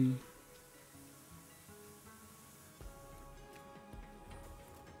entropy.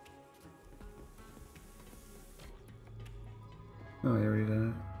 Oh, yeah, we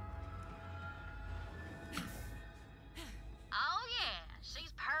done it. Oh yeah, she's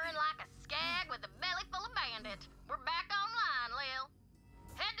purring like a skag with a belly full of bandits. We're back online, Lil.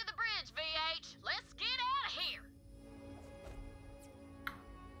 Head to the bridge, VH. Let's get out of here.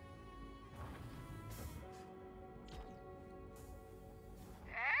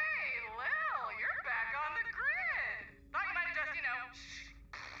 Hey, Lil, you're back on the grid. Thought you might have just,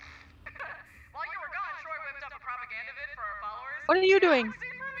 While you were gone, Troy whipped up a propaganda vid for our followers. What are you doing?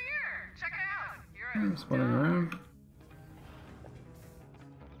 Check it out. I'm spawning around.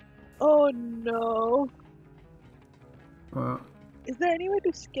 Oh no. What? Is there any way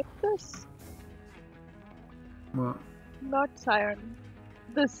to skip this? What? Not Siren.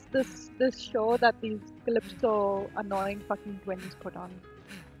 This show that these Calypso annoying fucking twins put on.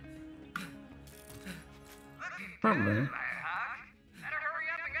 Probably. Better hurry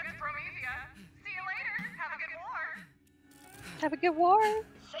up and get to Promethea. See you later. Have a good war. Have a good war.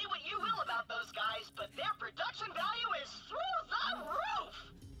 Say what you will about those guys, but their production value is through the roof!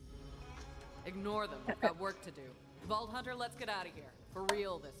 Ignore them. We've got work to do. Vault Hunter, let's get out of here. For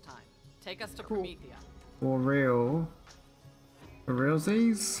real this time. Take us to Cool. Promethea. For real. For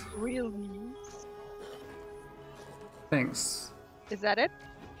realsies? Really? Thanks. Is that it?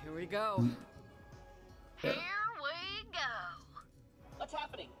 Here we go. Here we go. What's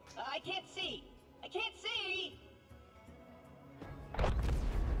happening? I can't see! I can't see!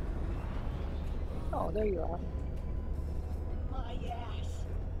 Oh, there you are. My ass.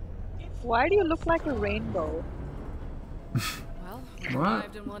 Why do you look like a rainbow? Well, we What?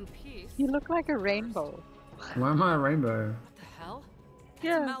 arrived in one piece. You look like a rainbow. Why am I a rainbow? What the hell?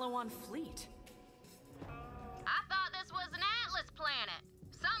 Yeah. It's a Malawan fleet. I thought this was an Atlas planet.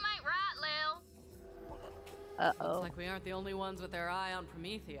 Something ain't right, Lil. Uh-oh. Looks like we aren't the only ones with their eye on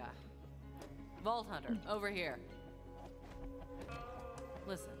Promethea. Vault Hunter, over here.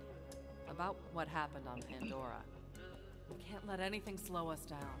 Listen, about what happened on Pandora. We can't let anything slow us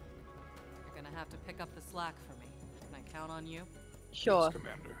down. You're gonna have to pick up the slack for me. Can I count on you? Sure. Yes,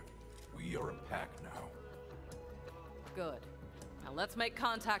 Commander. We are a pack now. Good. Now let's make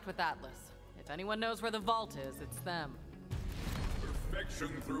contact with Atlas. If anyone knows where the vault is, it's them. Perfection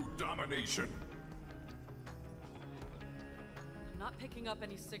through domination. I'm not picking up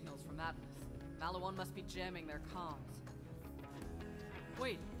any signals from Atlas. Malawan must be jamming their comms.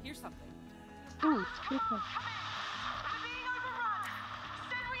 Wait, here's something. Ooh, super.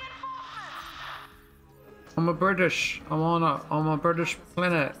 I'm a British. I'm on a British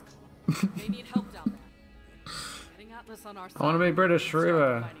planet. They need help down there. Getting Atlas on our side. I want to be British start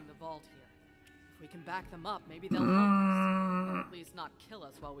forever. finding the vault here. If we can back them up, maybe they'll help us. Or at least not kill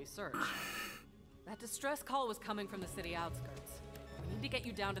us while we search. That distress call was coming from the city outskirts. We need to get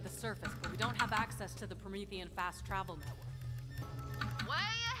you down to the surface, but we don't have access to the Promethean fast travel network. Way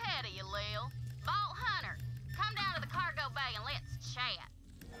ahead of you, Lil. Vault Hunter, come down to the cargo bay and let's chat.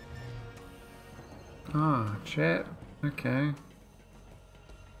 Ah, chat. Okay.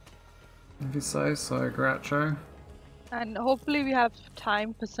 If you say so, Groucho. And hopefully we have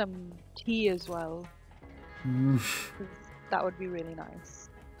time for some tea as well. 'Cause that would be really nice.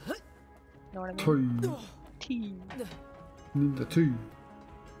 Know what I mean? Tea. Tea. Need the tea.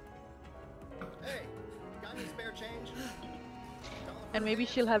 Hey, got any spare change? And maybe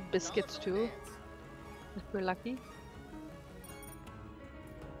she'll have biscuits too, if we're lucky.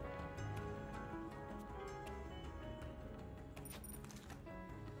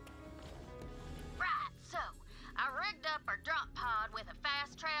 Right, so I rigged up our drop pod with a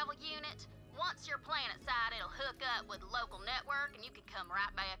fast travel unit. Once you're planet side, it'll hook up with the local network and you can come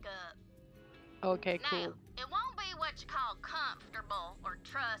right back up. Okay, Now, cool. it won't be what you call comfortable or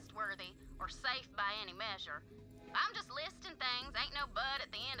trustworthy or safe by any measure. I'm just listing things, ain't no but at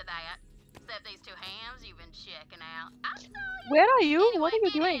the end of that. Except these two hams you've been checking out. I saw you. Where are you? Anyway, What are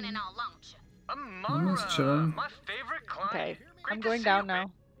you get doing? in and I'll launch you. I'm just chilling. My favorite client. Okay, Great I'm to going see down you,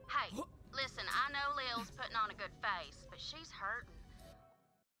 now. Hey, listen, I know Lil's putting on a good face, but she's hurting.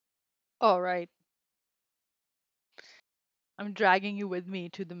 All right. I'm dragging you with me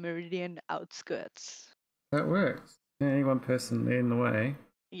to the Meridian outskirts. That works. Only one person leading the way.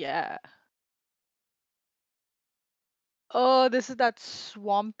 Yeah. Oh, this is that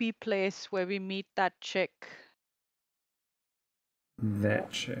swampy place where we meet that chick.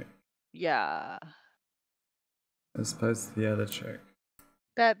 That chick. Yeah. As opposed to the other chick.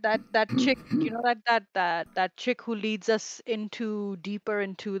 That chick, that chick who leads us into deeper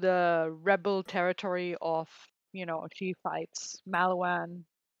into the rebel territory of, she fights Malawan,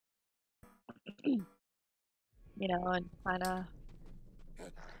 and kind of,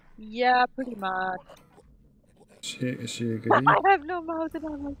 yeah, pretty much. Is she a goodie? I have no mouth and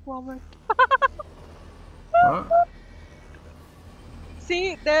I'm like vomit. What?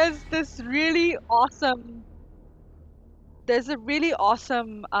 See, there's a really awesome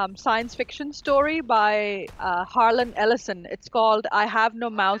science fiction story by Harlan Ellison. It's called "I Have No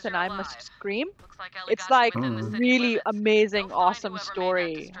Mouth and I Must Scream." It's like really amazing, awesome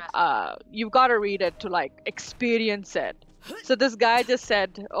story. You've got to read it to like experience it. So this guy just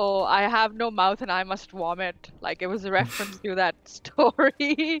said, "Oh, I have no mouth and I must vomit." Like it was a reference to that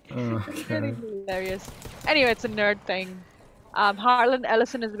story. It's really hilarious. Anyway, it's a nerd thing. Harlan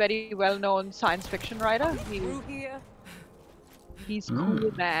Ellison is a very well-known science fiction writer. He's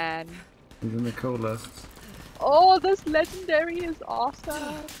cool, man. He's in the cool list. Oh, this legendary is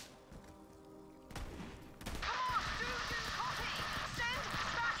awesome.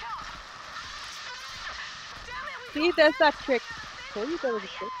 See, there's that chick. Told you there was a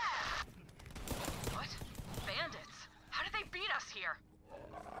chick. What? Bandits? How did they beat us here?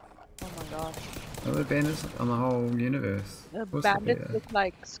 Oh my gosh. Are the bandits on the whole universe? The bandits look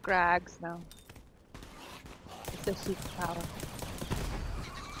like Scrags now. It's their super power.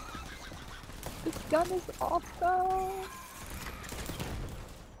 This gun is awesome!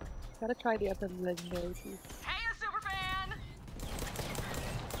 Gotta try the other legendary piece. Hey, superfan!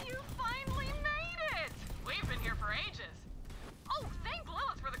 You finally made it! We've been here for ages. Oh, thank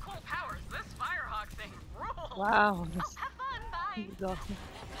Lilith for the cool powers. This Firehawk thing rules. Wow. Oh, have fun, bye. This is awesome.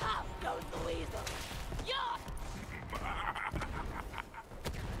 Pop goes the weasel. Yeah.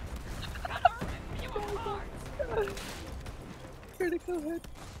 Critical hit.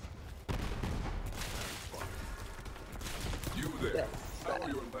 You there? Yes. How are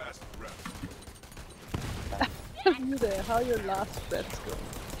your last breaths? You there? How your last breaths go?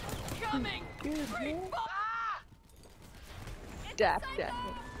 Coming. Good, man. Dap, dap.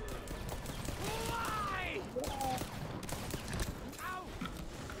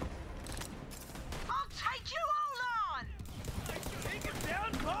 I'll take you all on! Take it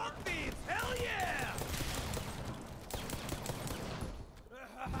down, hog thieves! Hell yeah!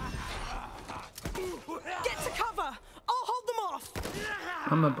 Get to cover! I'll hold them off!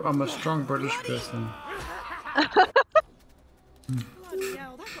 I'm a strong British person. Bloody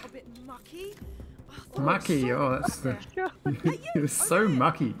hell, that got a bit mucky. Mucky, oh, that's the. It's so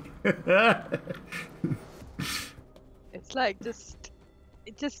mucky. It's like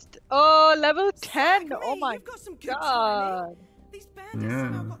oh, level 10. Oh my god. These bandits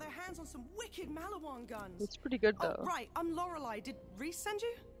somehow got their hands on some wicked Malawan guns. It's pretty good though. Oh, right, I'm Lorelei. Did Reese send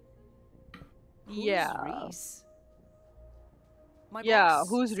you? Yeah. Reese? My Yeah, boss,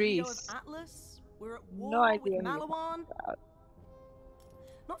 who's CEO Reese? of Atlas. We're at war No idea with who you're Malawan.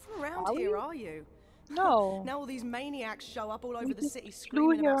 Not from around Are here, we? are you? No. Now all these maniacs show up all over the city Flew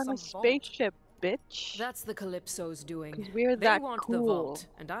screaming here about on some a spaceship, bitch. That's the Calypso's doing. 'Cause we're They that want cool. the vault,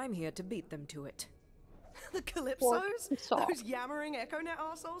 and I'm here to beat them to it. The Calypsos? Soft. Those yammering EchoNet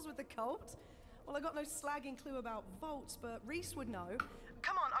arseholes with the cult? Well, I got no slagging clue about vaults, but Reese would know.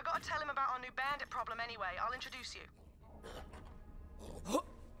 Come on, I gotta tell him about our new bandit problem anyway. I'll introduce you.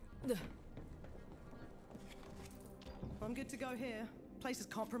 I'm good to go here. Place is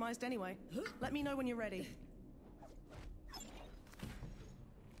compromised anyway. Let me know when you're ready.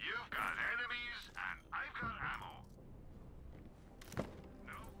 You've got enemies, and I've got ammo.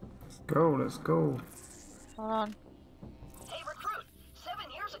 Let's go. Hold on. Hey, recruit! 7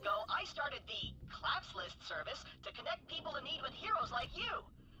 years ago, I started the Claps List service to connect people in need with heroes like you.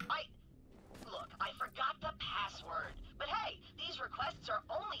 Look, I forgot the password. But hey, these requests are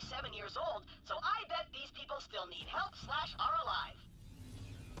only 7 years old, so I bet these people still need help / are alive.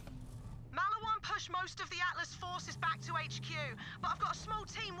 Malawan pushed most of the Atlas forces back to HQ, but I've got a small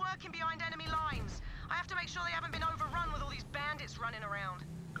team working behind enemy lines. I have to make sure they haven't been overrun with all these bandits running around.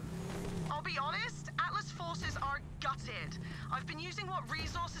 I'll be honest, Atlas forces are gutted. I've been using what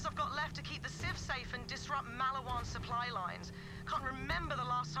resources I've got left to keep the Civ safe and disrupt Malawan's supply lines. Can't remember the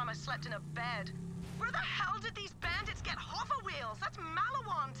last time I slept in a bed. Where the hell did these bandits get hover wheels? That's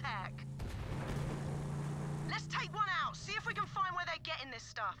Malawan tech. Let's take one out, see if we can find where they're getting this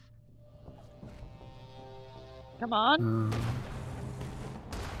stuff. Come on.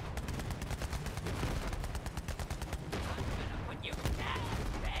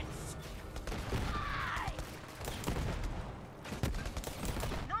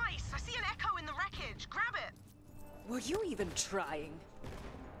 Nice! I see an echo in the wreckage. Grab it. Were you even trying?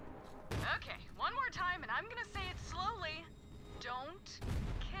 I'm gonna say it slowly. Don't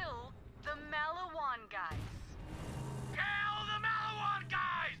kill the Malawan guys. Kill the Malawan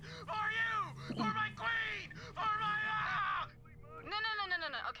guys! For you! For my queen! For my...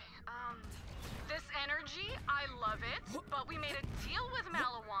 No. Okay, this energy, I love it, but we made a deal with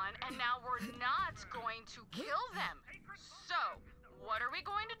Malawan, and now we're not going to kill them. So, what are we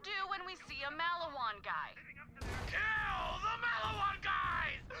going to do when we see a Malawan guy? Kill the Malawan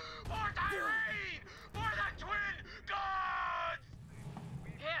guys! For Tyrene! For the twin gods!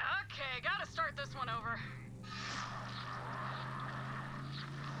 Yeah, okay, gotta start this one over.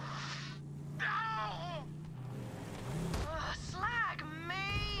 No! Slag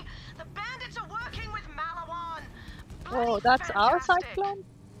me! The bandits are working with Malawan! Oh, that's our cyclone?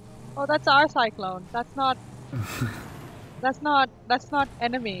 Oh, that's our cyclone. That's not... That's not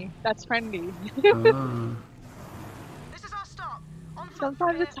enemy. That's friendly. This is our stop.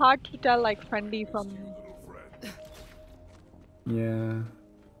 Sometimes it's hard to tell like friendly from... Yeah.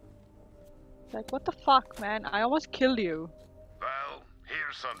 Like, what the fuck, man? I almost killed you. Well,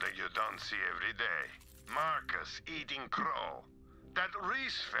 here's something you don't see every day. Marcus eating crow. That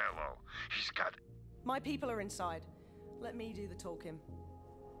Reese fellow. He's got... My people are inside. Let me do the talking.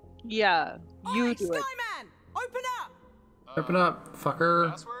 Yeah, you do it. Skyman! Open up! Open up, fucker.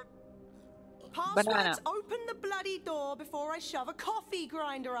 Passwords, Banana. open the bloody door before I shove a coffee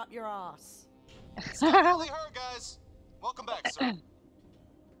grinder up your ass. Definitely her, guys. Welcome back, sir.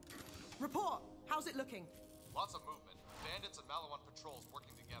 Report. How's it looking? Lots of movement. Bandits and Malawan patrols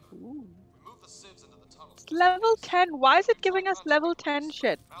working together. Ooh. We moved the civs into the tunnels. It's level 10. Why is it giving us level 10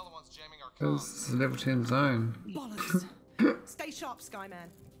 shit? Because it's a level 10 zone. Bollocks. Stay sharp, Skyman.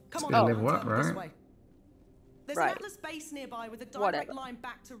 Come on, level up, this right? way. There's Right. an Atlas base nearby with a direct Whatever. line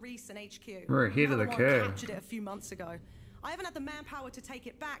back to Reese and HQ. We're ahead of the Malawan curve. captured it a few months ago. I haven't had the manpower to take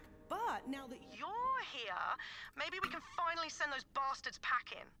it back, but now that you're here, maybe we can finally send those bastards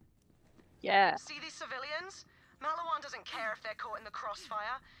packing. Yeah. See these civilians? Malawan doesn't care if they're caught in the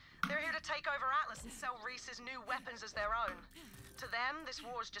crossfire. They're here to take over Atlas and sell Reese's new weapons as their own. To them, this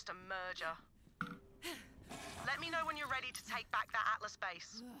war's just a merger. Let me know when you're ready to take back that Atlas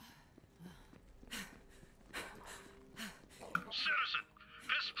base. Citizen,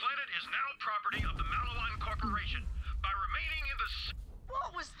 this planet is now property of the Malawan Corporation. By remaining in the...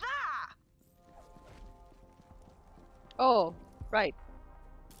 What was that? Oh, right.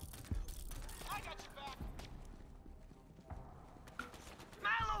 I got you back.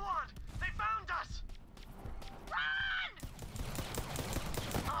 Malawan! They found us! Run!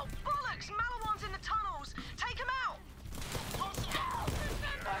 Oh, bollocks! Malawan's in the tunnels! Take him out!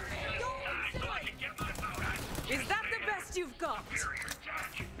 Is that the best you've got?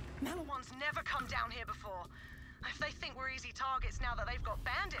 Malawan's never come down here before. If they think we're easy targets now that they've got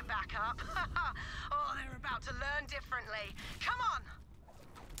Bandit back up, oh, they're about to learn differently. Come on!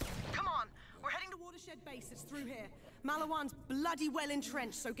 Come on, we're heading to Watershed Base. It's through here. Malawan's bloody well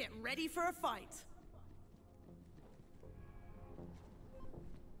entrenched, so get ready for a fight.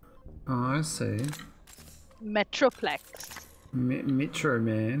 Oh, I see. Metroplex. Metro,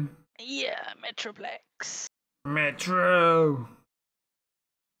 man. Yeah, Metroplex. Metro!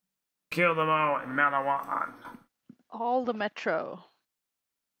 Kill them all in Malawan. All the Metro.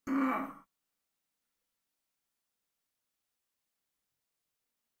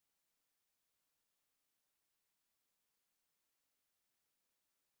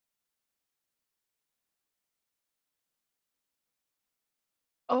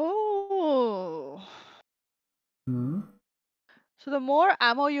 Oh. Hmm? So the more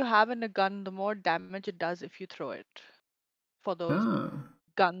ammo you have in a gun, the more damage it does if you throw it. For those Oh.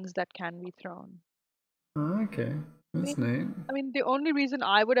 guns that can be thrown. Oh, okay. That's neat. I mean, the only reason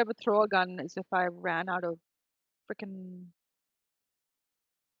I would ever throw a gun is if I ran out of freaking.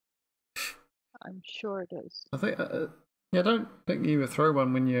 I'm sure it is. I think, yeah, I don't think you would throw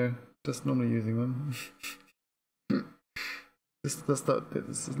one when you're just normally using one.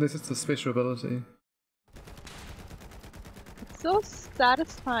 Unless it's a special ability. It's so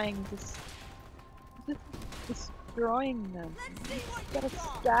satisfying just destroying them. You gotta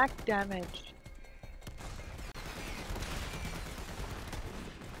stack damage.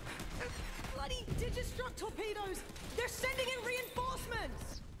 Bloody Digistruct torpedoes! They're sending in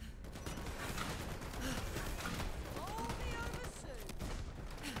reinforcements!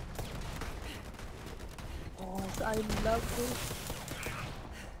 Oh, I love this.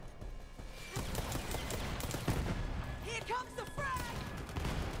 Here comes the frag!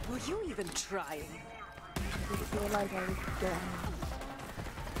 Were you even trying? I feel like I was dead.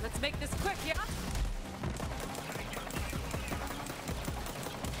 Let's make this quick, yeah?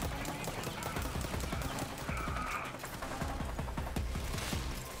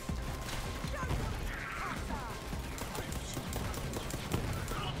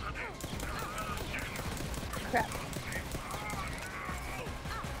 Crap.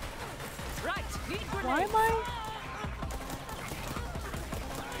 Right. Why am I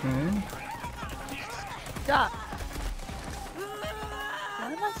stuck?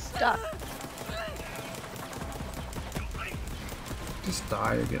 Why am I stuck? Just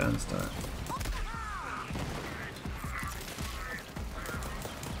die or get unstuck.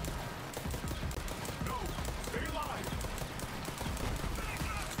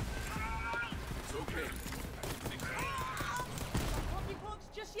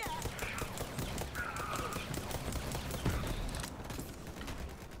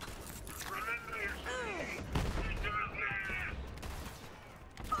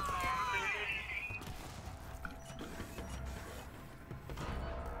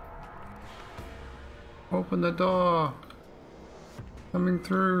 Open the door. Coming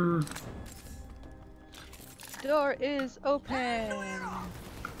through. Door is open.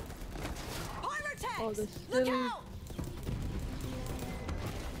 Oh, the silly.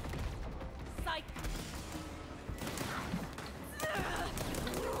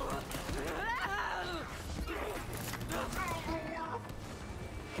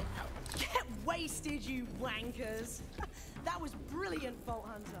 Get wasted, you wankers. That was brilliant, Vault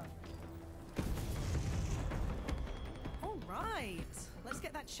Hunter. All right, let's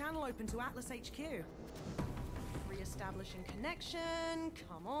get that channel open to Atlas HQ. Re-establishing connection,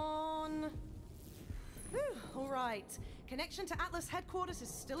 come on. Whew, all right, connection to Atlas headquarters is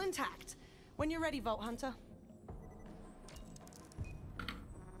still intact. When you're ready, Vault Hunter.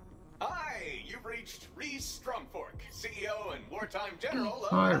 Hi, you've reached Reese Strongfork, CEO and wartime general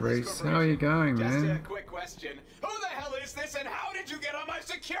of Hi Atlas Reese, how are you going, Just a man? quick question. Who the hell is this and how did you get on my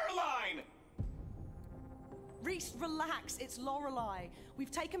secure line? Reese, relax, it's Lorelei.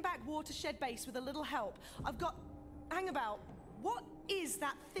 We've taken back Watershed Base with a little help. I've got... Hang about. What is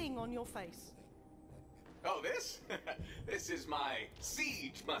that thing on your face? Oh, this? This is my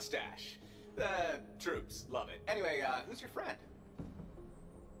siege mustache. The troops love it. Anyway, who's your friend?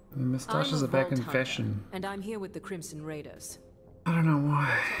 The moustaches are back in fashion. And I'm here with the Crimson Raiders. I don't know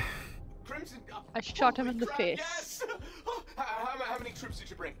why. Crimson... I shot him in the face. Yes! How many troops did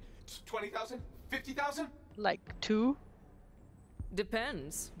you bring? 20,000? 50,000? Like 2?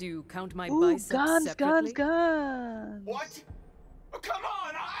 Depends. Do you count my Ooh, biceps guns, separately? What? Oh, come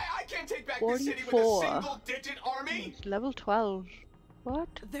on! I can't take back this city with a 44. single-digit army! It's level 12.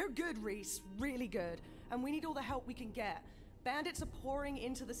 What? They're good, Reese. Really good. And we need all the help we can get. Bandits are pouring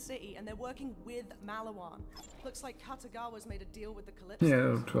into the city, and they're working with Malawan. Looks like Katagawa's made a deal with the Calypso. Yeah,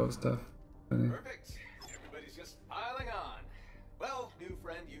 level 12 stuff. Perfect. Everybody's just piling on. Well, new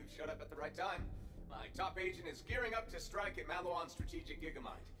friend, you showed up at the right time. My top agent is gearing up to strike at Malawan's strategic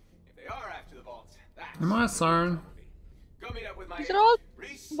Gigamite. If they are after the vaults, that's... Am I a siren? Go meet up with my These are all...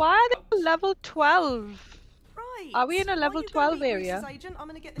 Reese. Why are they level 12? Right. Are we in a level 12 area? Agent, I'm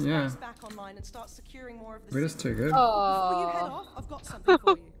gonna get this Yeah. base back online and start securing more of the We're just too good. Before you head off, I've got something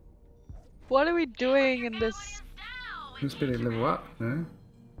for you. What are we doing in this? Just better level up, no?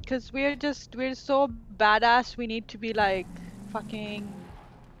 Because we're so badass, we need to be like, fucking...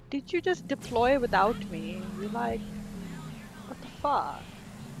 Did you just deploy without me? You're like... What the fuck?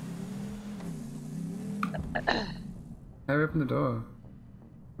 How do we open the door?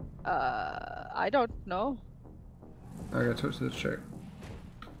 I don't know. I gotta touch the chick.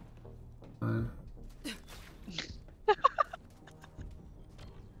 Fine.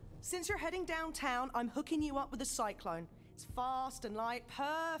 Since you're heading downtown, I'm hooking you up with a cyclone. It's fast and light,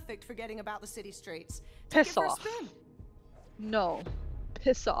 perfect for getting about the city streets. Take Piss it for off. a spin. No.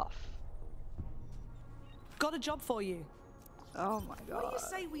 Piss off. Got a job for you. Oh my god. What do you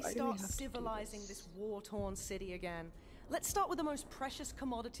say we Why do start have to do civilizing this war-torn city again? Let's start with the most precious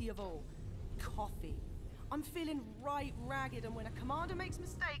commodity of all, coffee. I'm feeling right ragged, and when a commander makes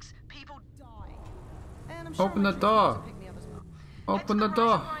mistakes, people die. And I'm sure Open the my door. troops will pick me up as well. Open the Head to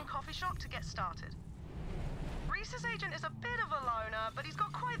door. Rise Online coffee shop to get started. Reese's agent is a bit of a loner, but he's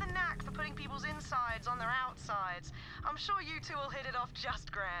got quite the knack for putting people's insides on their outsides. I'm sure you two will hit it off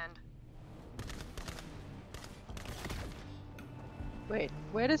just grand. Wait,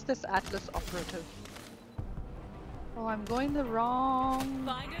 where is this Atlas operative? Oh, I'm going the wrong...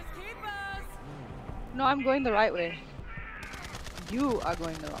 Find us, keep us! No, I'm going the right way. You are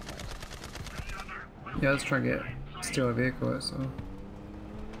going the wrong way. Yeah, let's try and get steal a vehicle, that's all.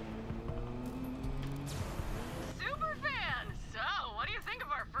 Superfan! So, what do you think of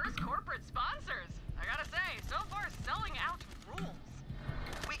our first corporate sponsors? I gotta say, so far selling out rules.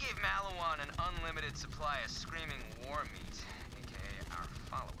 We gave Malawan an unlimited supply of screaming war meat, aka our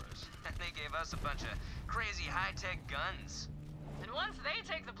followers. And they gave us a bunch of crazy high-tech guns. And once they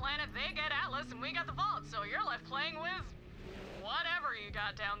take the planet, they They get Atlas and we got the vault, so you're left playing with whatever you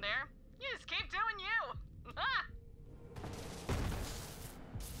got down there. You just keep doing you. Ah!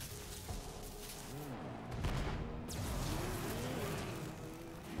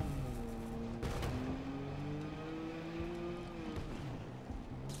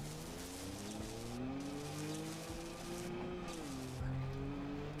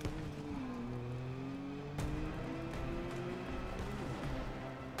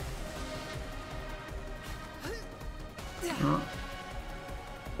 Oh.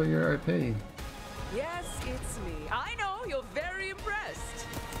 But you're OP. Yes, it's me. I know, you're very impressed.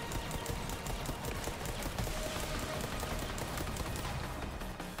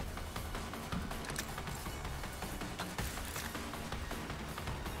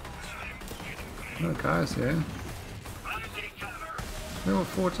 No guys here. Level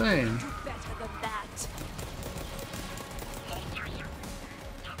 14. Better than that.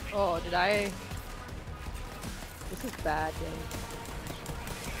 Oh, did I? This is bad, dude.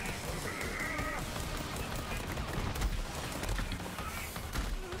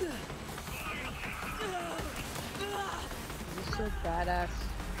 This is so badass.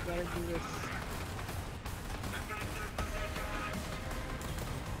 You gotta do this.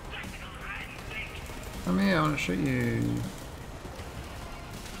 Come here, I want to shoot you.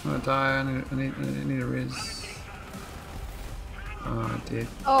 I'm gonna die, I need a res. Oh, I did.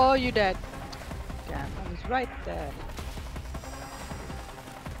 Oh, you dead. Damn, I was right there.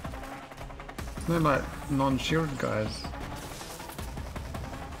 No, like non-shield guys.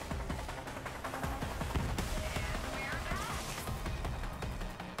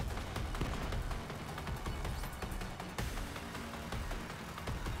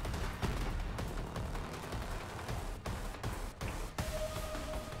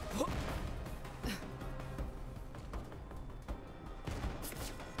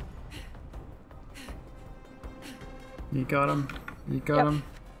 You got him. You got him.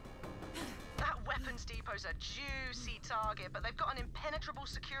 That weapons depot's a juicy target, but they've got an impenetrable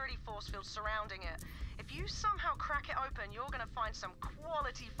security force field surrounding it. If you somehow crack it open, you're gonna find some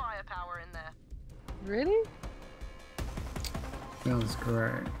quality firepower in there. Really? Sounds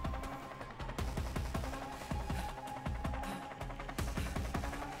great.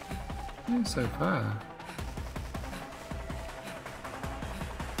 So far.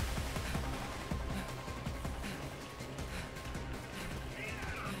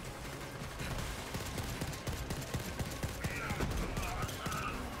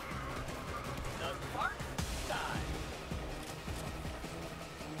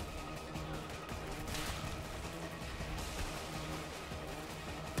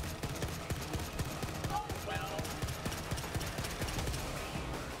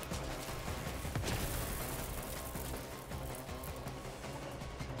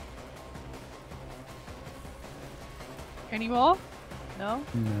 Any more? No?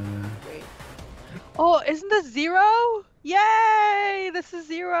 No. Great. Oh, isn't this Zero? Yay! This is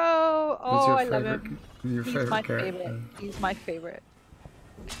Zero! Oh, I love him. Your He's favorite my character. favorite. He's my favorite.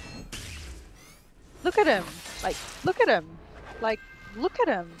 Look at him! Like, look at him! Like, look at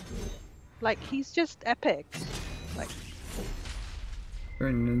him! Like, he's just epic. Like,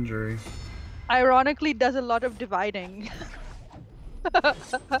 Very ninja-y. ironically does a lot of dividing.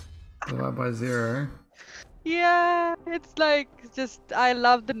 Divided by 0. Yeah, it's like, just, I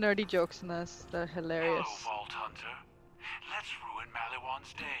love the nerdy jokes in this. They're hilarious. Hello, Vault Hunter. Let's ruin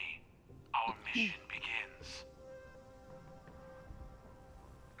Maliwan's day. Our mission begins.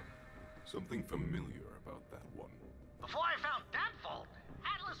 Something familiar about that one. Before I found that vault,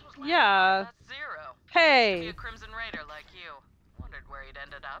 Atlas was like, Yeah. That's Zero. Hey. Be a Crimson Raider like you. Wondered where he'd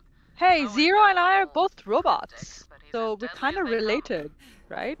ended up. Hey, Zero and I are both robots, so we're kind of related,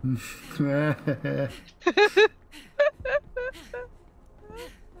 right? Haywire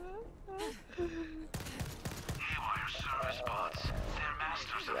service bots. Their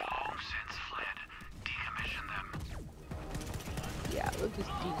masters have long since fled. Decommission them. Yeah, we'll just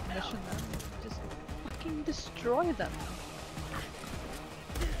decommission them. Just fucking destroy them.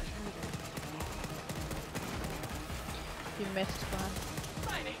 You missed one.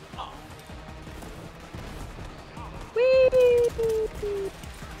 Whee!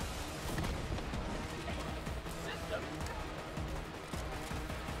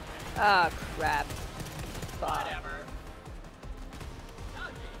 Ah, crap. Whatever.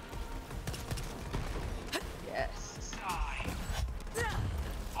 Yes.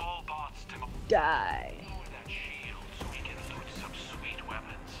 All bots to Die. move that shield so we can loot some sweet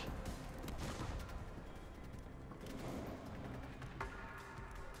weapons.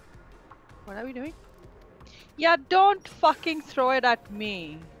 What are we doing? Yeah, don't fucking throw it at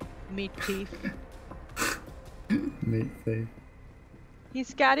me. Meat thief. Meat thief.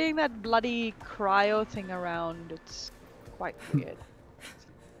 He's carrying that bloody cryo thing around. It's quite weird.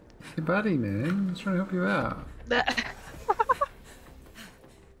 Your buddy, man. He's trying to help you out.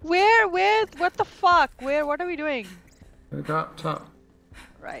 Where? What the fuck? What are we doing? We go up top.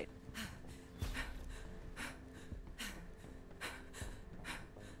 Right.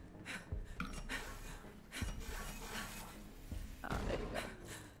 There you go.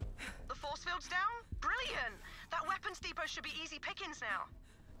 The force field's down? Brilliant! That weapons depot should be easy pickings now.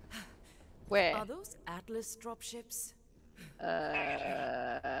 Where? Are those Atlas dropships? We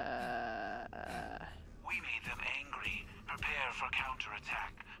made them angry. Prepare for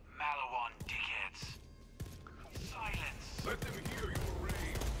counterattack. Malawan dickheads. Silence. Let them hear your rage.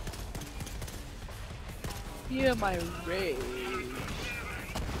 Hear my rage.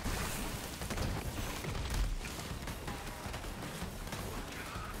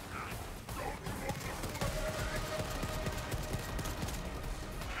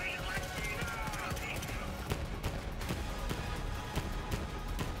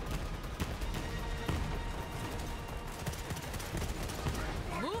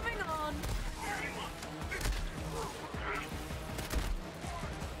 Moving on.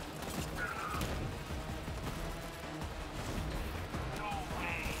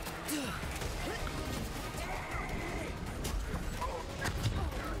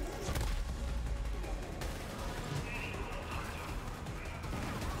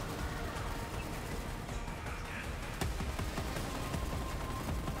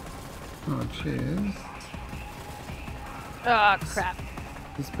 Oh, cheers. Ah, crap.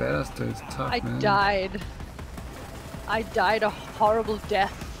 This badass dude's tough, I man. died. I died a horrible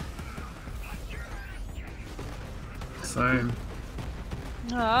death. Same.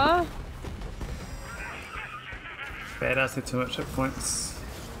 Ah. Badass had too much hit points.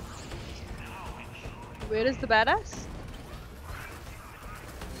 Where is the badass?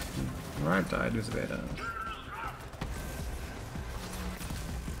 Where I died was badass.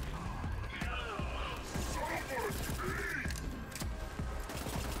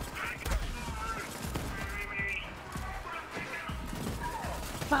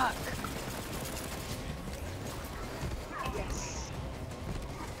 Fuck. Yes.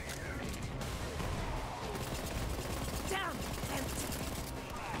 Damn!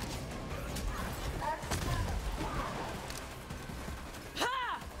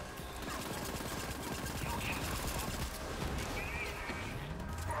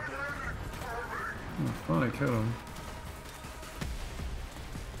 Oh, finally killed him.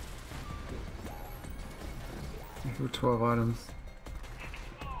 I killed 12 items.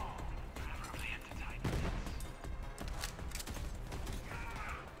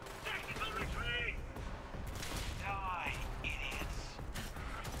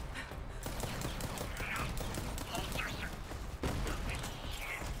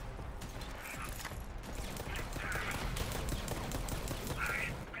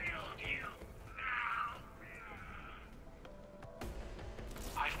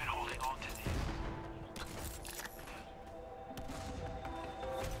 I've been holding on to this.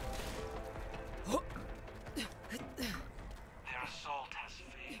 Their assault has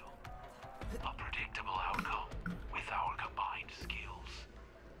failed. A predictable outcome with our combined skills.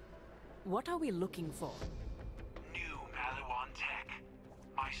 What are we looking for? New Malawan tech.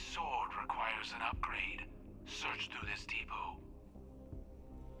 My sword requires an upgrade. Search through this depot.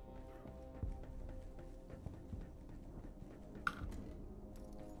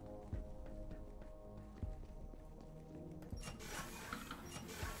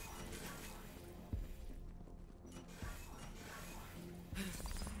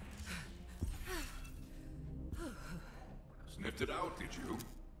 Sniffed it out, did you?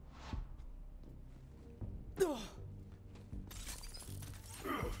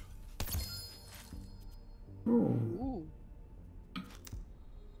 Ooh.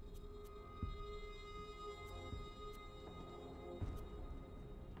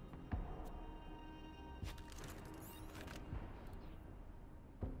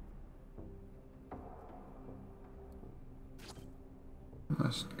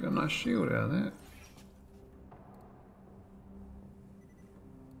 Nice, got a nice shield out of that.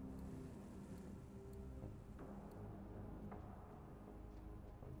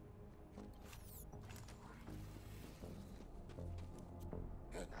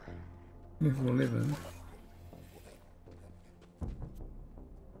 Level 11.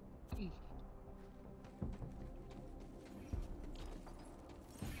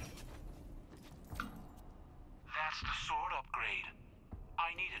 That's the sword upgrade.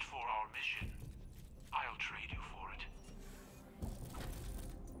 I need it for our mission. I'll trade you for it.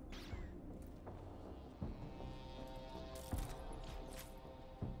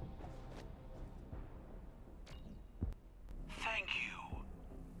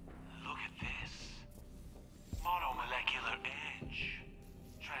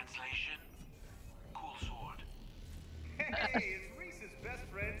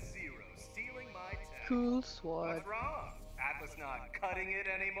 cool sword. What's wrong? Atlas not cutting it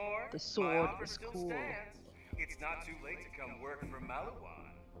anymore? The My sword offer is still cool. stands. It's not too late to come work for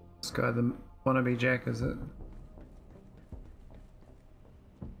Malawan. This guy, the wannabe Jack, is it?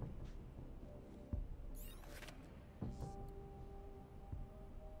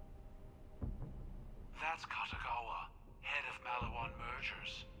 That's Katagawa, head of Malawan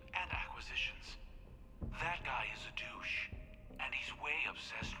mergers and acquisitions. That guy is a douche, and he's way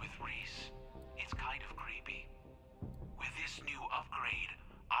obsessed with Reese. It's kind of creepy. With this new upgrade,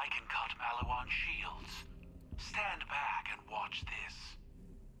 I can cut Malawan shields. Stand back and watch this.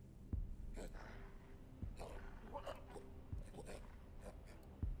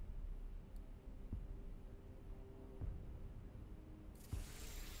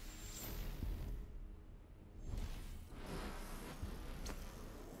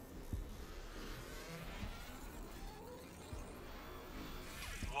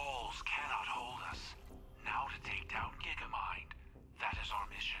 Walls cannot hold us. Now to take down Gigamind. That is our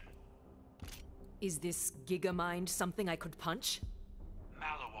mission. Is this Gigamind something I could punch?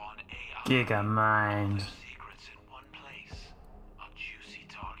 Malawan AI. Gigamind. Secrets in one place. A juicy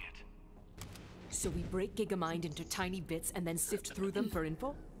target. So we break Gigamind into tiny bits and then sift through them for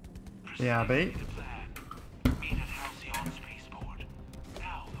info? Yeah, babe. Meet at Halcyon Spaceport.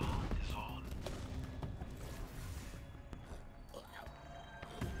 Now the hunt is on.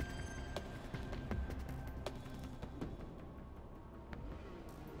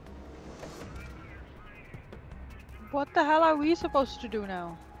 What the hell are we supposed to do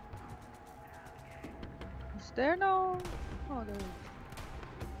now? Is there no... Oh, there is.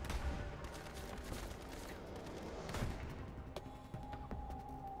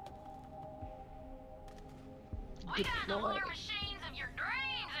 We got the war machines of your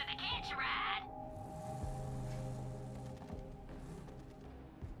dreams at the catch ride.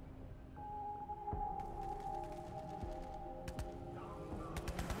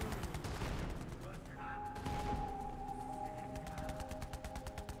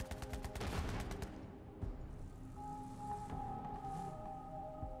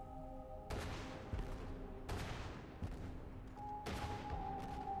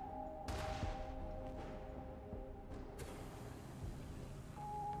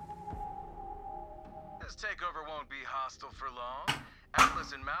 This takeover won't be hostile for long.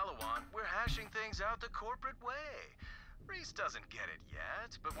 Atlas and Malawan, we're hashing things out the corporate way. Reese doesn't get it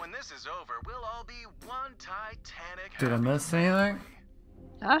yet, but when this is over, we'll all be one titanic. Did I miss anything?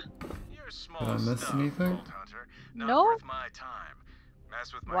 Huh? You're small Did I miss stuff, anything? Vault Hunter. Not No. worth my time.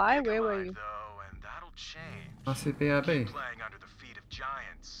 Mess with my Why? Gigamind, Where were you? though, and that'll change. I see BRB. Playing under the feet of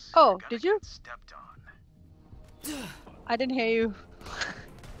giants. Oh, You're gonna did you? get stepped on. I didn't hear you.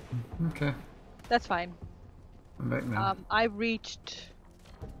 Okay. That's fine. I'm back now. I reached...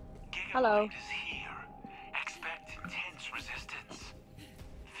 Hello. Is here. Expect intense resistance.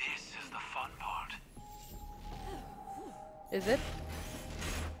 This is the fun part. Is it?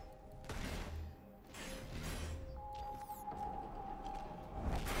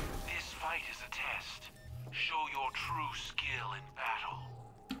 This fight is a test. Show your true skill in battle.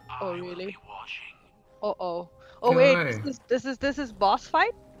 Oh, I will really? be watching. Uh-oh. Oh, Get wait. away. This is boss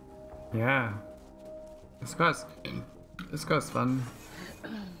fight? Yeah. This guy's fun.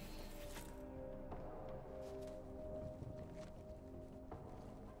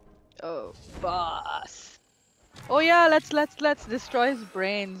 Oh, boss. Oh yeah, let's destroy his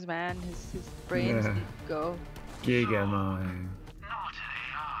brains, man. His brains Yeah. need to go. Gigamind. Not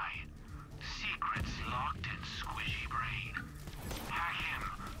AI. Secrets locked in squishy brain. Hack him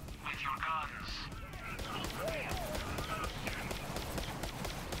with your guns.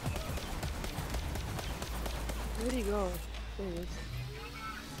 Where'd he go? There he is.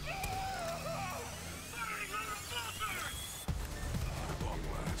 Long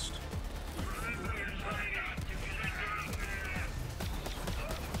last.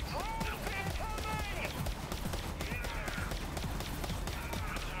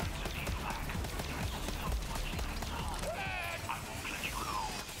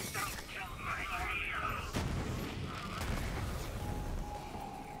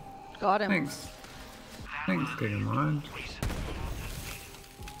 Got him. Thanks. Thanks, Gigamind.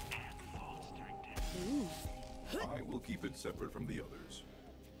 I will keep it separate from the others.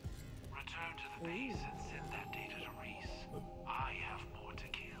 Return to the base and send that data to Reese. I have more to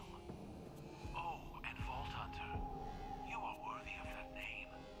kill. Oh, and Vault Hunter, you are worthy of that name.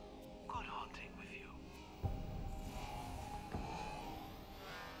 Good hunting with you.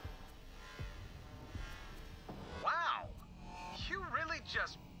 Wow! You really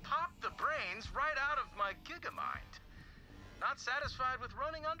just popped the brains right out of my Gigamind. Not satisfied with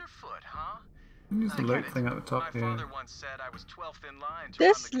running underfoot, huh? Use the loot thing at the top here. once said I was 12th in line to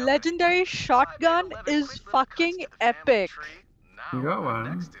This legendary shotgun is fucking epic. You got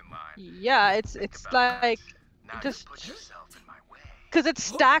one. Yeah, it's like just because it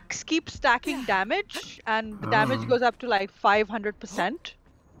keeps stacking damage, and the damage goes up to like 500%.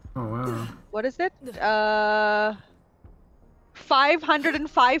 Oh wow. What is it?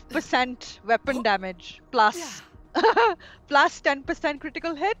 505% weapon damage plus plus 10%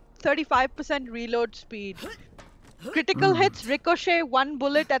 critical hit, 35% reload speed. Critical hits ricochet one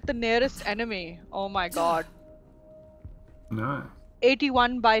bullet at the nearest enemy. Oh my god. Nice.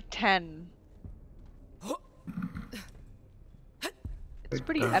 81 by 10. It's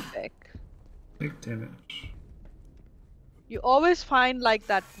pretty epic. Big damage. You always find like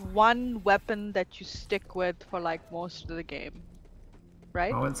that one weapon that you stick with for like most of the game,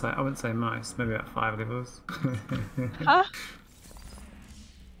 right? I wouldn't say most. Maybe about 5 levels. Huh?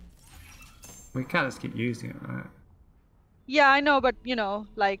 We can't just keep using it, right? Yeah, I know, but you know,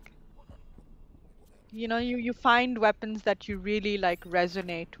 like, you know, you find weapons that you really like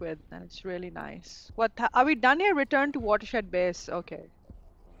resonate with, and it's really nice. What are we done here? Return to Watershed Base. Okay.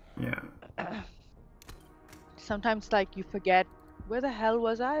 Yeah. Sometimes like you forget, where the hell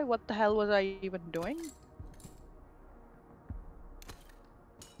was I? What the hell was I even doing?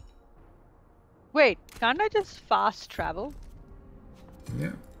 Wait, can't I just fast travel?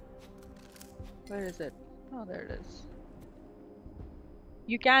 Yeah. Where is it? Oh, there it is.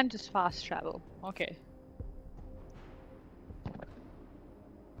 You can just fast travel. Okay.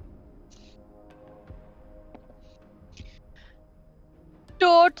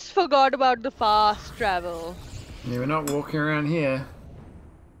 Totes forgot about the fast travel. Yeah, we're not walking around here.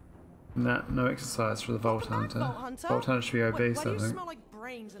 No exercise for the Vault Hunter. Vault Hunter should be obese, Why I do you think. smell like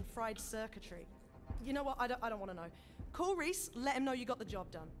brains and fried circuitry? You know what? I don't want to know. Call Reese. Let him know you got the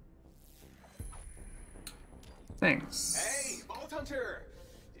job done. Thanks. Hey, Vault Hunter!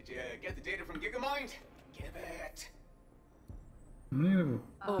 Did you get the data from Gigamind? Give it.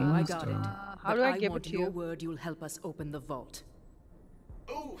 Oh, I got it. How do I give it want to your you? word you'll help us open the vault.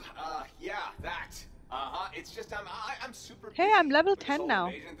 Ooh, yeah, that. It's just I'm super. Hey, I'm level 10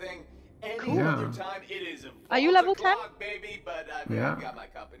 now. Any Cool. other time it is Are you level 10? baby, but Yeah. I've got my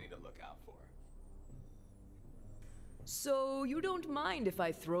company to look out for. So you don't mind if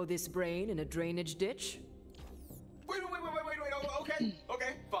I throw this brain in a drainage ditch? Wait, oh,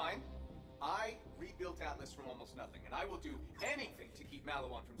 okay, fine. I rebuilt Atlas from almost nothing, and I will do anything to keep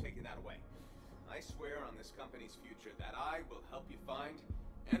Malawan from taking that away. I swear on this company's future that I will help you find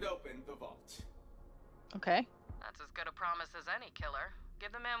and open the vault. Okay. That's as good a promise as any, killer.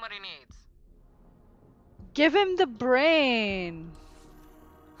 Give the man what he needs. Give him the brain.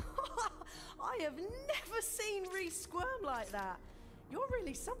 I have never seen Reese squirm like that. You're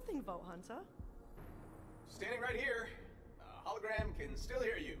really something, Vault Hunter. Standing right here, hologram can still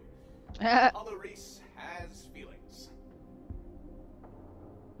hear you. Although Reese has feelings.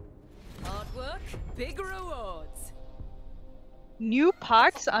 Hard work, big rewards. New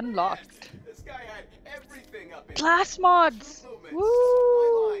parts unlocked. This guy had everything up in Class mods. Woo!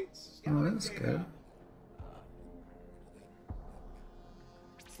 Oh, that's good.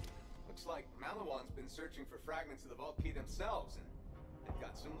 Looks like Malawan's been searching for fragments of the vault key themselves, and they've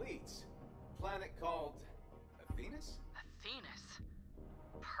got some leads. A planet called Athenas? Athenas?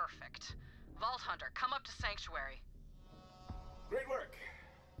 Perfect. Vault Hunter, come up to Sanctuary. Great work.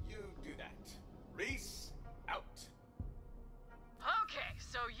 You do that. Reese, out. Okay,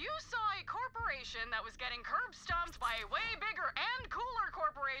 so you saw a corporation that was getting curb stomped by a way bigger and cooler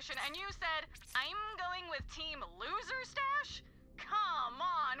corporation, and you said, I'm going with Team Loser Stash? Come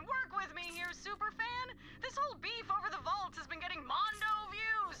on, work with me here, superfan. This whole beef over the vaults has been getting mondo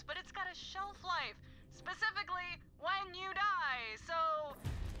views, but it's got a shelf life. Specifically, when you die, so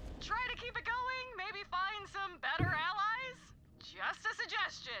try to keep it going, maybe find some better allies? Just a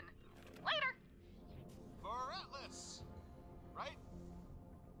suggestion. Later. For Atlas, right?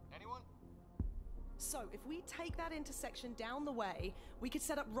 Anyone? So, if we take that intersection down the way, we could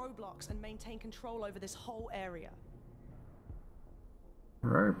set up roadblocks and maintain control over this whole area.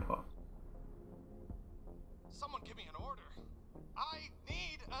 Robot. Someone give me an order. I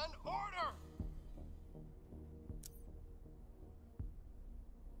need an order!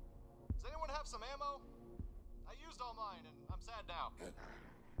 Does anyone have some ammo? I used all mine and I'm sad now.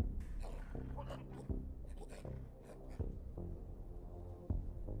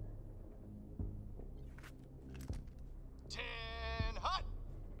 Tin Hut!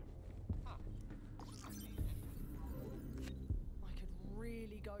 I could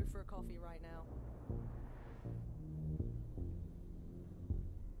really go for a coffee right now.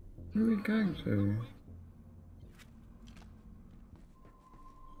 Where are we going to?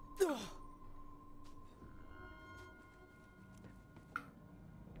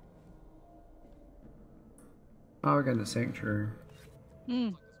 Oh, we're going to Sanctuary. Hmm.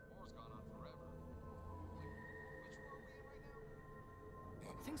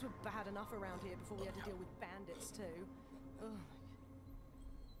 Things were bad enough around here before we had to deal with bandits too. Ugh.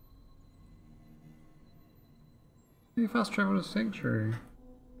 You fast travel to Sanctuary.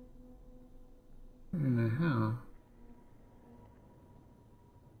 I don't know how.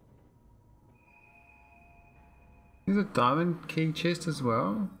 There's a diamond key chest as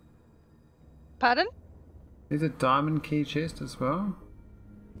well. Pardon? There's a diamond key chest as well.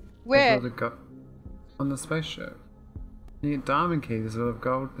 Where? On the spaceship. You get diamond keys as well as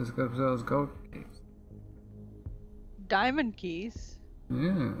gold. As well as gold keys. Diamond keys.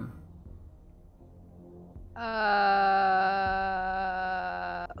 Yeah.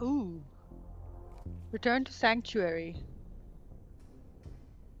 Ooh. Return to Sanctuary.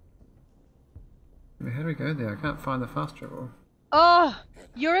 Wait, how do we go there? I can't find the fast travel. Oh,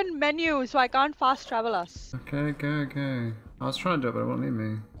 you're in menu, so I can't fast travel us. Okay, go. I was trying to do it, but it won't let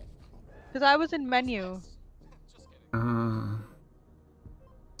me. Because I was in menu. Ah.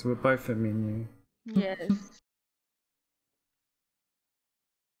 So we're both in menu. Yes.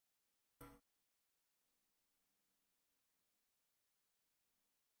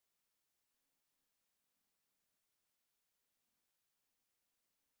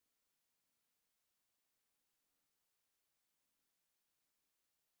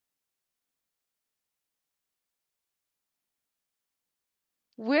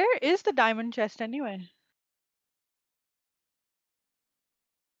 Where is the diamond chest anyway?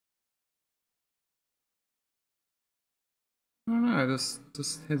 I don't know,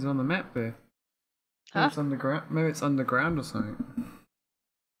 just heads on the map there. Maybe Huh? it's underground. Maybe it's underground or something.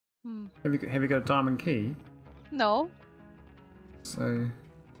 Hmm. Have you got a diamond key? No. So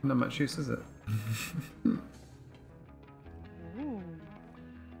not much use, is it? Ooh.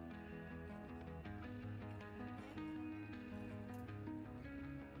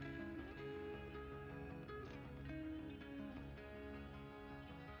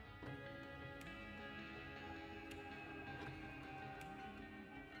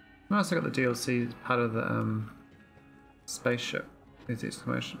 I also got the DLC as part of the spaceship with the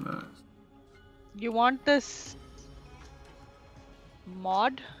exclamation marks. You want this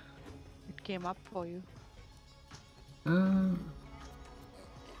mod? It came up for you. I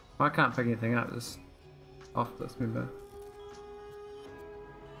can't pick anything up. Just off this member.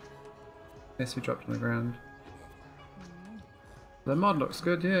 Yes, we dropped on the ground. The mod looks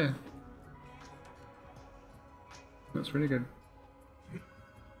good, yeah. Looks really good.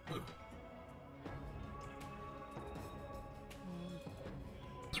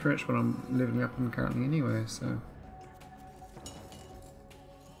 It's pretty much what I'm living up in currently anyway, so.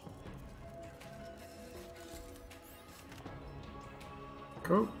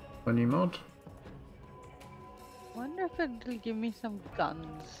 Cool. A new mod. Wonder if it'll give me some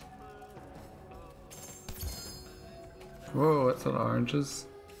guns. Whoa, that's a lot of oranges.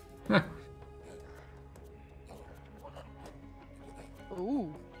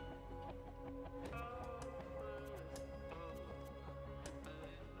 Ooh.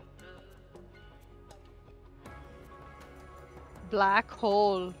 Black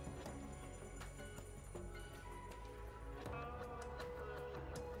hole.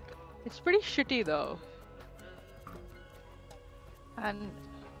 It's pretty shitty though. And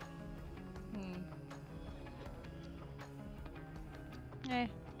eh. I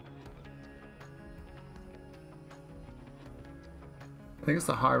think it's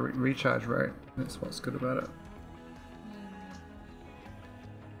the high recharge rate. That's what's good about it.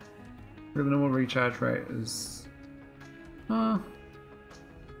 The normal recharge rate is. I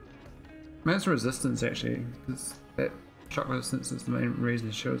mean, it's resistance actually, because that shock resistance is the main reason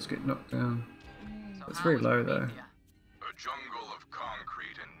shields get knocked down. It's very low though. A jungle of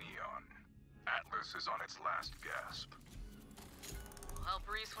concrete and neon. Atlas is on its last gasp. We'll help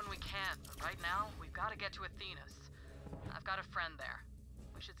Reese when we can, but right now, we've got to get to Athena's. I've got a friend there.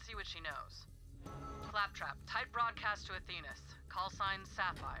 We should see what she knows. Claptrap, tight broadcast to Athena's. Call sign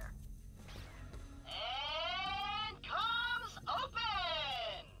Sapphire. And comms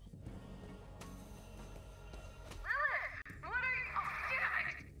open! What are you? Oh, damn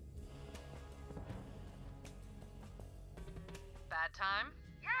it! Bad time?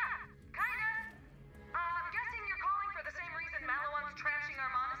 Yeah, kinda. I'm guessing you're calling for the same reason Malawan's trashing our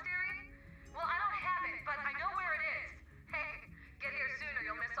monastery? Well, I don't have it, but I know where it is. Hey, get here soon or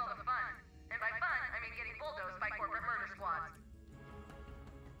you'll miss all the fun. And by fun, I mean getting bulldozed by corporate murder squads.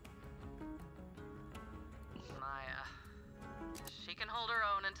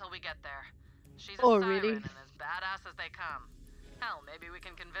 She's a Oh, siren really? and as badass as they come. Hell, maybe we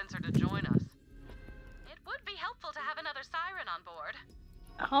can convince her to join us. It would be helpful to have another siren on board.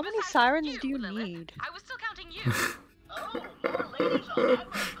 How many sirens do you need? I was still counting you. Oh, more ladies on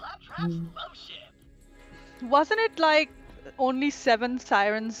Admiral Claptrap's love ship. Wasn't it like only 7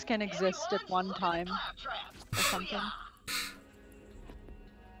 sirens can exist at one time or something?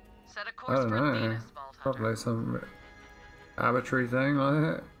 Set a I course don't for know. Venus, Vault Hunter. Probably some arbitrary thing like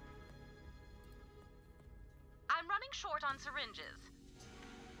that. I'm running short on syringes.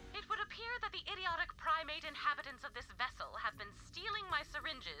 It would appear that the idiotic primate inhabitants of this vessel have been stealing my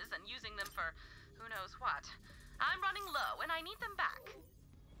syringes and using them for who knows what. I'm running low and I need them back.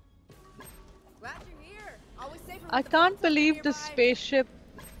 Glad you're here. Always safer with I the can't boats believe nearby. the spaceship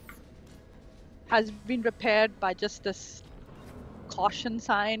has been repaired by just this caution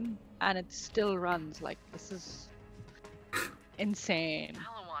sign and it still runs. Like, this is insane.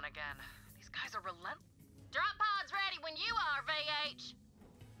 Malawan again. These guys are relentless. Drop pods ready when you are, VH.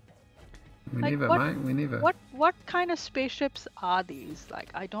 We Like, neither, what, mate. We neither. what kind of spaceships are these? Like,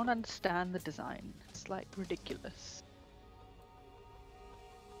 I don't understand the design. It's like ridiculous.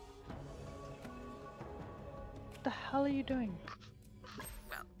 What the hell are you doing?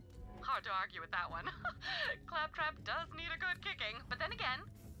 Well, hard to argue with that one. Claptrap does need a good kicking, but then again,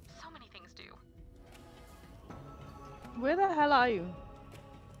 so many things do. Where the hell are you?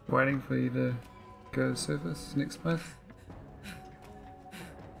 Waiting for you to go to surface next place.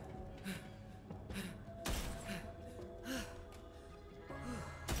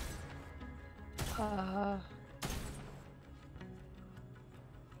 A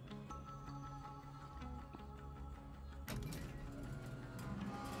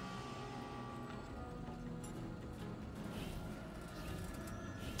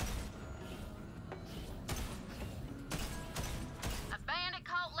bandit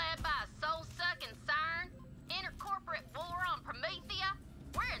cult led by a soul-sucking siren? Intercorporate war on Promethea?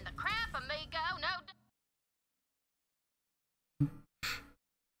 We're in the crap, amigo. No.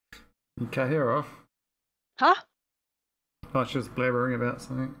 You cut her off. Huh? Oh, she was blabbering about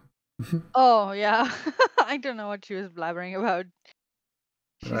something. Oh, yeah. I don't know what she was blabbering about.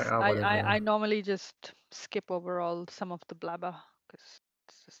 Like, oh, whatever. I normally just skip over some of the blabber because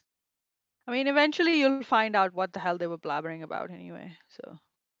it's just. I mean, eventually you'll find out what the hell they were blabbering about anyway. So.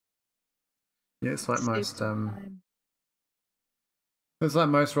 Yeah, it's like Save most some time. it's like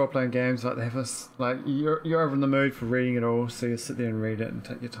most role-playing games. Like they have this, like you're over in the mood for reading it all, so you sit there and read it and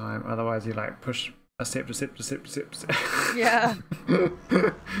take your time. Otherwise, you like push a step. Yeah.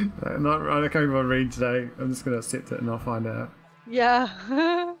 Like, I can't even read today. I'm just gonna accept it and I'll find out. Yeah.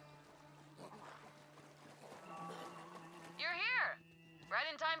 You're here! Right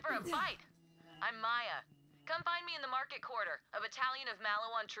in time for a fight. I'm Maya. Come find me in the market quarter. A battalion of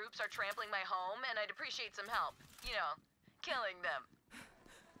Malawan troops are trampling my home, and I'd appreciate some help. You know, killing them.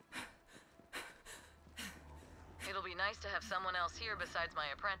 It'll be nice to have someone else here besides my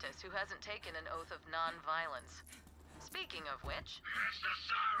apprentice who hasn't taken an oath of non-violence. Speaking of which... It's the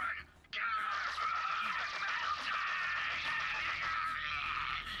siren! Get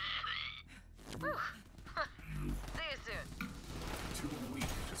Whew. See you soon. Too weak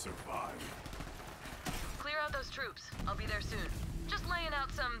to survive. Clear out those troops. I'll be there soon. Just laying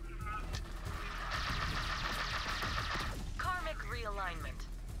out some... karmic realignment.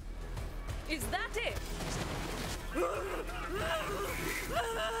 Is that it?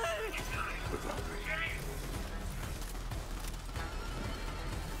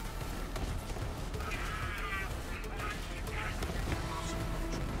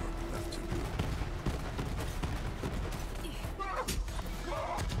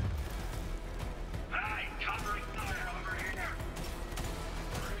 Hey, covering fire over here!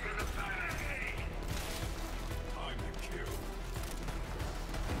 Bring the fire! Time to kill.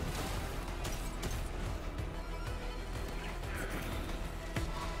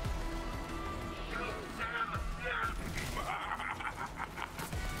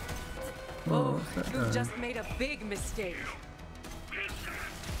 Oh, you've just made a big mistake.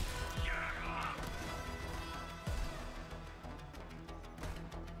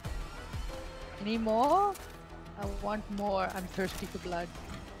 Any more? I want more. I'm thirsty for blood.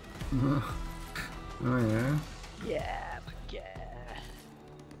 Oh yeah. Yeah, fuck yeah.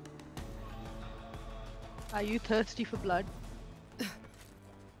 Are you thirsty for blood?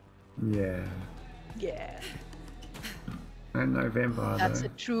 Yeah. Yeah. And no vampire That's though. a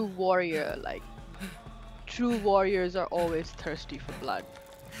true warrior. Like, true warriors are always thirsty for blood.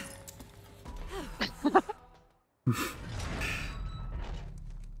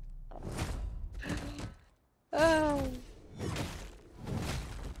 Oh.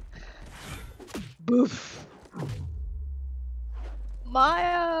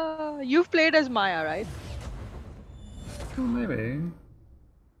 Maya, you've played as Maya, right? Oh, maybe.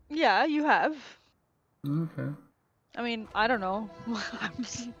 Yeah, you have. Okay. I mean, I don't know. I'm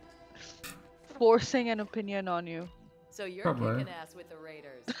just forcing an opinion on you. So you're Probably. kicking ass with the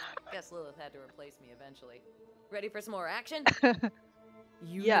Raiders. Guess Lilith had to replace me eventually. Ready for some more action?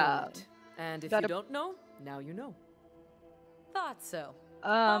 You Yeah. know it. And if you Gotta- don't know, now you know. Thought so.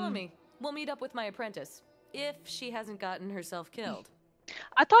 Follow me. We'll meet up with my apprentice. If she hasn't gotten herself killed.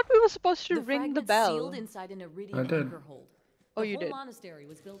 I thought we were supposed to The ring the fragment's bell. sealed inside an I iridium did. anchor hold. Oh, The you whole did. monastery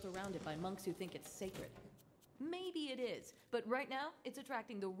was built around it by monks who think it's sacred. Maybe it is, but right now it's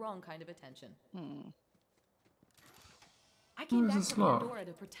attracting the wrong kind of attention. I came Where's back the to slot? Pandora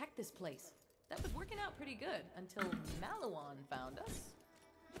to protect this place. That was working out pretty good until Malawan found us.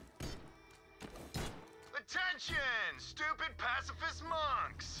 Attention, stupid pacifist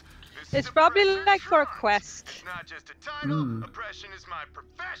monks! This It's is a probably press like for a trot. quest. It's not just a title. Oppression is my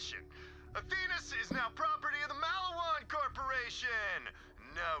profession. Athenas is now property of the Malawan Corporation.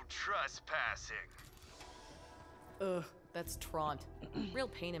 No trespassing. Ugh, that's Traunt. Real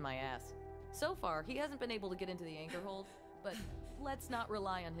pain in my ass. So far, he hasn't been able to get into the anchor hold, but let's not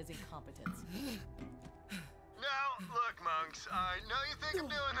rely on his incompetence. Now, look, monks, I know you think I'm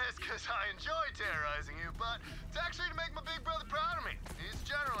doing this because I enjoy terrorizing you, but it's actually to make my big brother proud of me. He's a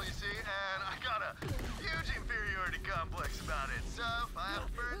general, you see, and I got a huge inferiority complex about it. So if I have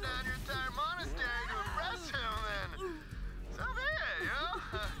to burn down your entire monastery to impress him, then so be it, you know?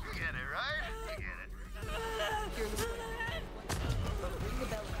 You get it, right? You get it. Here's the plan. But ring the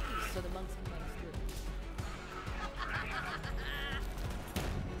bell in peace so the monks can let us through.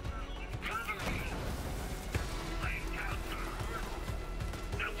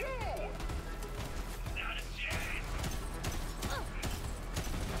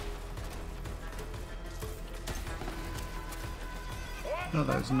 Oh,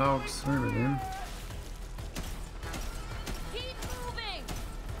 those nogs. Where are them? Keep moving!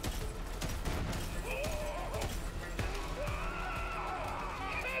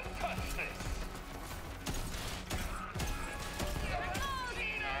 Touch this!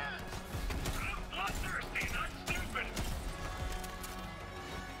 Bloodthirsty, not stupid!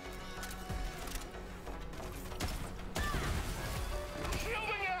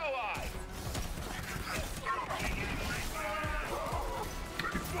 Shielding ally!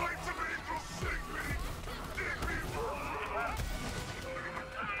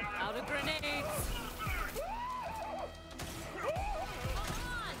 Out of grenades!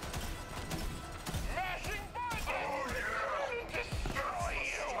 Mashing buttons! Destroy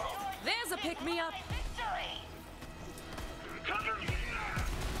you! There's a pick-me-up!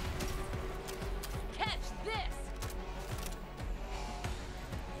 Catch this!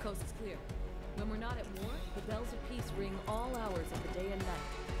 Coast is clear. When we're not at war, the bells of peace ring all hours of the day and night.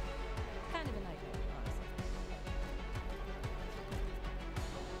 Kind of a nightmare, honestly.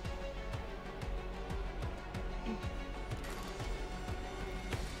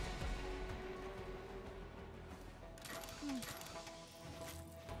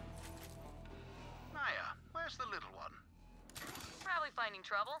 Maya, where's the little one? Probably finding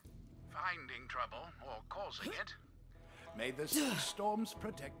trouble. Finding trouble or causing it. May the sea storms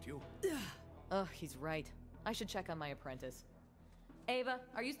protect you. Oh, he's right. I should check on my apprentice. Ava,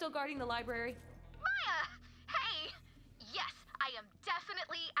 are you still guarding the library? Maya! Hey! Yes, I am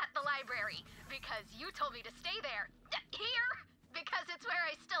definitely at the library because you told me to stay there. Here? Because it's where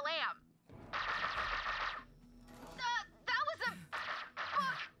I still am. That was a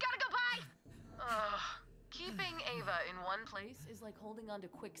book. Gotta go by. Keeping Ava in one place is like holding on to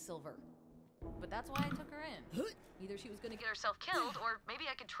Quicksilver. But that's why I took her in. Either she was gonna get herself killed, or maybe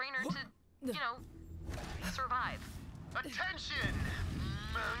I could train her to, you know, survive. Attention,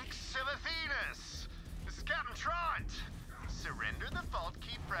 monks of Athenas! This is Captain Traunt. Surrender the vault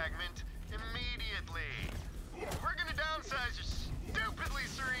key fragment immediately. We're gonna downsize your stupidly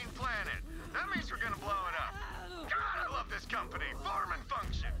serene planet. That means we're gonna blow it up. God, I love this company. Form and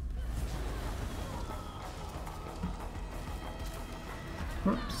function.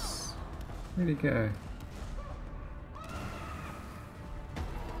 Whoops. Where'd he go?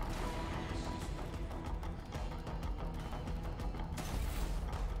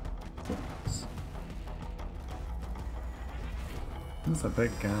 Oops. That's a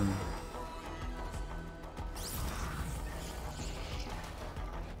big gun.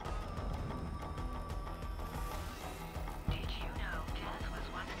 Did you know death was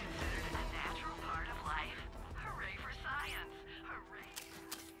once considered a natural part of life? Hooray for science! Hooray!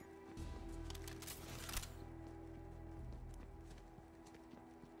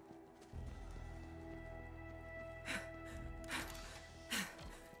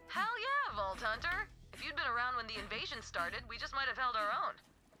 Hunter? If you'd been around when the invasion started, we just might have held our own.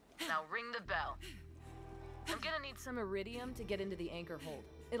 Now ring the bell. I'm gonna need some iridium to get into the anchor hold.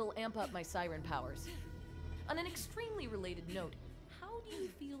 It'll amp up my siren powers. On an extremely related note, how do you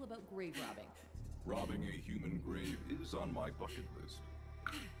feel about grave robbing? Robbing a human grave is on my bucket list.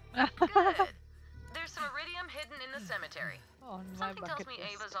 Good. There's some iridium hidden in the cemetery. On my Something tells bucket me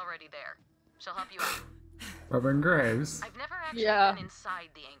list. Ava's already there. She'll help you out. Robbing graves? I've never actually Yeah. been inside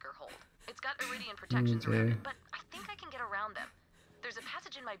the anchor hold. It's got iridium protections around Okay. it, but I think I can get around them. There's a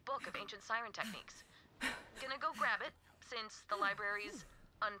passage in my book of ancient siren techniques. Gonna go grab it, since the library's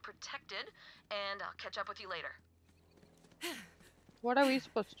unprotected, and I'll catch up with you later. What are we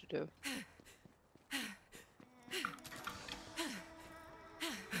supposed to do?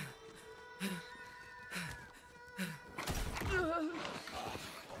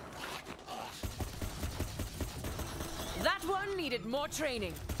 That one needed more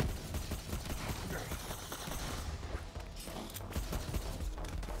training.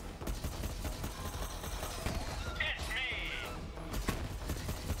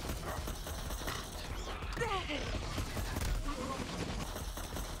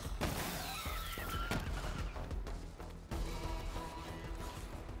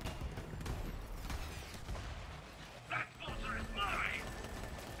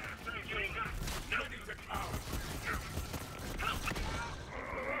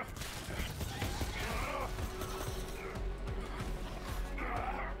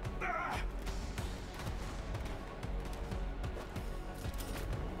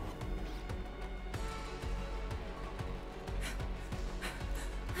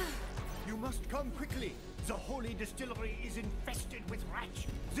 You must come quickly. The holy distillery is infested with rats.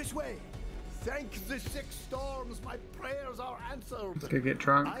 This way. Thank the six storms, my prayers are answered. Let's go get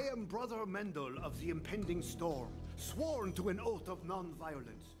drunk. I am Brother Mendel of the impending storm, sworn to an oath of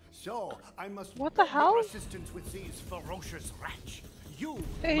non-violence. So, I must What the hell? your assistance with these ferocious rats. You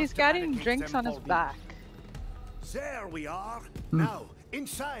Hey, he's must getting eradicate drinks them on his for me. back. There we are. Now,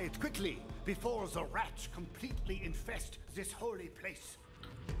 inside, quickly, before the rats completely infest this holy place.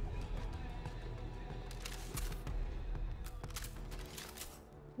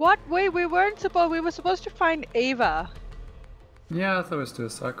 What? Wait, we were supposed to find Ava. Yeah, I thought it was to a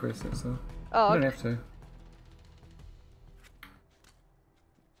side quest, that's all. Oh, You don't okay. have to.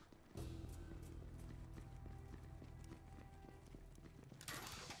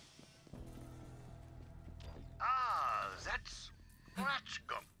 Ah, that's rat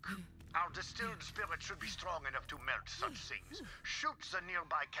gunk. Our distilled spirit should be strong enough to melt such things. Shoot the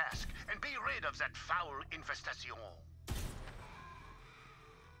nearby cask and be rid of that foul infestation.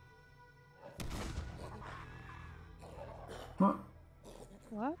 What?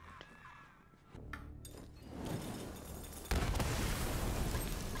 What?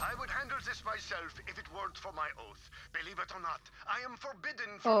 I would handle this myself if it weren't for my oath. Believe it or not, I am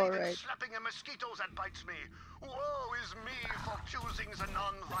forbidden from Oh, even right. slapping a mosquito that bites me. Woe is me for choosing the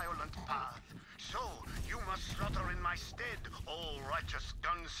non-violent path. So, you must slaughter in my stead, O righteous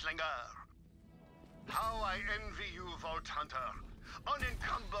gunslinger. How I envy you, Vault Hunter.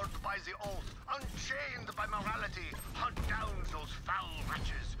 Unencumbered by the oath, unchained by morality, hunt down those foul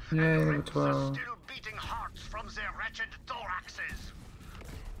wretches, Yay, and level rip the 12. still beating hearts from their wretched thoraxes.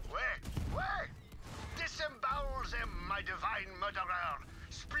 Wait! Disembowel them, my divine murderer!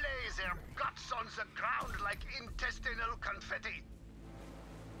 Splay their guts on the ground like intestinal confetti!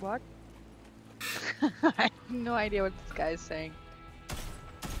 What? I have no idea what this guy is saying.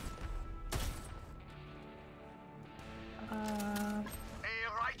 A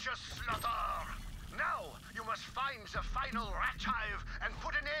righteous slaughter! Now, you must find the final rat hive and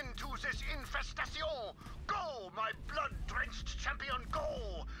put an end to this infestation! Go, my blood-drenched champion,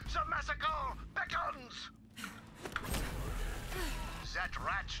 go! The massacre beckons! That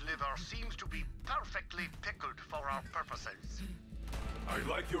rat liver seems to be perfectly pickled for our purposes. I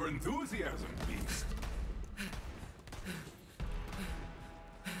like your enthusiasm, beast.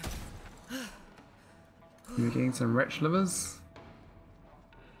 You getting some wretch livers?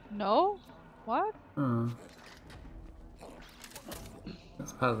 No? What? Oh.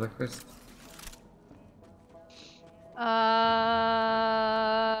 That's part of the quest.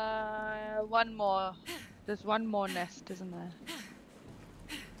 One more. There's one more nest, isn't there?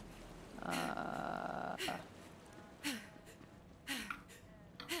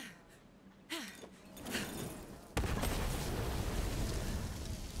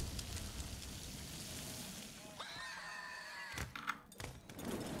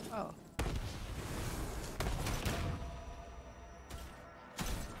 Oh.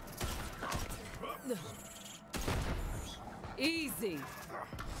 Easy.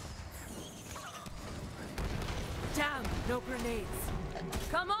 Damn, no grenades.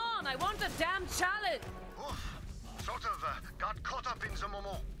 Come on, I want a damn challenge. Oof. Sort of got caught up in the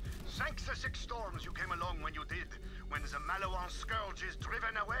moment. Thanks the 6 storms you came along when you did. When the Malawan scourge is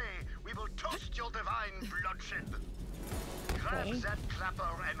driven away, we will toast your divine bloodshed. Grab that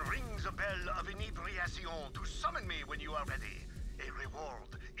clapper and ring the bell of inebriation to summon me when you are ready. A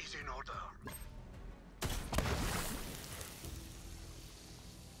reward is in order.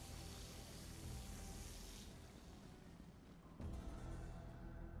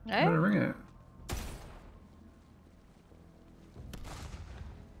 Hey? Better ring it.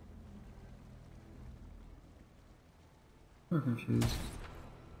 I'm confused.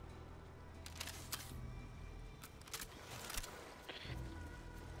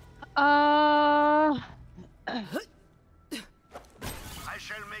 I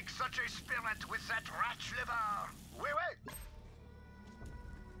shall make such a spirit with that rat's liver. Wait.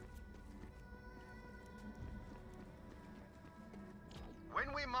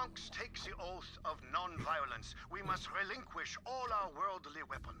 When we monks take the oath of non-violence, we must relinquish all our worldly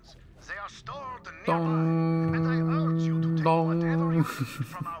weapons. They are stored nearby, and I urge you to take whatever you need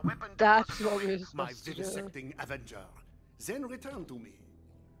from our weapon. That's what we're supposed my to do. vivisecting avenger. Then return to me.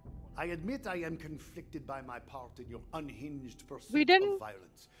 I admit I am conflicted by my part in your unhinged pursuit of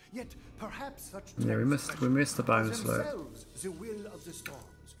violence. Yet perhaps such we missed the bonus load. The will of the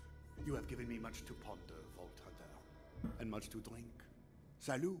storms. You have given me much to ponder, Vault Hunter, and much to drink.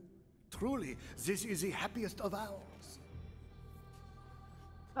 Salut. Truly, this is the happiest of hours.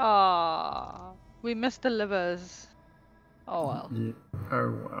 Ah, we missed the livers. Oh well. Yeah.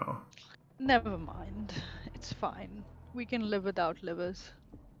 Oh well. Never mind. It's fine. We can live without livers.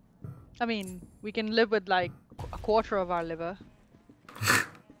 I mean, we can live with like a quarter of our liver.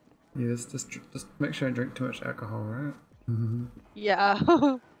 Yeah, just make sure I drink too much alcohol, right? Mm-hmm. Yeah.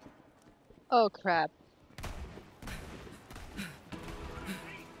 Oh crap.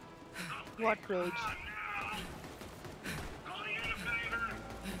 What rage?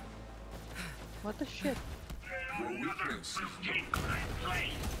 What the shit?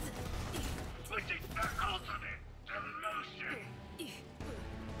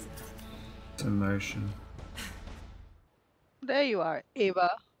 It's emotion. There you are, Ava.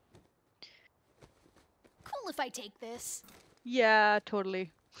 Cool if I take this. Yeah,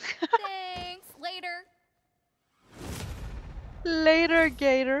 totally. Thanks. Later. Later,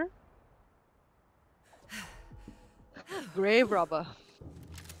 Gator. Grave robber.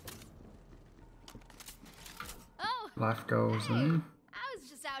 Oh. Life goes hey. in. I was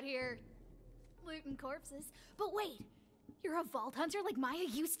just out here looting corpses. But wait, you're a vault hunter like Maya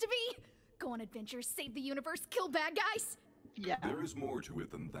used to be? Go on adventures, save the universe, kill bad guys? Yeah. There is more to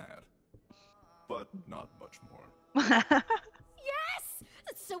it than that. But not much more. Yes!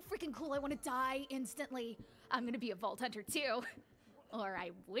 That's so freaking cool. I want to die instantly. I'm gonna be a vault hunter too. Or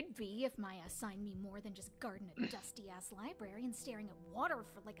I would be if Maya assigned me more than just guarding a dusty-ass library and staring at water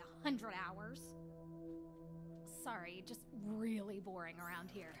for like 100 hours. Sorry, just really boring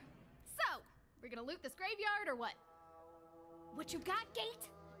around here. So, we're gonna loot this graveyard or what? What you got, Gate?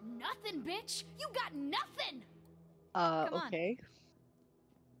 Nothing, bitch! You got nothing! Come on. Okay.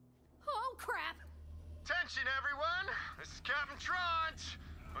 Oh, crap! Attention, everyone! This is Captain Trant!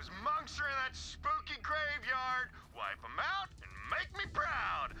 Those monks are in that spooky graveyard. Wipe them out and make me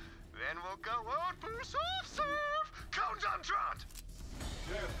proud. Then we'll go out for soft serve. Cones on Trant!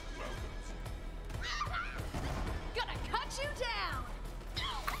 Death welcomes. Gonna cut you down!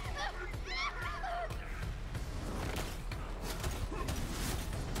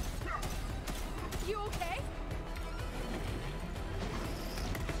 You okay?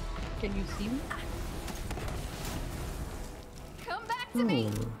 Can you see me? Come back to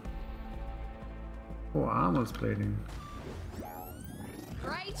me! Oh, armor's bleeding.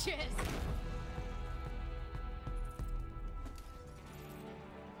 Righteous!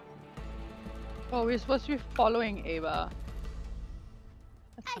 Oh, we're supposed to be following Ava.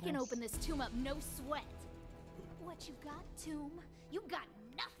 I can open this tomb up, no sweat. What you got, tomb? You got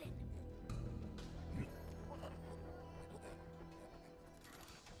nothing.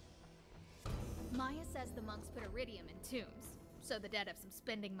 Maya says the monks put iridium in tombs, so the dead have some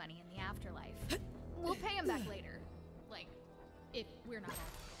spending money in the afterlife. We'll pay them back later. Like, if we're not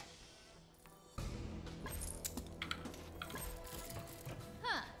all.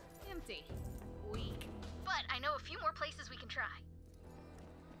 Huh, empty. Weak. But I know a few more places we can try.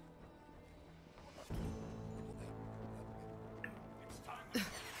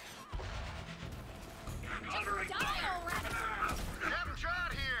 Captain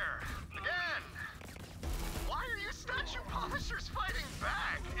Trot here! Again! Why are you statue polishers fighting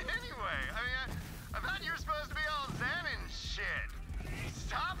back? Anyway, I mean, I thought you were supposed to be all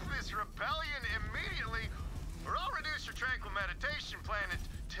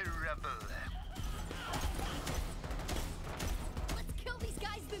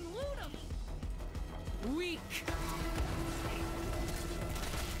Weak.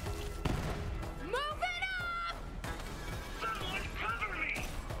 Move it up! Someone cover me!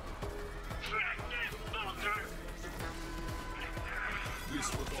 Track this vulture! This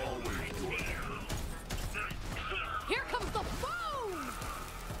was always good. Here comes the boom!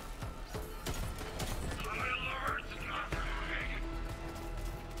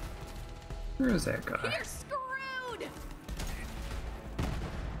 Where is that guy? You're screwed!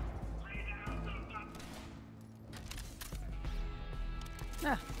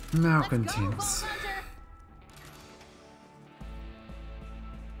 Malcontents.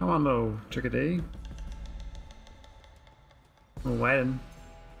 Come on, little chickadee. We're waiting.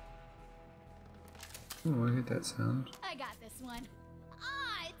 Oh, I heard that sound. I got this one.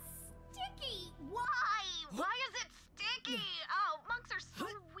 Ah, it's sticky. Why? Why is it sticky? Oh, monks are so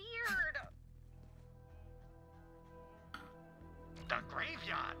weird. The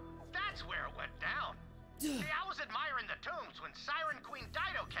graveyard. That's where it went down. See, I was admiring the tombs when Siren Queen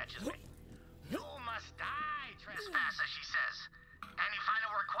Dido catches me. You must die, trespasser, she says. Any final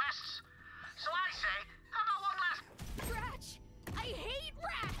requests? So I say, how about one last... Ratch! I hate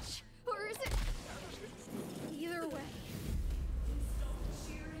Ratch! Or is it... Either way.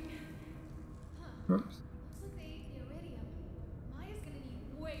 Oops. Looks like they ate the iridium. Maya's gonna need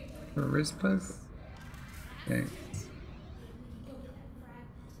way more... For a wrist place? Thanks.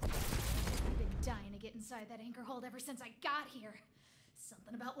 I've been dying to get inside that anchor hold ever since I got here.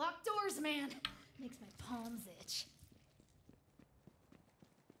 Something about locked doors, man. Makes my palms itch.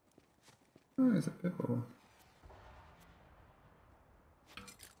 Oh, there's a pebble.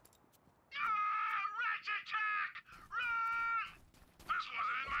 This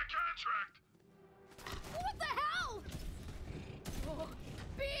wasn't in my contract. What the hell? Oh,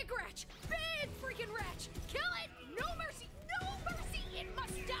 big Ratch! Big freaking Ratch! Kill it! No mercy! No mercy! It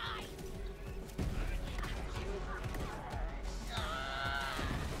must die!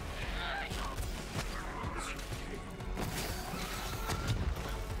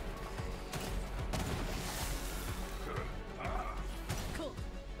 Cool.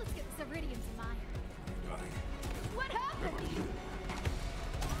 Let's get this iridium to Maya. What happened?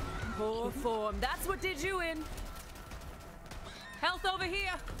 Poor form. That's what did you in. Health over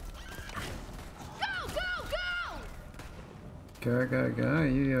here. Go! Go! Go! Go, go, go.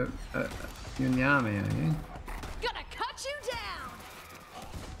 You're Nyami, are you? Gonna cut you down!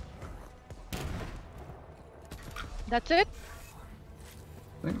 That's it?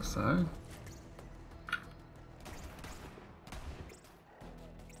 I think so.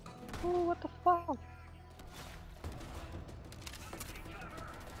 Oh, what the fuck?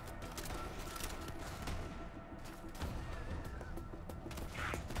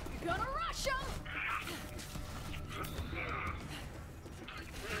 You're gonna rush him!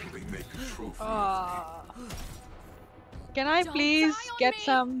 They make a trophy. Can I Don't please die on get me.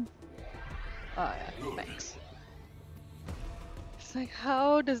 some? Oh yeah, thanks. It's like,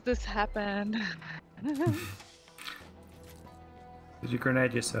 how does this happen? Did you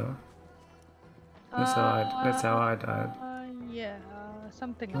grenade yourself? That's how I died. Yeah,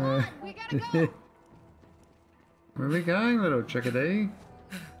 something like that. We gotta go! Where are we going, little chickadee?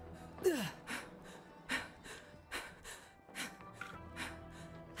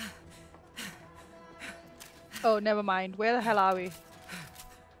 Oh, never mind. Where the hell are we?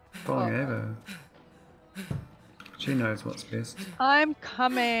 Falling over. She knows what's best. I'm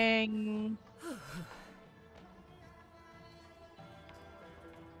coming.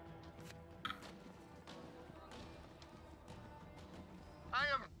 I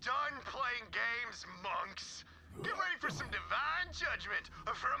am done playing games, monks. Get ready for some divine judgment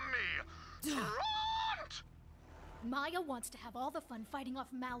from me. Front! Maya wants to have all the fun fighting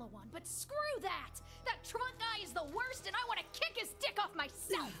off Malawan, but screw that! That Trunk guy is the worst, and I want to kick his dick off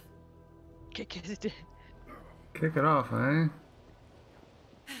myself! Kick his dick. Kick it off, eh? A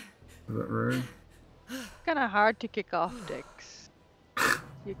bit rude. Kinda hard to kick off dicks.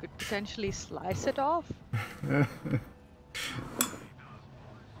 You could potentially slice it off.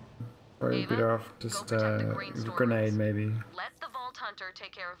 Probably better off just grenade, maybe. Let the Vault Hunter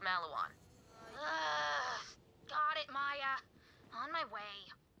take care of Malawan. Got it, Maya. On my way.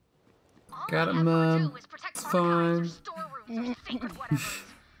 All Got I it, have to Mom. do is protect It's archives or fine. storerooms or sacred whatevers.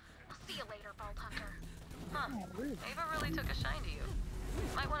 I'll see you later, Vault Hunter. Huh. Ava really took a shine to you.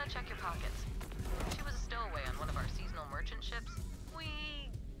 Might want to check your pockets. She was a stowaway on one of our seasonal merchant ships. We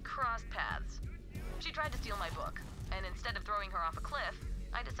crossed paths. She tried to steal my book, and instead of throwing her off a cliff,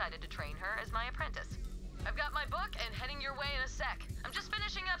 I decided to train her as my apprentice. I've got my book and heading your way in a sec. I'm just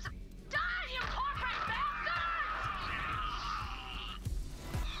finishing up some... Die, you corporate bastards!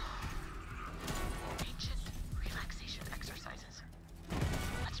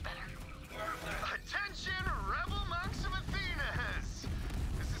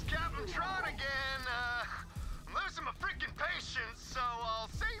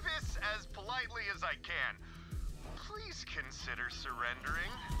 I can. Please consider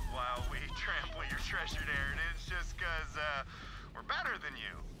surrendering while we trample your treasured heritage just because, we're better than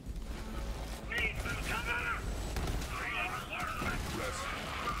you.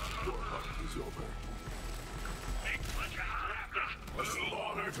 Your hunt is over. A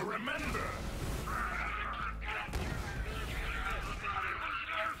slaughter to remember.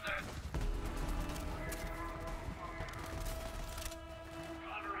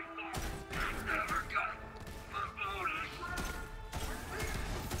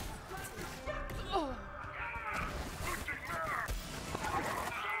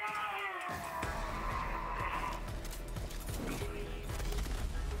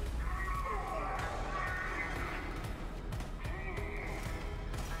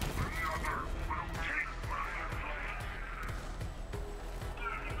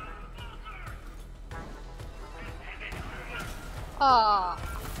 Ah,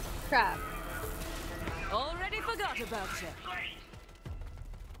 crap. Already forgot about you.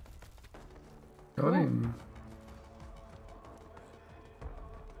 Got him.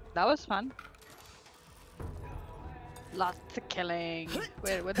 That was fun. Lots of killing.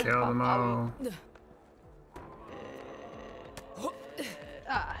 Where the Kill fuck them are all. we?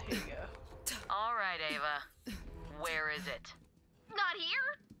 Here you go. All right, Ava. Where is it? Not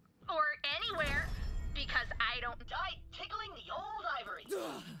here or anywhere, because I don't Die tickling the old ivory. You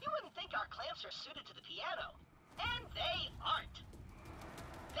wouldn't think our clamps are suited to the piano, and they aren't.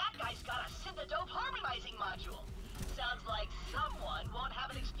 That guy's got a synth-dope harmonizing module. Sounds like someone won't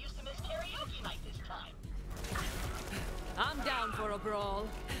have an excuse to miss karaoke night this time. I'm down for a brawl.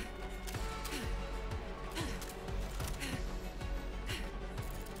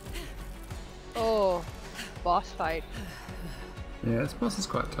 Oh, boss fight. Yeah, this boss is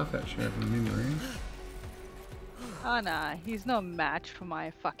quite tough actually, from memory. Oh nah, he's no match for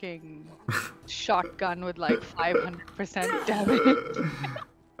my fucking shotgun with like 500% damage.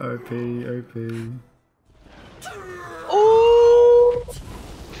 OP, OP. Oh!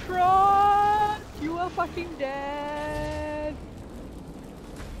 Tron! You are fucking dead!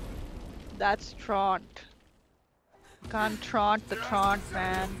 That's Tront. Can't Tront the Tront,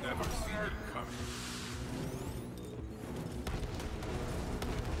 man. Never seen it coming.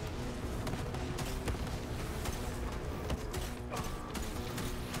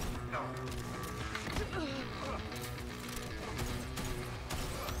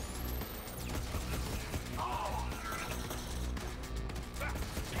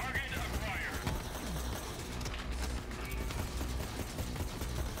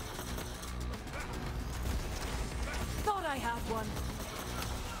 Thought I had one.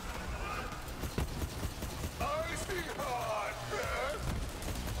 Icy hot, man.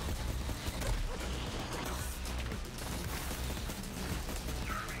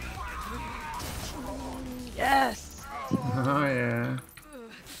 Yes! Oh yeah.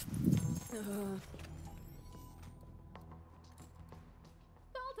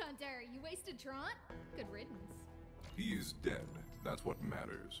 Vault Hunter, you wasted Trant? Good riddance. He is dead. That's what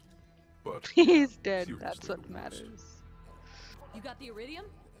matters. But He's dead, seriously, that's what Rose, matters. You got the iridium?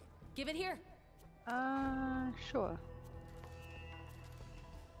 Give it here. Sure.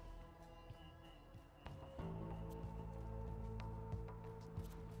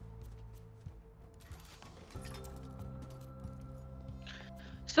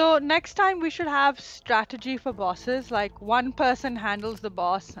 So next time we should have strategy for bosses, like one person handles the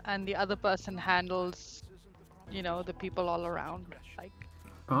boss and the other person handles, you know, the people all around. Like,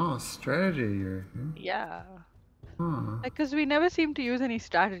 Oh, strategy, you reckon? yeah. Huh. Like, cause we never seem to use any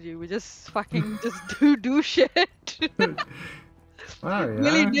strategy. We just fucking just do shit. Oh yeah.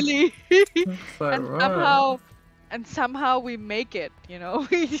 Willy-nilly. Looks like and right. somehow we make it, you know?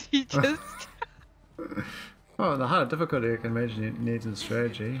 We just Oh, the harder difficulty I can imagine it needs a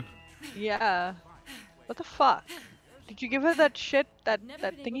strategy. yeah. What the fuck? Did you give her that shit, that Never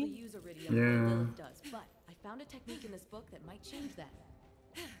that been able to thingy? use iridium Yeah. the way Lilith does, but I found a technique in this book that might change that.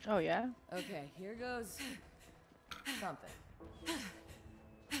 Oh yeah. Okay, here goes something.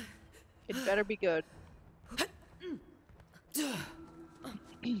 It better be good.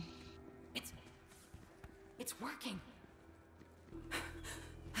 It's working.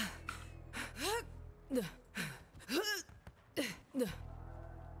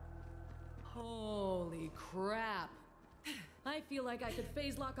 Holy crap. I feel like I could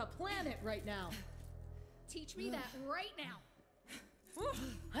phase lock a planet right now. Teach me that right now.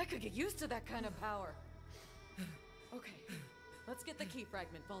 I could get used to that kind of power. Okay, let's get the key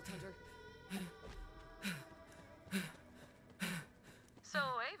fragment, Vault Hunter. So,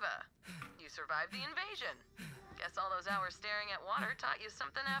 Ava, you survived the invasion. Guess all those hours staring at water taught you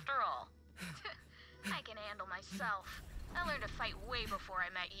something after all. I can handle myself. I learned to fight way before I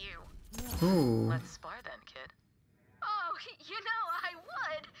met you. Ooh. Let's spar then, kid. Oh, you know I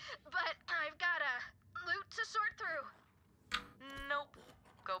would, but I've got a loot to sort through. Nope.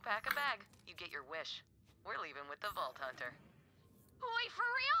 Go pack a bag. You get your wish. We're leaving with the Vault Hunter. Wait, for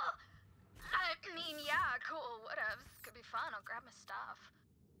real? I mean, yeah, cool, whatevs. Could be fun, I'll grab my stuff.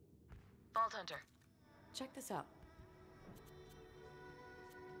 Vault Hunter, check this out.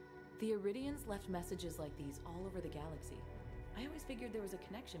 The Iridians left messages like these all over the galaxy. I always figured there was a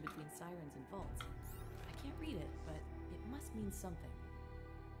connection between sirens and vaults. I can't read it, but it must mean something.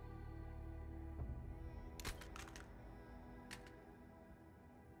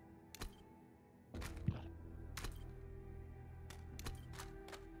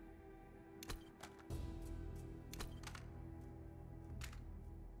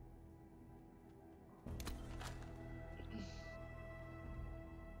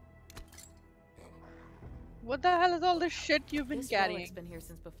 What the hell is all this shit you've been This carrying? relic's been here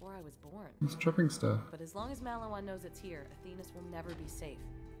since before I was born. It's tripping stuff. But as long as Malawan knows it's here, Athenas will never be safe.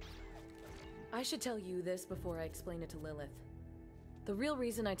 I should tell you this before I explain it to Lilith. The real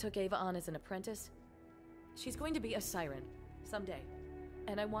reason I took Ava on as an apprentice, she's going to be a siren, someday.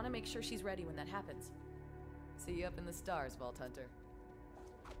 And I want to make sure she's ready when that happens. See you up in the stars, Vault Hunter.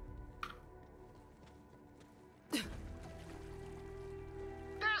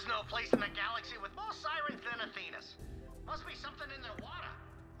 There's no place in the galaxy with more sirens than Athena's. Must be something in their water.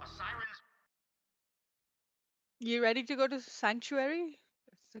 Or sirens. You ready to go to Sanctuary?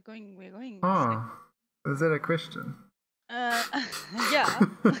 We're going. Ah, is that a question? Yeah.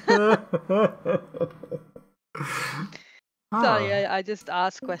 Ah. Sorry, I just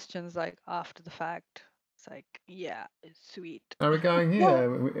ask questions like after the fact. It's like, yeah, it's sweet. Are we going here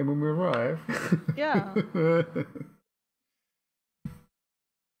when we arrive? Yeah.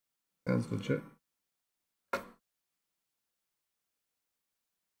 Sounds legit.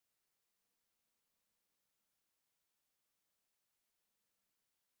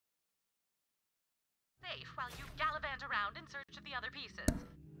 Safe while you gallivant around in search of the other pieces.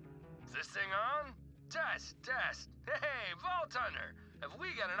 Is this thing on? Test. Hey, Vault Hunter, have we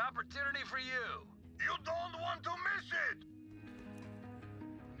got an opportunity for you? You don't want to miss it!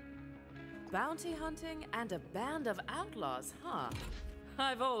 Bounty hunting and a band of outlaws, huh?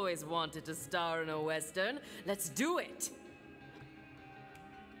 I've always wanted to star in a Western. Let's do it!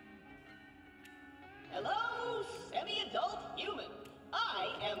 Hello, semi-adult human. I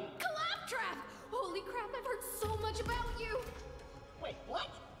am... Claptrap! Holy crap, I've heard so much about you! Wait, what?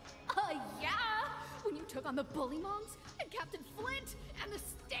 Yeah! When you took on the Bullymongs, and Captain Flint, and the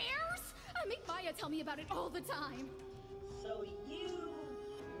stairs! I make Maya tell me about it all the time! So you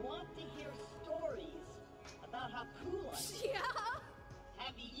want to hear stories about how cool I am? Yeah!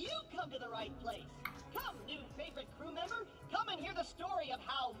 Have you come to the right place? Come, new favorite crew member, come and hear the story of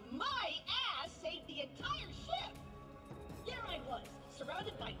how my ass saved the entire ship! Here I was,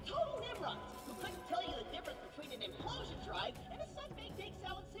 surrounded by total Nimrods, who couldn't tell you the difference between an implosion drive and a sun-baked egg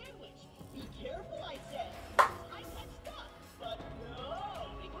salad sandwich. Be careful, I said. This is high-tech stuff. But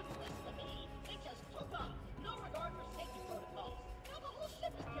no, they wouldn't listen to me. They just took off. No regard for safety protocols. Now the whole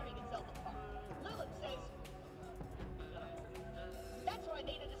ship is tearing itself apart. Lilith says... That's why I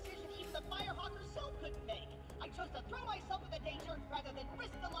made a decision even the Firehawk herself couldn't make. I chose to throw myself into danger rather than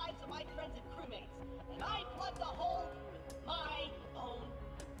risk the lives of my friends and crewmates. And I plugged the hole with my own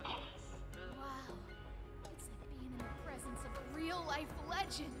ass. Wow. It's like being in the presence of a real-life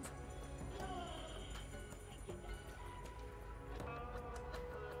legend.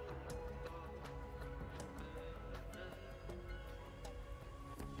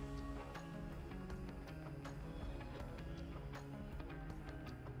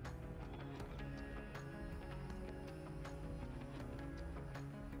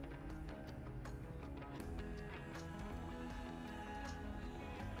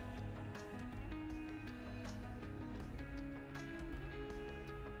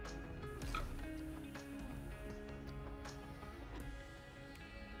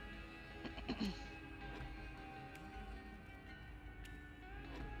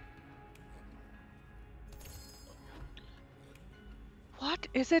 What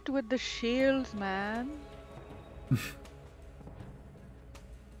is it with the shields, man? Ooh.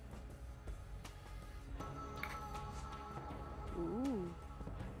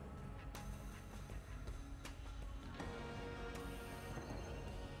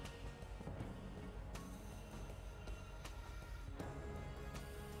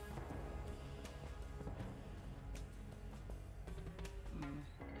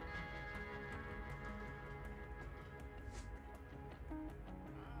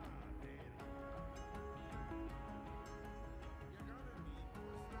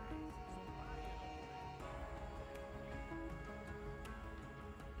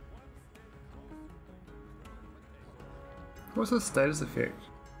 What's the status effect?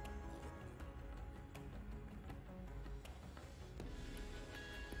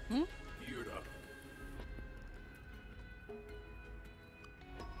 Hmm? Geared up.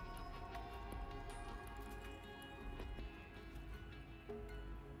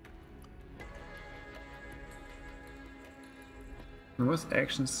 And what's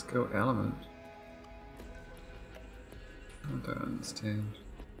action skill element? I don't understand.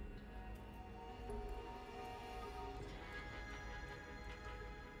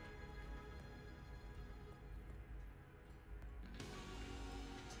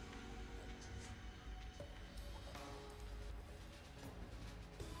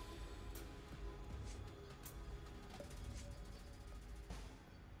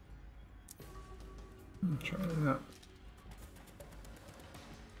 Try it out.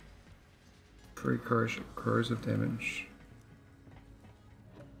 Free corrosive damage.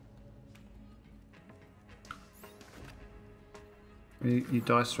 You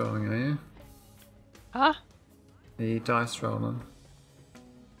dice rolling, are you? Huh? Are you dice rolling?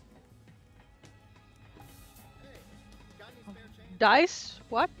 Dice?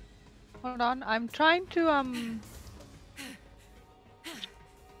 What? Hold on, I'm trying to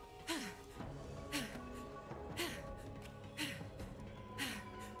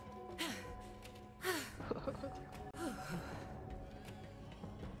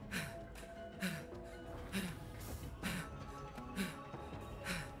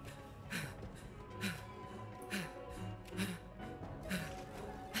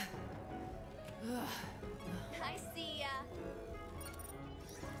I see ya.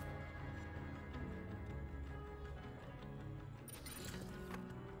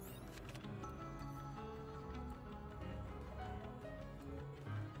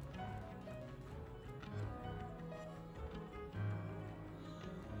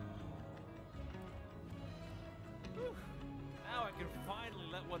 Now I can finally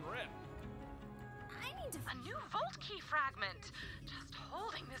let one rip. I need to. A new vault key fragment. Just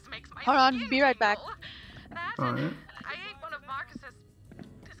holding this makes my hold on, skin be right back. tingle. That Alright. I ate one of Marcus's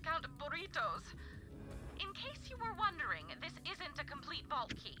discounted burritos. In case you were wondering, this isn't a complete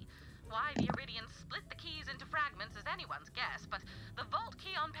vault key. Why the Iridians split the keys into fragments is anyone's guess, but the vault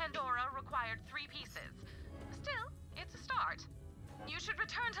key on Pandora required 3 pieces. Still, it's a start. You should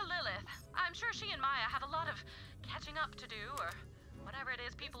return to Lilith. I'm sure she and Maya have a lot of catching up to do, or whatever it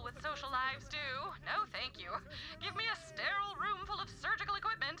is people with social lives do. No, thank you. Give me a sterile room full of surgical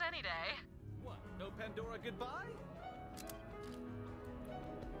equipment any day. What? No Pandora goodbye?